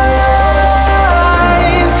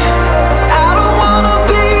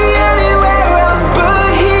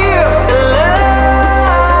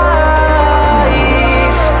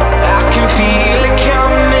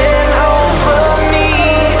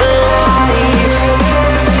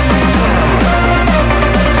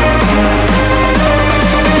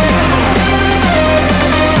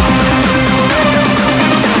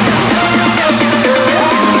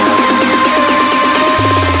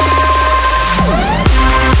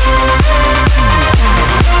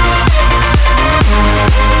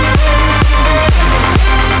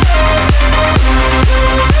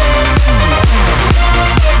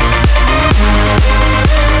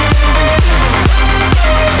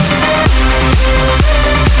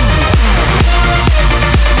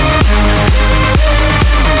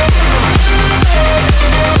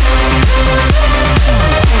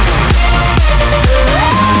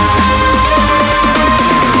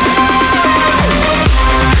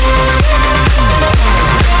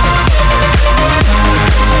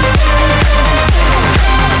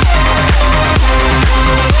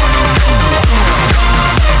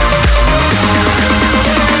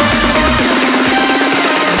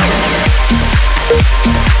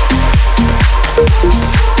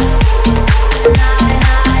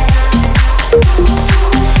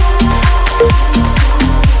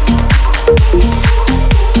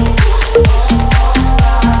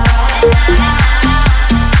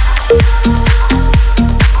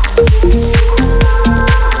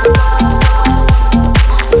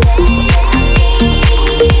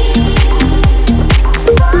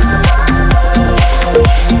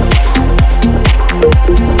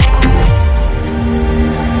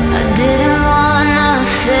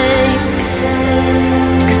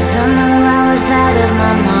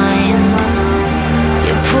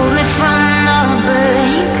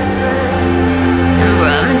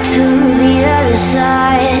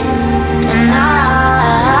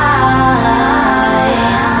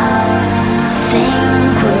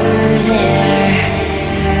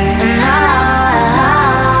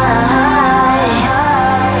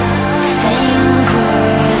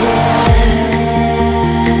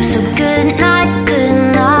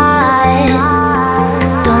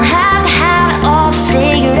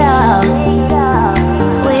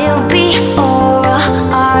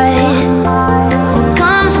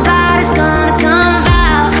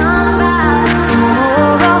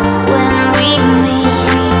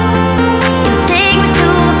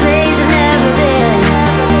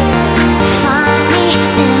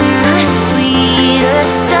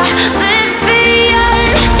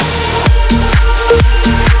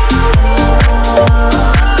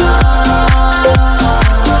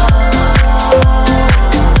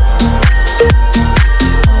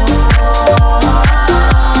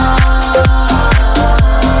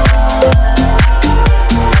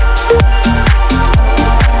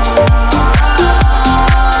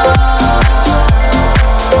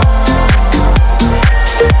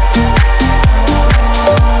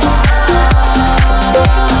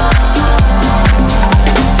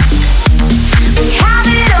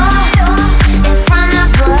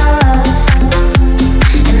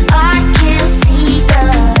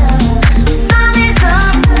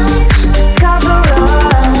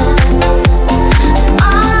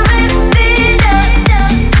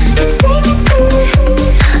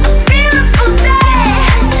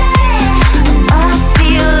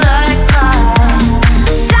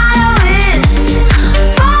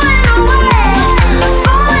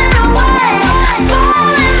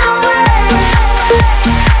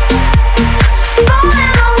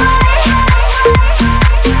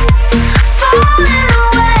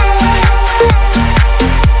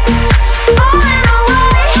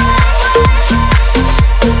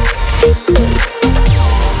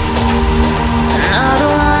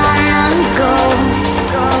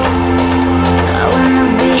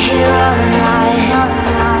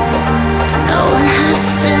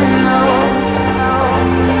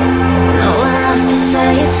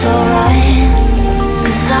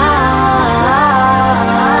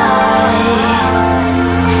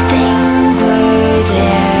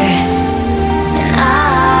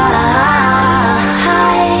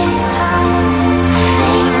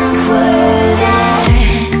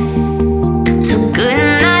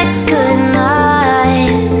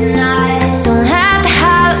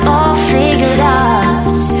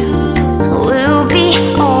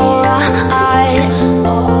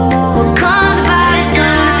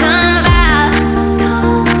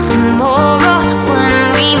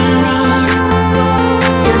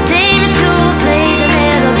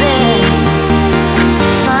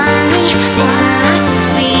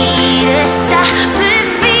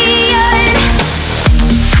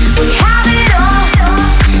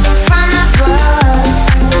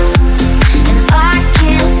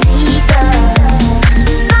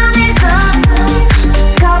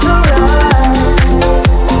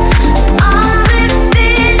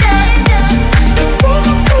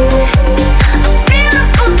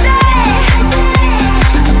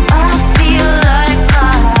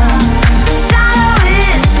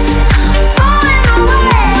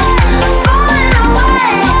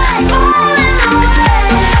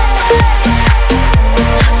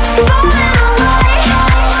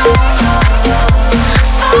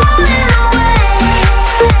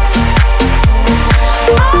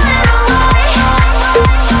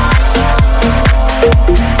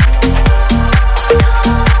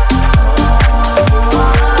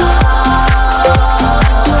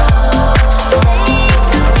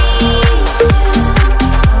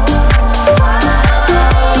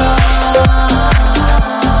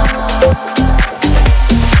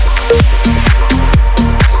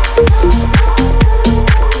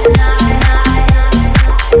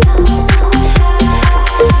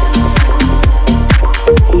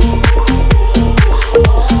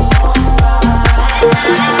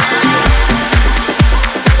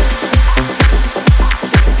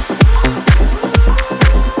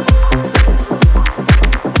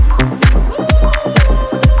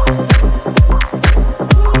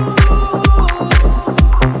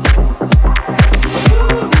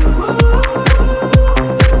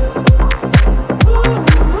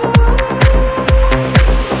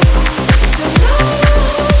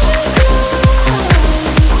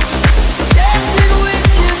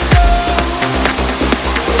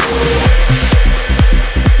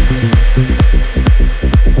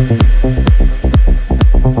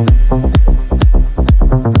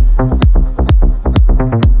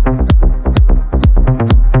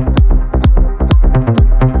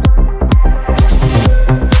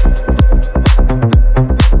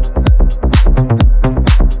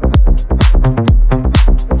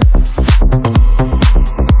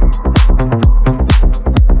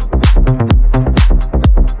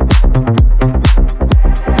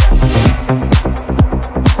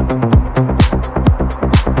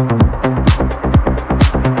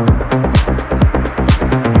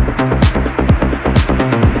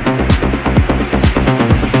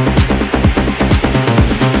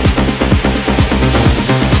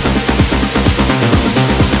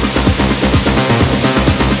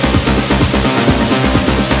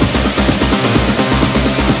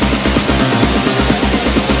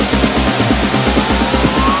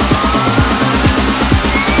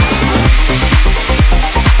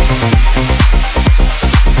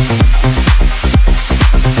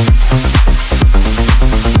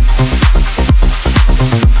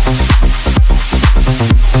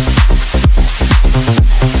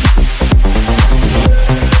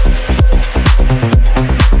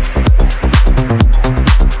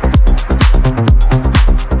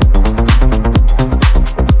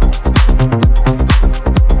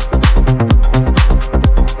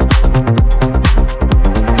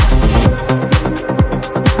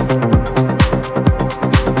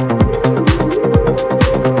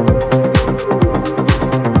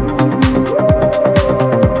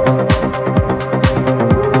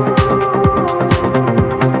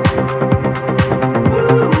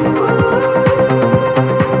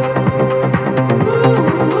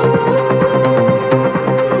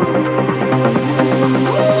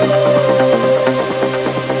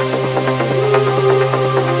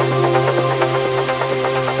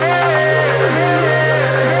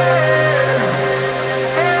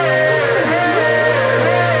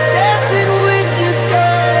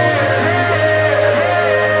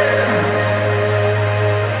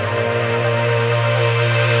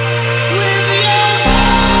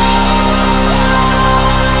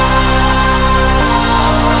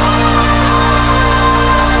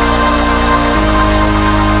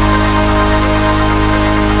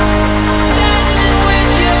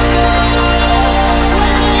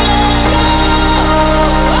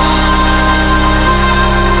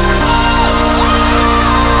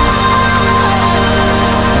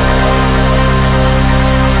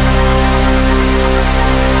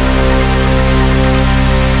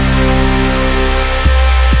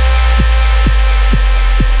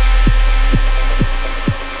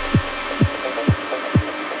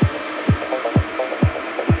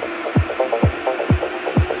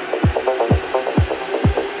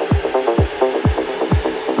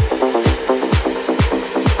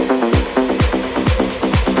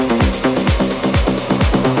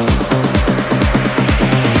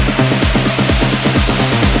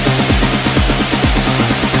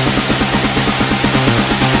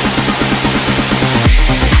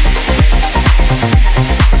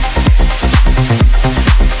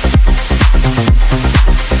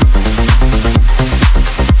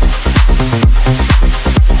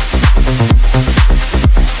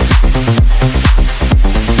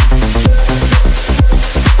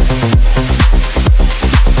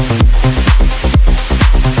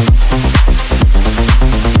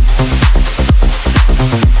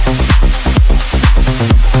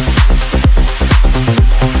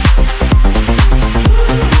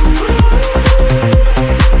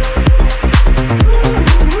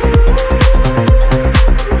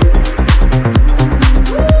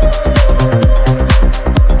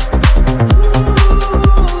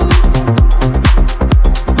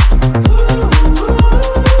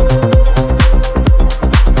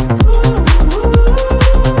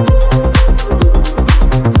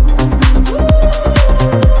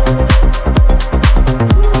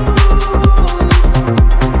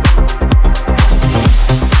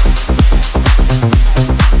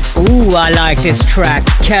 this track,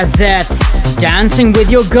 Cassette, Dancing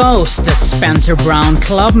with Your Ghost, the Spencer Brown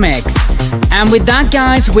Club Mix. And with that,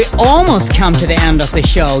 guys, we almost come to the end of the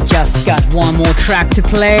show. Just got one more track to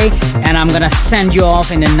play, and I'm gonna send you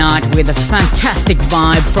off in the night with a fantastic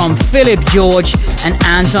vibe from Philip George and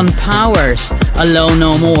Anton Powers, Alone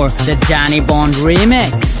No More, the Danny Bond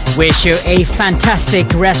remix. Wish you a fantastic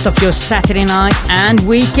rest of your Saturday night and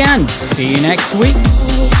weekend. See you next week.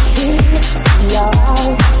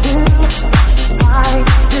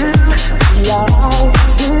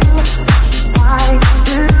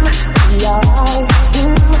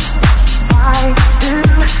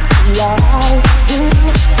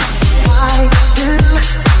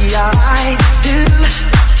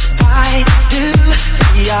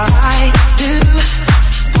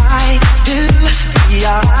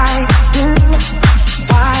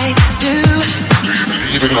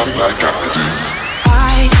 Even up like I do.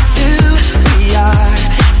 Why do we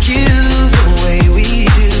argue the way we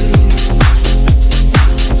do?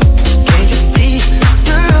 Can't you see,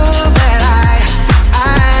 girl, that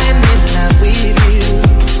I'm in love with you?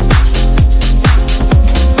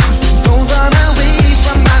 Don't run away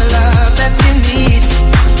from my love that you need.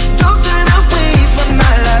 Don't turn away from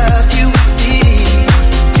my love you see.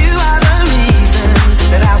 You are the reason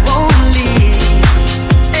that I won't leave,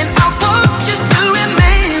 and I want you to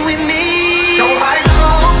remain with me. Don't I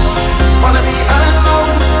know, wanna be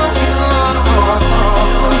alone.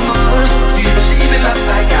 Do you believe in love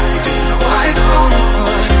like I do? No, I don't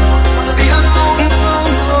wanna be alone.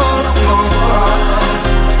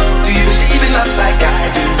 Do you believe in love like I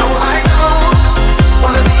do? No, I know,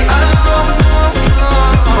 wanna be alone.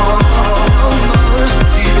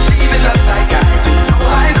 Do you believe in love like I do? No,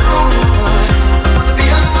 I don't wanna be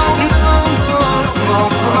alone.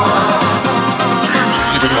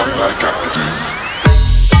 Even up like I do.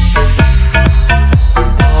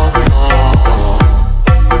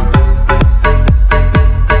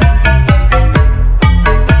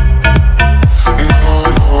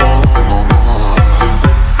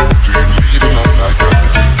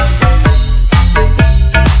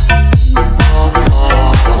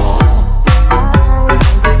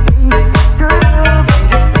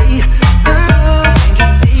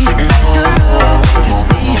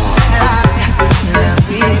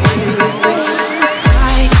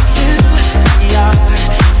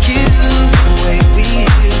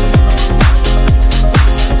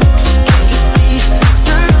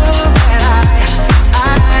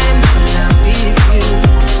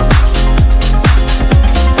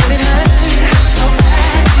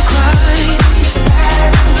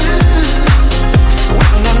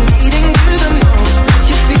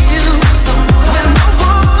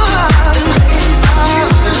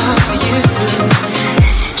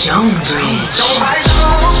 StoneBridge. Don't I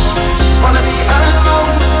know, wanna be alone.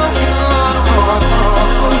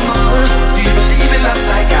 Do you believe in love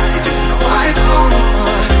like I do? No, I don't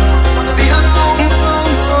wanna be alone.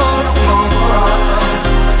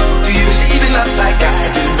 Do you believe in love like I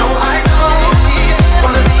do? No, I know,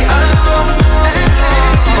 wanna be alone. Do you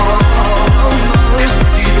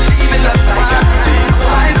believe in love like I do? No,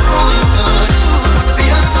 I don't wanna be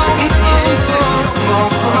alone.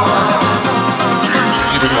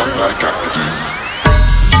 Even up like I do. No,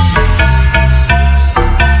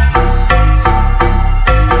 I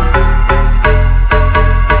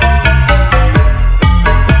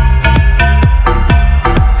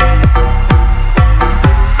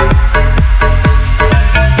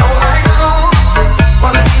don't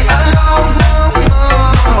wanna be alone.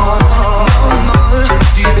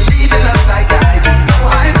 Do you believe in love like I do? No,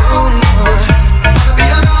 I don't wanna be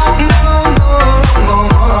alone.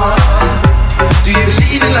 Do you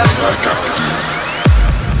believe in love like I do?